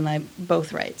Franklin and I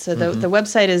both write. So the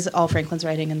website is all Franklin's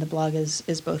writing, and the blog is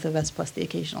both of us plus the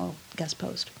occasional guest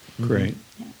post. Great.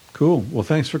 Yeah. Cool. Well,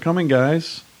 thanks for coming,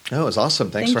 guys. Oh, it was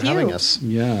awesome. Thanks for having us.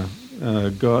 Yeah.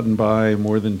 Go out and buy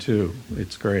More Than Two.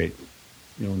 It's great.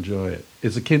 You'll enjoy it.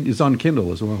 It's on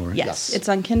Kindle as well, right? Yes. It's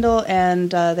on Kindle,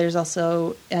 and there's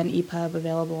also an EPUB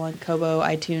available on Kobo,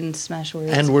 iTunes, Smashwords.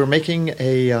 And we're making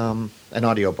an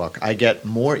audiobook. I get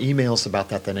more emails about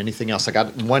that than anything else. I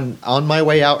got one on my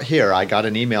way out here. I got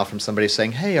an email from somebody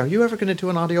saying, "Hey, are you ever going to do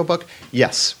an audiobook?"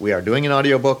 Yes, we are doing an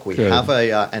audiobook. We have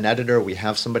an editor. We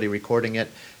have somebody recording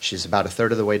it. She's about a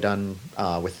third of the way done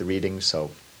with the reading, so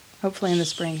hopefully in the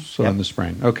spring. So in the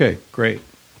spring. Okay, great.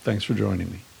 Thanks for joining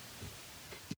me.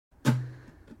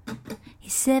 He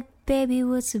said, baby,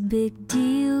 what's a big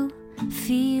deal?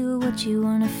 Feel what you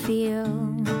wanna feel.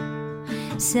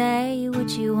 Say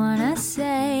what you wanna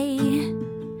say.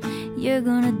 You're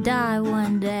gonna die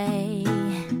one day.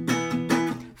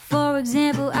 For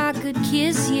example, I could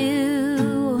kiss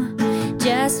you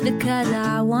just because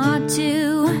I want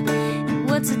to. And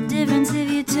what's the difference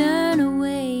if you turn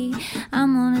away?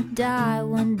 I'm gonna die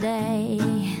one day.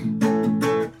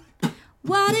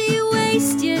 Why do you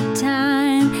waste your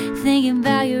time thinking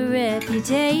about your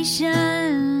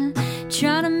reputation?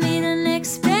 Trying to meet an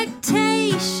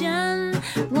expectation,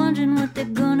 wondering what they're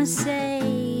gonna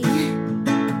say.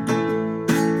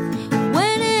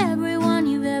 When everyone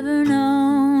you've ever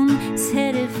known is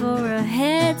headed for a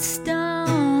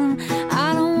headstone.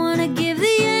 I don't wanna give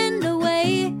the end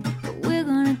away, but we're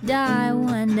gonna die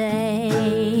one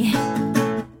day.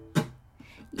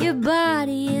 Your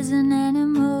body is an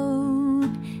animal,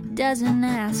 doesn't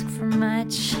ask for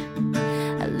much.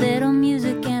 A little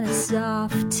music and a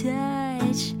soft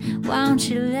touch. Why don't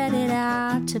you let it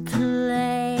out to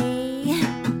play?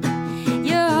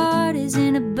 Your heart is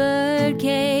in a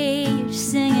birdcage,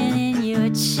 singing in your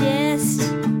chest.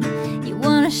 You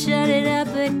wanna shut it up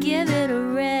but give it a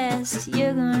rest.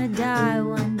 You're gonna die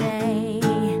one day.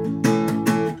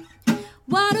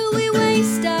 Why do we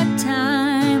waste our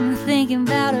time thinking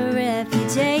about a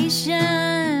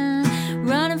reputation?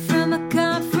 Running from a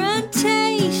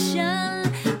confrontation,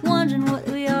 wondering what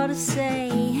we ought to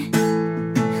say.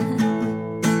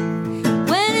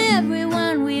 When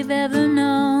everyone we've ever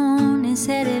known is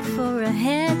headed for a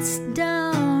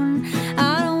headstone.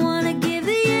 I don't want to give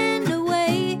the end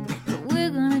away, but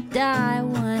we're gonna die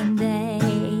one day.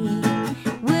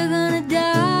 We're gonna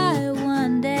die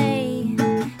one day.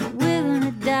 We're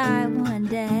gonna die one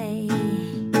day.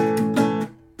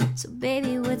 So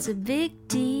baby, what's a big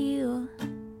deal?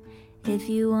 If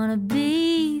you wanna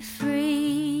be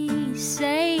free,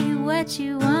 say what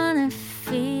you wanna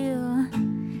feel.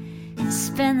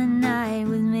 Spend the night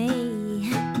with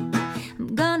me.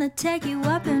 I'm gonna take you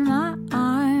up in my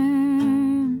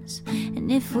arms.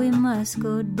 And if we must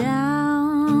go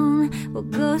down, we'll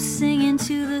go singing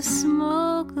to the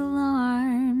smoke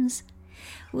alarms.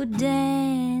 We'll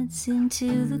dance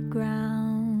into the ground.